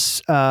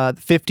 plus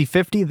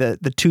 50-50,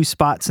 the two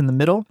spots in the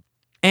middle.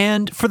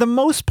 And for the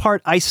most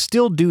part, I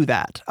still do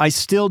that. I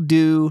still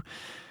do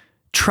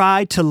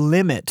try to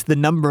limit the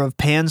number of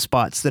pan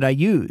spots that I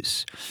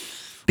use,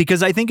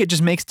 because I think it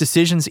just makes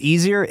decisions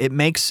easier. It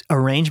makes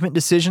arrangement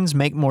decisions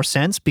make more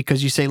sense,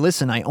 because you say,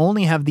 listen, I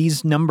only have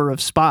these number of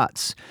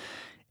spots.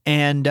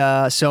 And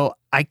so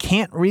I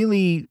can't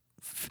really,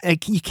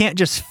 you can't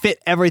just fit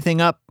everything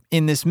up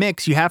in this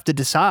mix. You have to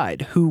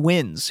decide who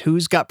wins,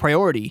 who's got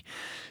priority.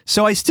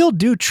 So I still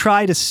do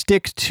try to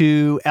stick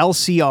to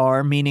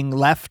LCR, meaning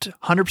left,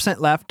 100%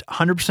 left,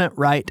 100%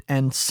 right,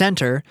 and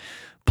center,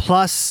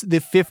 plus the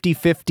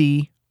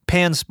 50-50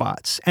 pan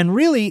spots. And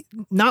really,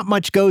 not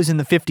much goes in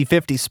the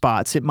 50-50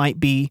 spots. It might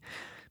be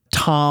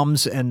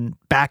toms and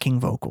backing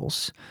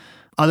vocals.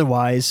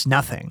 Otherwise,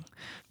 nothing.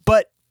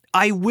 But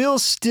I will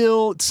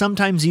still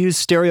sometimes use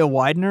stereo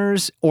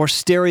wideners or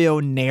stereo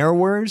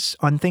narrowers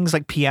on things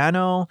like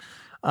piano,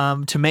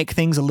 to make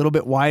things a little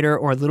bit wider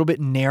or a little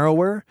bit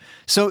narrower.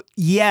 So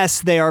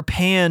yes, they are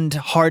panned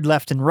hard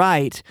left and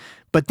right,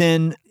 but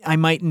then I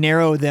might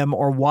narrow them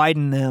or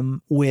widen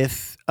them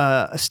with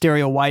a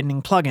stereo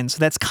widening plugin. So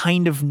that's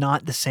kind of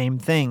not the same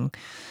thing.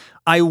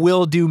 I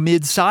will do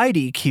mid-side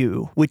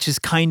EQ, which is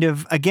kind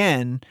of,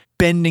 again,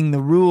 bending the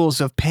rules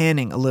of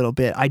panning a little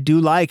bit. I do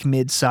like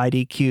mid-side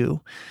EQ.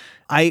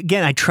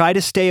 I try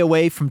to stay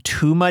away from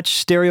too much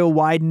stereo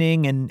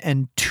widening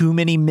and too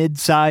many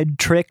mid-side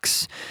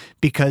tricks,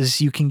 because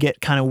you can get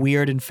kind of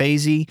weird and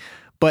phasey.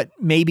 but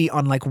maybe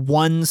on like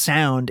one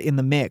sound in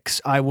the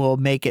mix, I will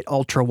make it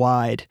ultra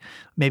wide.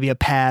 Maybe a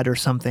pad or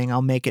something,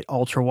 I'll make it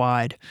ultra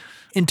wide.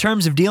 In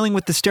terms of dealing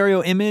with the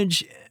stereo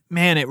image,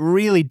 man, it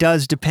really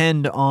does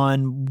depend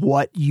on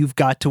what you've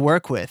got to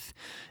work with.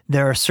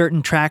 There are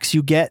certain tracks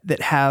you get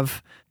that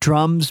have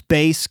drums,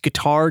 bass,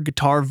 guitar,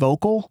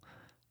 vocal,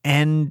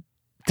 and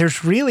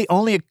there's really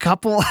only a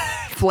couple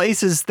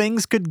places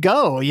things could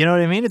go. You know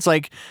what I mean? It's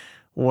like,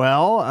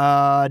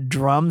 well,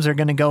 drums are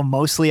going to go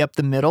mostly up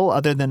the middle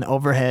other than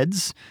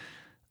overheads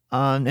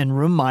and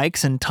room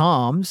mics and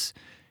toms.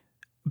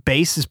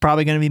 Bass is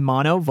probably going to be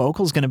mono,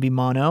 vocal's going to be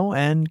mono,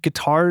 and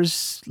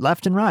guitars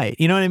left and right.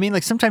 You know what I mean?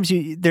 Like sometimes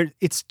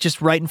it's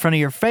just right in front of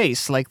your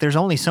face. Like there's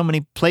only so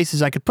many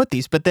places I could put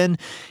these. But then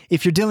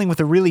if you're dealing with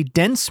a really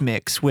dense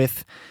mix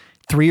with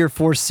 3 or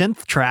 4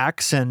 synth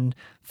tracks and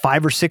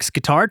 5 or 6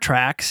 guitar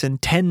tracks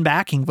and 10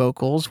 backing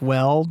vocals,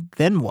 well,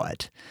 then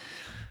what?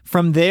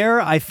 From there,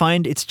 I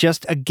find it's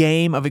just a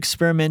game of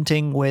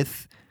experimenting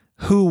with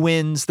who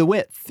wins the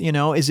width. You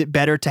know, is it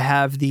better to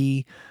have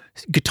the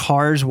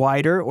guitars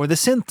wider or the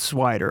synths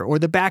wider or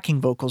the backing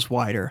vocals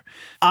wider?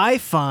 I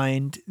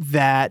find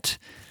that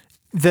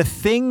the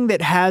thing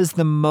that has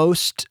the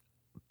most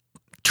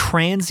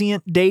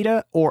transient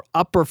data or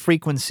upper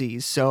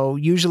frequencies, so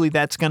usually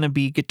that's going to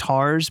be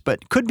guitars,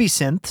 but could be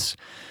synths,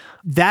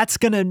 that's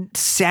going to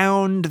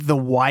sound the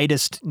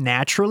widest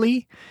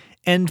naturally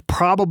and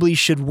probably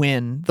should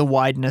win the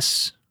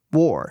wideness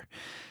war.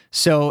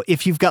 So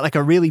if you've got like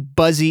a really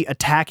buzzy,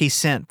 attacky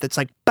synth that's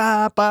like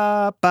ba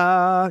ba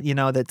ba, you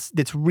know,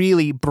 that's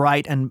really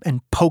bright and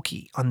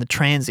pokey on the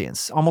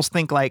transients. Almost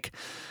think like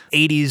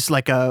 80s,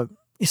 like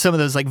some of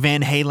those like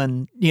Van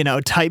Halen, you know,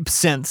 type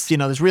synths. You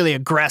know, there's really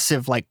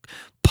aggressive like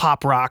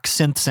pop rock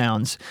synth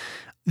sounds.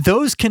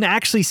 Those can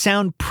actually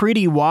sound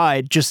pretty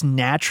wide just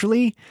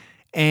naturally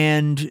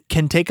and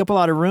can take up a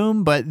lot of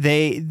room, but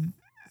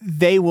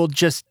they will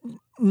just,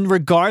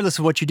 regardless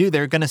of what you do,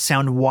 they're going to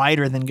sound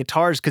wider than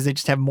guitars because they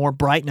just have more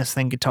brightness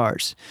than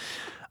guitars.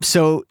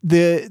 So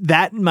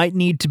that might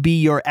need to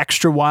be your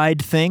extra wide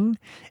thing,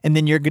 and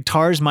then your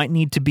guitars might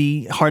need to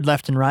be hard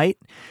left and right.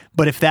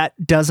 But if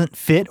that doesn't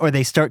fit or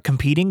they start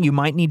competing, you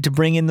might need to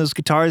bring in those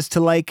guitars to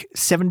like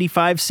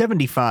 75.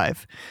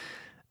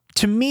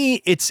 To me,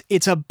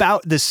 it's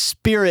about the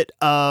spirit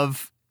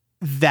of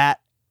that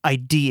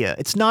idea.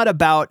 It's not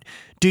about,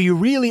 do you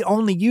really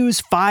only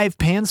use 5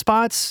 pan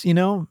spots, you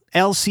know,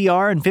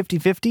 LCR and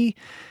 50/50?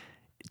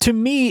 To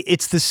me,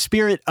 it's the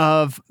spirit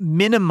of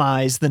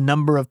minimize the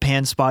number of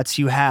pan spots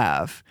you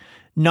have,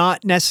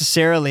 not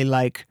necessarily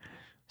like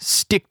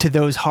stick to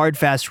those hard,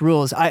 fast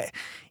rules.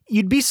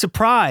 You'd be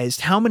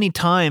surprised how many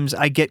times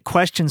I get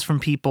questions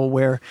from people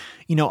where,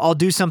 you know, I'll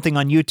do something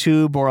on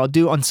YouTube or I'll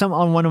do on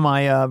one of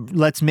my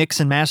Let's Mix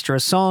and Master a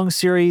Song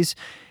series.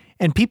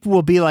 And people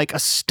will be like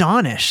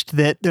astonished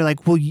that they're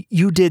like, well,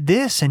 you did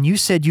this and you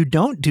said you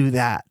don't do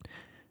that.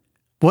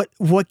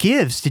 What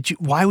gives?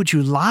 Why would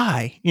you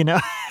lie? You know?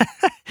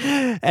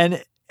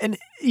 and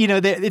you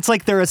know, it's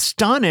like they're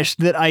astonished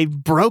that I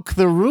broke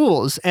the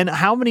rules. And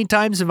how many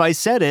times have I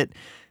said it?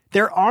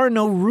 There are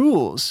no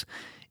rules.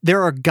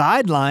 There are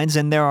guidelines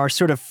and there are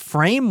sort of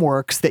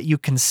frameworks that you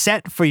can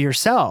set for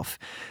yourself.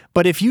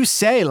 But if you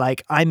say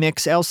like, I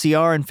mix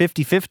LCR and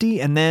 50/50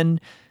 and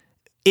then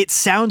it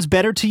sounds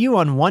better to you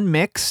on one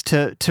mix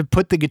to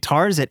put the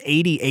guitars at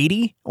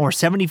 80/80 or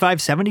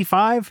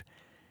 75/75,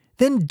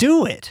 then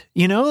do it.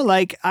 You know,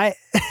 like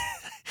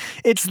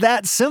it's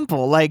that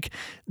simple. Like,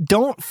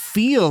 don't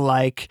feel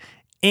like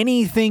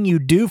anything you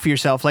do for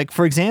yourself. Like,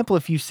 for example,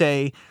 if you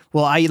say,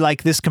 well, I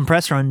like this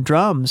compressor on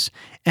drums,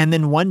 and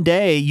then one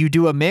day you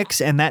do a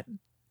mix and that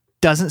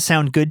doesn't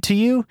sound good to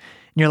you,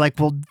 and you're like,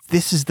 well,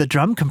 this is the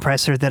drum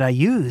compressor that I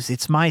use.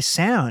 It's my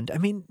sound. I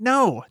mean,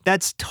 no,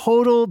 that's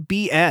total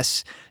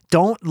BS.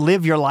 Don't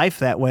live your life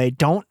that way.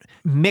 Don't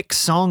mix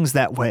songs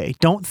that way.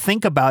 Don't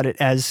think about it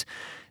as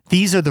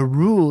these are the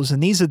rules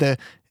and these are the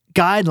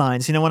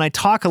guidelines. You know, when I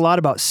talk a lot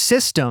about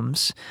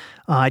systems,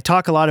 I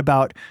talk a lot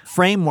about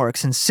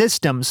frameworks and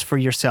systems for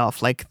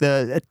yourself, like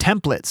the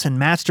templates and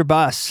master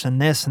bus and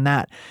this and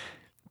that.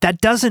 That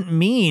doesn't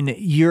mean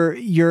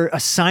you're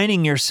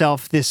assigning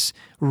yourself this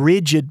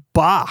rigid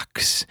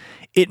box.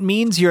 It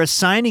means you're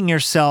assigning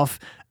yourself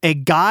a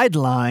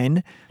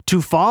guideline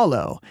to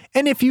follow.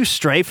 And if you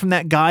stray from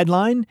that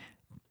guideline,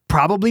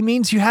 probably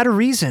means you had a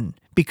reason.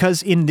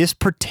 Because in this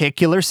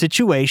particular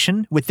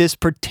situation, with this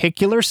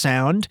particular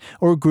sound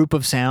or group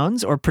of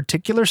sounds or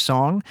particular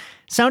song,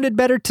 sounded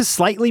better to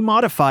slightly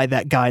modify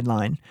that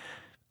guideline.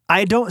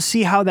 I don't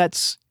see how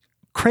that's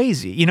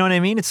crazy. You know what I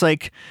mean? It's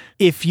like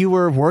if you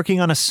were working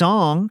on a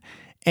song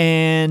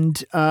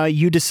and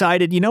you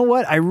decided, you know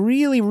what, I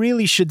really,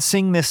 really should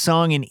sing this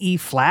song in E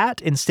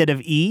flat instead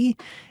of E.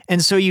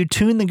 And so you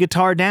tune the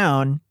guitar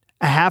down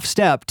a half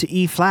step to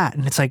E flat.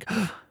 And it's like,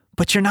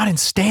 but you're not in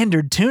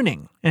standard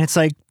tuning. And it's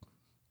like,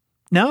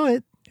 no,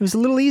 it was a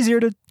little easier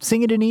to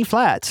sing it in E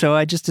flat. So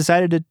I just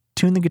decided to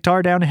tune the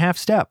guitar down a half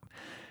step.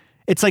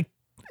 It's like,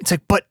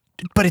 but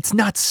it's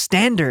not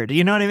standard.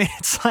 You know what I mean?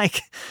 It's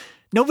like,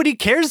 Nobody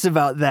cares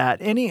about that.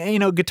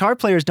 Guitar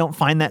players don't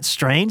find that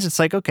strange. It's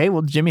like, okay,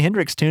 well, Jimi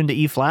Hendrix tuned to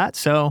E flat,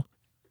 so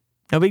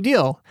no big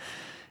deal.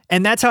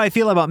 And that's how I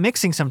feel about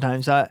mixing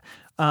sometimes.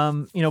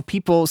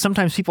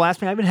 Sometimes people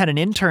ask me, I even had an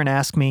intern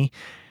ask me,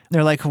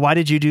 they're like, why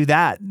did you do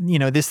that?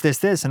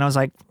 This. And I was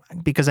like,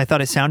 because I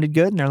thought it sounded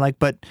good. And they're like,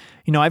 but,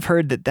 I've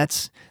heard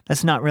that's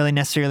not really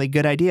necessarily a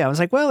good idea. I was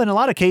like, well, in a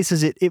lot of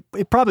cases,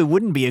 it probably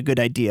wouldn't be a good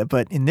idea.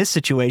 But in this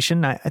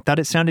situation, I thought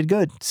it sounded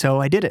good.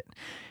 So I did it.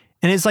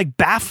 And it's like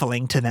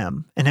baffling to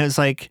them. And it was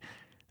like,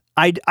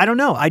 I don't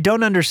know. I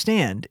don't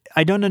understand.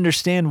 I don't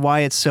understand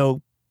why it's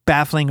so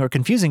baffling or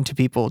confusing to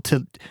people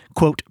to,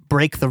 quote,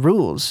 break the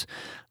rules.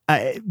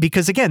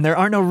 Because again, there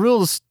are no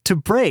rules to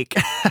break.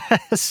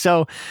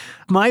 So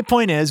my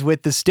point is,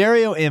 with the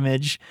stereo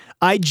image,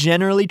 I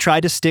generally try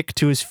to stick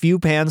to as few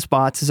pan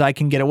spots as I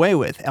can get away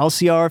with.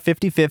 LCR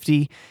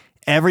 50-50.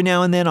 Every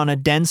now and then on a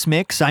dense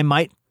mix, I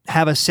might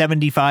have a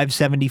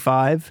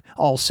 75-75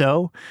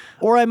 also,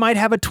 or I might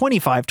have a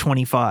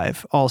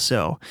 25-25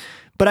 also.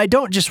 But I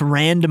don't just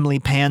randomly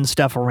pan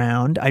stuff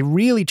around. I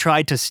really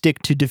try to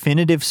stick to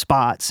definitive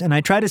spots, and I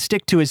try to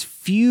stick to as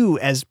few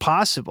as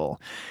possible.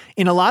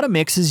 In a lot of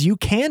mixes, you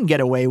can get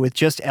away with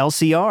just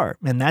LCR,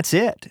 and that's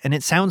it. And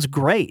it sounds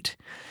great.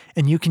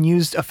 And you can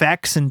use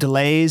effects and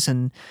delays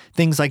and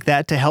things like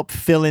that to help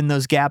fill in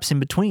those gaps in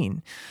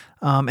between.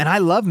 And I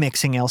love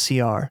mixing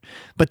LCR.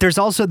 But there's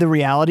also the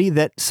reality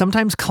that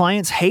sometimes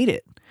clients hate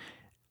it.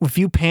 If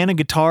you pan a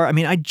guitar,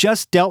 I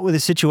just dealt with a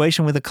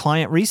situation with a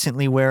client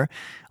recently where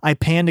I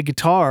panned a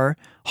guitar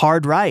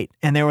hard right,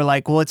 and they were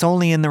like, well, it's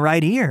only in the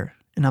right ear.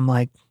 And I'm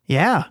like,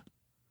 yeah,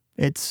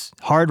 it's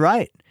hard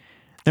right.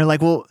 They're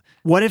like, well,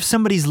 what if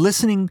somebody's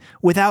listening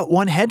without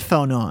one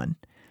headphone on?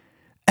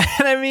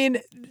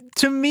 And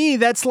to me,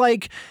 that's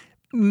like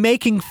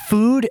making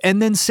food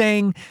and then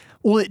saying,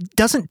 well, it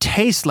doesn't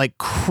taste like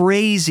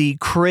crazy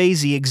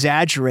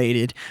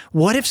exaggerated.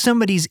 What if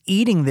somebody's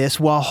eating this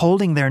while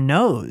holding their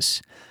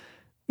nose?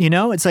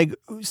 It's like,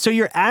 so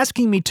you're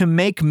asking me to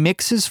make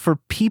mixes for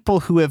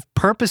people who have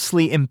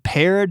purposely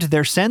impaired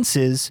their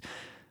senses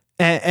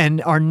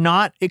and are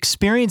not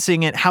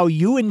experiencing it how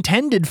you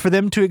intended for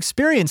them to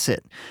experience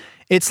it.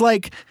 It's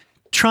like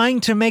trying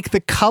to make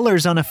the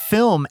colors on a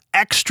film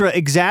extra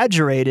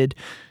exaggerated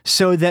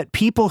so that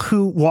people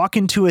who walk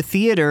into a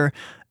theater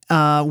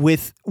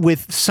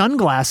with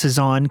sunglasses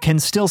on can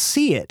still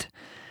see it.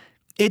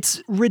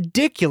 It's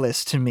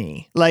ridiculous to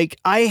me. Like,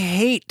 I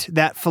hate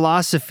that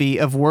philosophy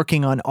of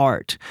working on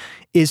art,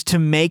 is to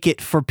make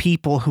it for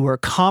people who are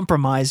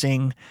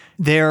compromising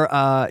their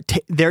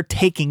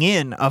taking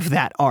in of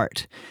that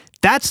art.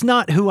 That's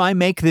not who I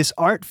make this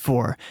art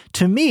for.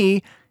 To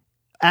me,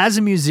 as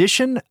a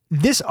musician,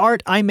 this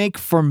art I make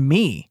for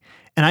me,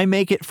 and I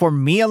make it for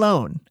me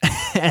alone.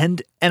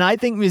 and I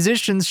think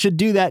musicians should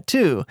do that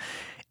too.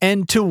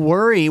 And to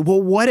worry,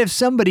 well, what if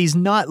somebody's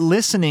not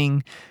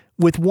listening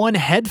with one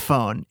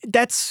headphone?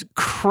 That's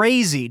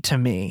crazy to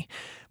me.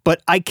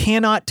 But I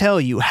cannot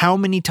tell you how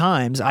many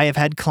times I have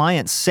had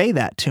clients say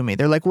that to me.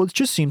 They're like, well, it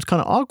just seems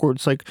kind of awkward.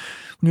 It's like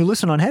when you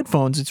listen on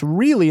headphones, it's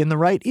really in the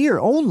right ear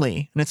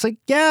only. And it's like,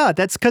 yeah,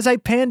 that's because I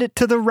panned it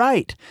to the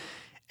right.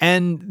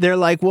 And they're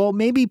like, well,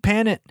 maybe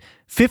pan it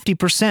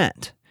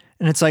 50%.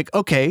 And it's like,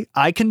 okay,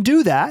 I can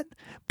do that,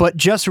 but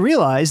just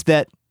realize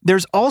that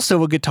there's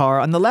also a guitar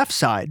on the left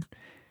side.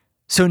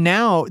 So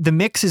now the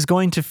mix is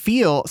going to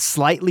feel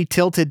slightly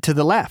tilted to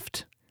the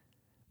left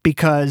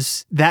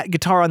because that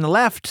guitar on the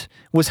left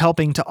was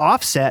helping to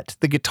offset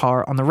the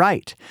guitar on the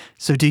right.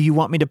 So do you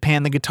want me to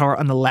pan the guitar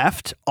on the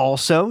left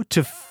also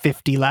to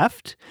 50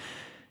 left?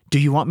 Do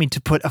you want me to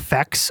put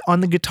effects on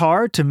the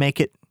guitar to make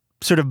it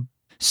sort of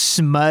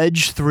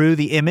smudge through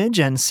the image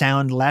and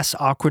sound less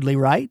awkwardly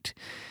right?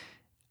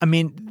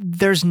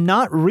 There's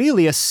not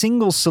really a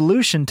single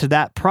solution to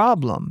that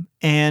problem.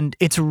 And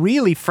it's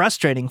really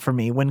frustrating for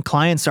me when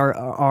clients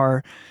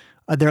are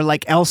they're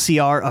like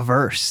LCR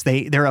averse.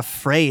 They're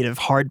afraid of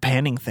hard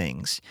panning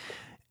things.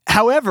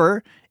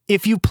 However,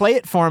 if you play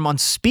it for them on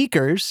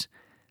speakers,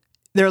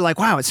 they're like,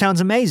 wow, it sounds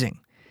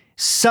amazing.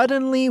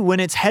 Suddenly, when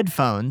it's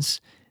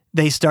headphones,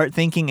 they start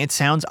thinking it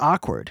sounds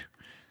awkward.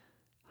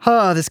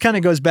 This kind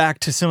of goes back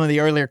to some of the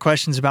earlier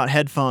questions about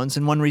headphones.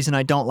 And one reason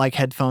I don't like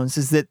headphones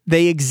is that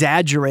they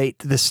exaggerate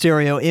the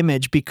stereo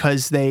image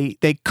because they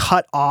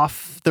cut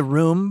off the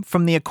room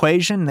from the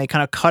equation. They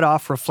kind of cut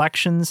off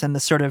reflections and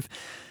the sort of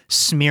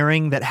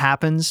smearing that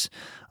happens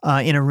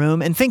in a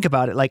room. And think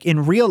about it, like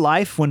in real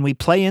life, when we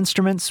play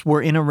instruments,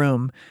 we're in a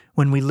room.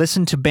 When we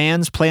listen to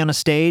bands play on a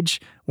stage,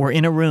 we're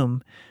in a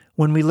room.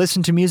 When we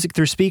listen to music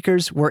through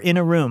speakers, we're in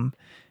a room.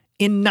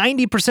 In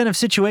 90% of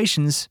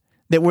situations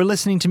that we're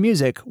listening to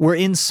music, we're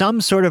in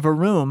some sort of a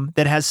room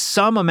that has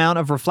some amount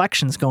of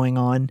reflections going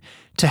on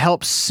to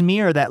help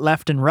smear that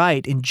left and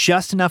right in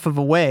just enough of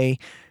a way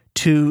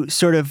to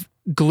sort of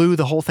glue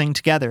the whole thing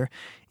together.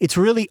 It's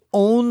really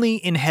only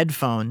in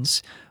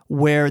headphones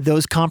where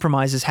those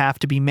compromises have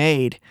to be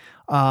made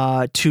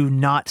to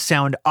not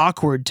sound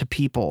awkward to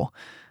people.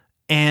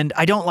 And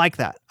I don't like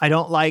that. I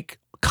don't like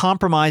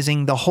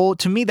compromising the whole,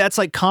 to me, that's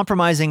like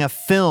compromising a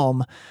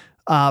film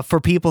for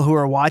people who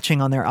are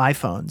watching on their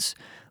iPhones.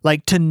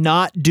 Like to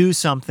not do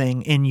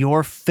something in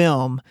your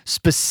film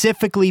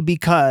specifically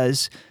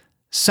because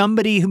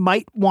somebody who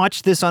might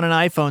watch this on an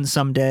iPhone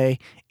someday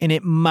and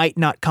it might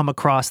not come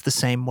across the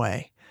same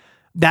way.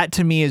 That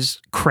to me is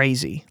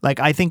crazy. Like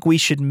I think we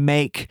should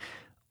make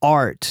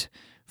art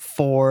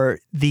for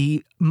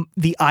the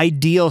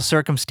ideal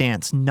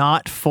circumstance,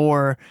 not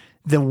for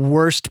the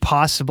worst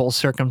possible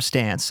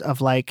circumstance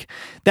of like,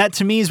 that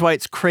to me is why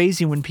it's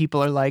crazy when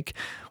people are like,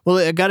 well,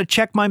 I got to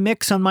check my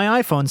mix on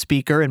my iPhone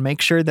speaker and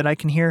make sure that I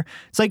can hear.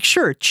 It's like,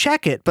 sure,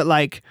 check it, but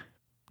like,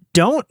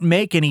 don't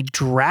make any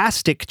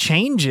drastic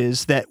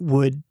changes that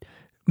would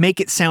make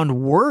it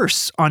sound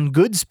worse on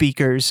good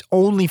speakers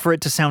only for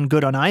it to sound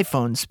good on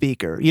iPhone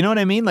speaker. You know what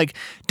I mean? Like,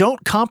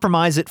 don't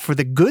compromise it for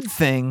the good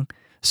thing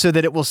so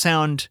that it will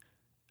sound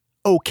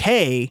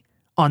okay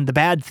on the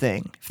bad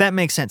thing, if that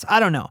makes sense. I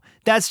don't know.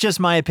 That's just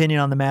my opinion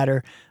on the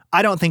matter.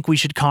 I don't think we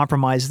should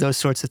compromise those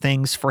sorts of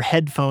things for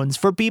headphones,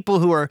 for people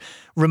who are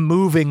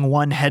removing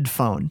one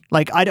headphone.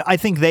 Like, I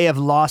think they have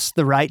lost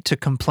the right to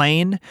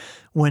complain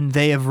when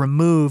they have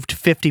removed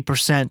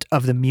 50%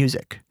 of the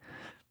music.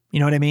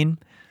 You know what I mean?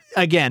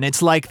 Again,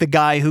 it's like the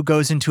guy who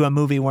goes into a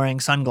movie wearing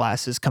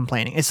sunglasses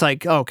complaining. It's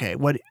like, okay,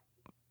 what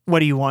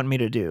do you want me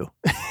to do?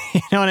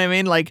 You know what I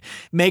mean? Like,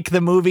 make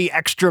the movie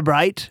extra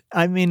bright?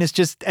 I mean,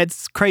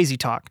 it's crazy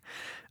talk.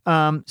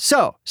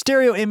 So,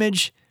 stereo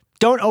image,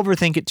 don't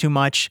overthink it too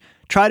much.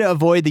 Try to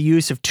avoid the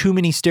use of too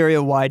many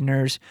stereo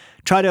wideners.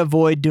 Try to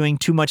avoid doing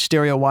too much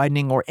stereo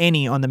widening or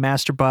any on the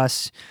master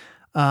bus.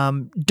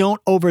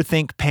 Don't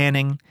overthink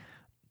panning.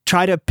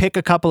 Try to pick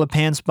a couple of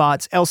pan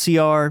spots,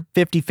 LCR,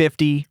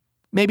 50-50,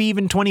 maybe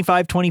even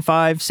 25-25,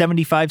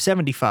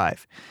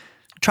 75-75.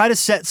 Try to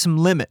set some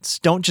limits.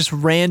 Don't just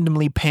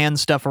randomly pan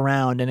stuff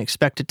around and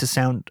expect it to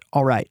sound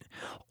all right.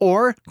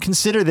 Or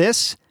consider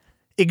this,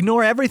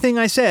 ignore everything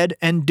I said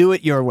and do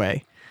it your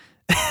way.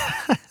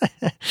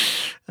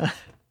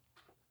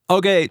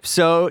 Okay,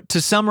 so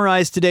to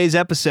summarize today's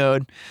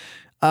episode,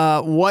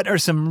 what are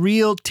some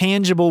real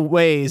tangible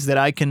ways that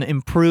I can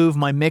improve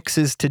my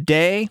mixes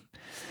today?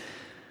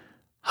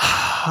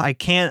 I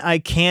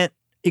can't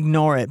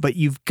ignore it, but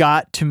you've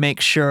got to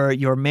make sure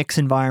your mix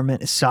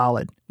environment is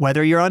solid.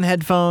 Whether you're on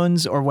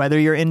headphones or whether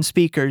you're in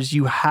speakers,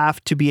 you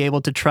have to be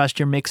able to trust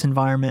your mix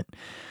environment.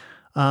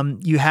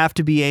 You have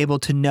to be able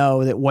to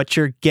know that what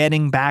you're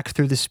getting back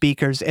through the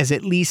speakers is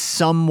at least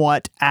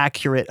somewhat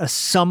accurate, a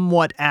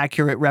somewhat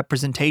accurate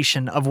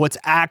representation of what's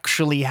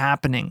actually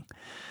happening.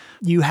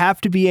 You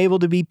have to be able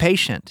to be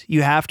patient.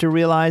 You have to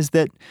realize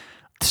that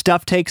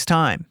stuff takes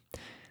time.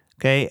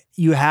 Okay,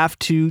 you have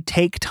to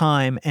take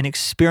time and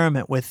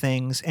experiment with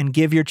things and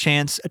give your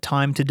chance a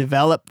time to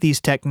develop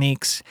these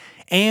techniques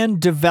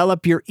and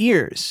develop your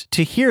ears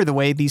to hear the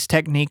way these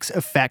techniques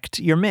affect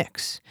your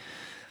mix.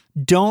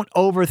 Don't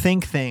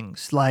overthink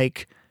things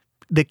like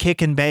the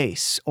kick and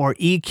bass or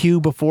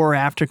EQ before or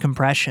after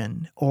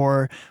compression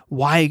or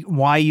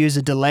why use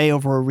a delay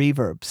over a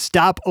reverb.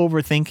 Stop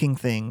overthinking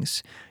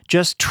things.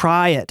 Just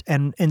try it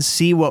and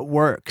see what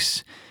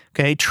works.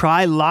 Okay,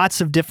 try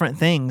lots of different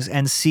things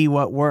and see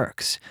what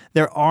works.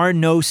 There are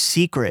no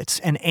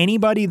secrets, and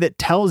anybody that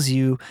tells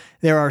you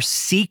there are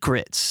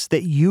secrets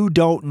that you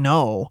don't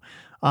know,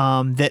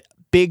 that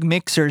big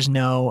mixers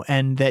know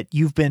and that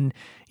you've been,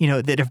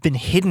 that have been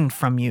hidden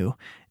from you,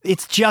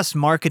 it's just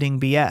marketing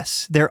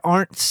BS. There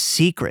aren't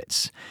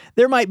secrets.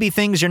 There might be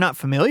things you're not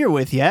familiar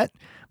with yet,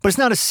 but it's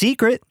not a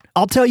secret.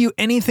 I'll tell you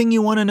anything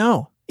you want to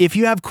know. If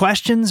you have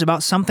questions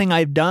about something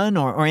I've done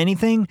or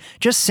anything,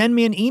 just send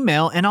me an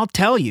email and I'll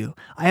tell you.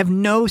 I have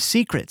no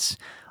secrets.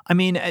 I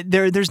mean,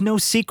 there's no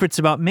secrets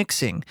about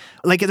mixing.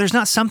 Like, there's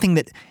not something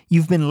that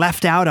you've been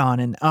left out on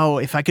and, oh,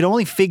 if I could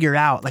only figure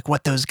out like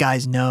what those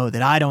guys know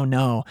that I don't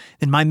know,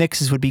 then my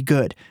mixes would be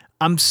good.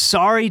 I'm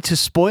sorry to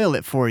spoil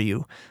it for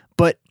you,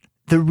 but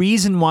the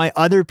reason why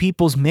other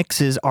people's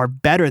mixes are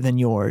better than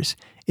yours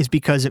is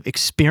because of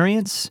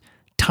experience,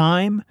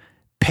 time,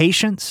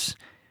 patience,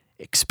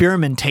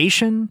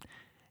 experimentation,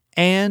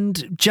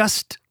 and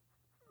just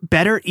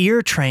better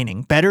ear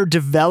training, better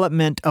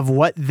development of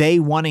what they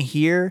want to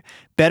hear,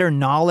 better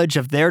knowledge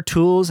of their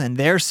tools and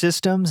their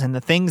systems and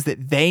the things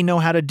that they know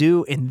how to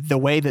do in the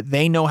way that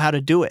they know how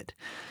to do it.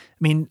 I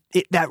mean,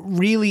 that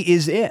really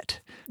is it.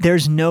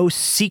 There's no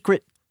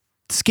secret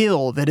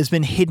skill that has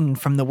been hidden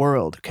from the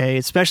world, okay?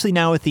 Especially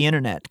now with the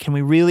internet. Can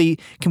we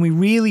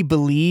really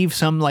believe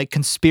some like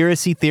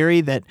conspiracy theory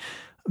that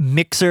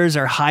mixers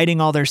are hiding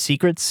all their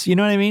secrets? You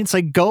know what I mean? It's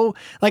like,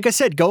 like I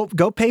said, go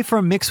pay for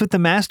a Mix with the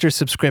Master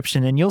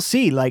subscription and you'll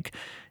see like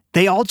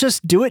they all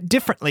just do it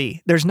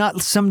differently. There's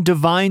not some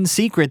divine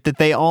secret that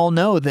they all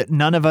know that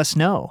none of us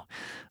know.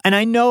 And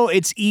I know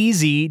it's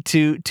easy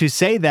to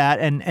say that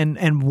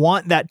and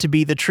want that to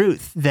be the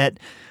truth, that,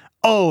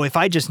 oh, if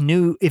I just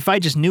knew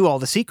all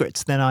the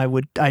secrets, then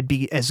I'd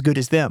be as good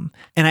as them.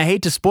 And I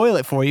hate to spoil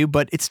it for you,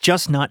 but it's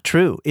just not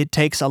true. It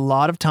takes a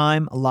lot of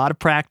time, a lot of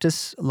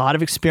practice, a lot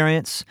of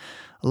experience,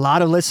 a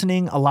lot of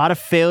listening, a lot of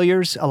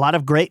failures, a lot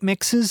of great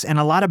mixes, and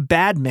a lot of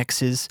bad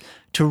mixes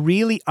to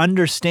really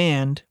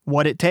understand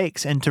what it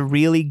takes and to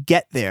really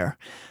get there.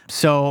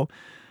 So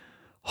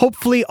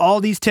hopefully all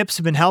these tips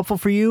have been helpful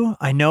for you.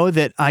 I know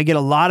that I get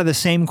a lot of the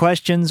same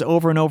questions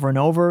over and over and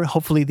over.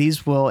 Hopefully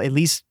these will at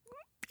least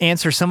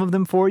answer some of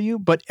them for you.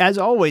 But as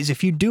always,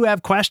 if you do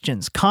have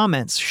questions,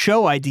 comments,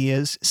 show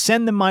ideas,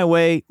 send them my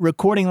way,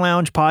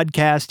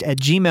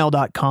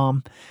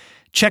 recordingloungepodcast@gmail.com.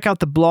 Check out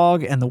the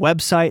blog and the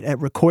website at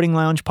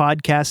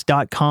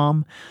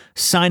recordingloungepodcast.com.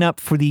 Sign up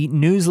for the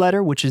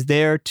newsletter, which is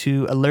there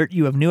to alert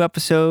you of new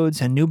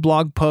episodes and new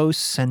blog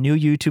posts and new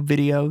YouTube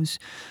videos.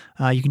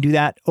 You can do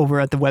that over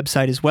at the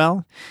website as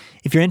well.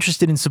 If you're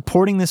interested in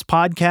supporting this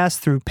podcast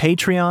through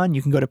Patreon,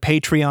 you can go to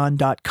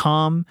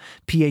patreon.com,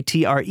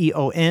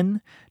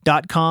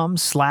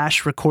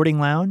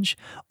 patreon.com/recordinglounge,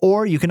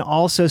 or you can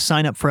also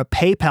sign up for a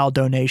PayPal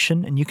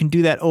donation, and you can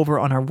do that over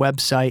on our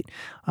website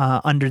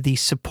under the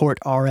Support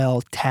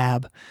RL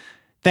tab.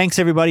 Thanks,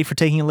 everybody, for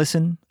taking a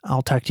listen.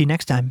 I'll talk to you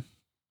next time.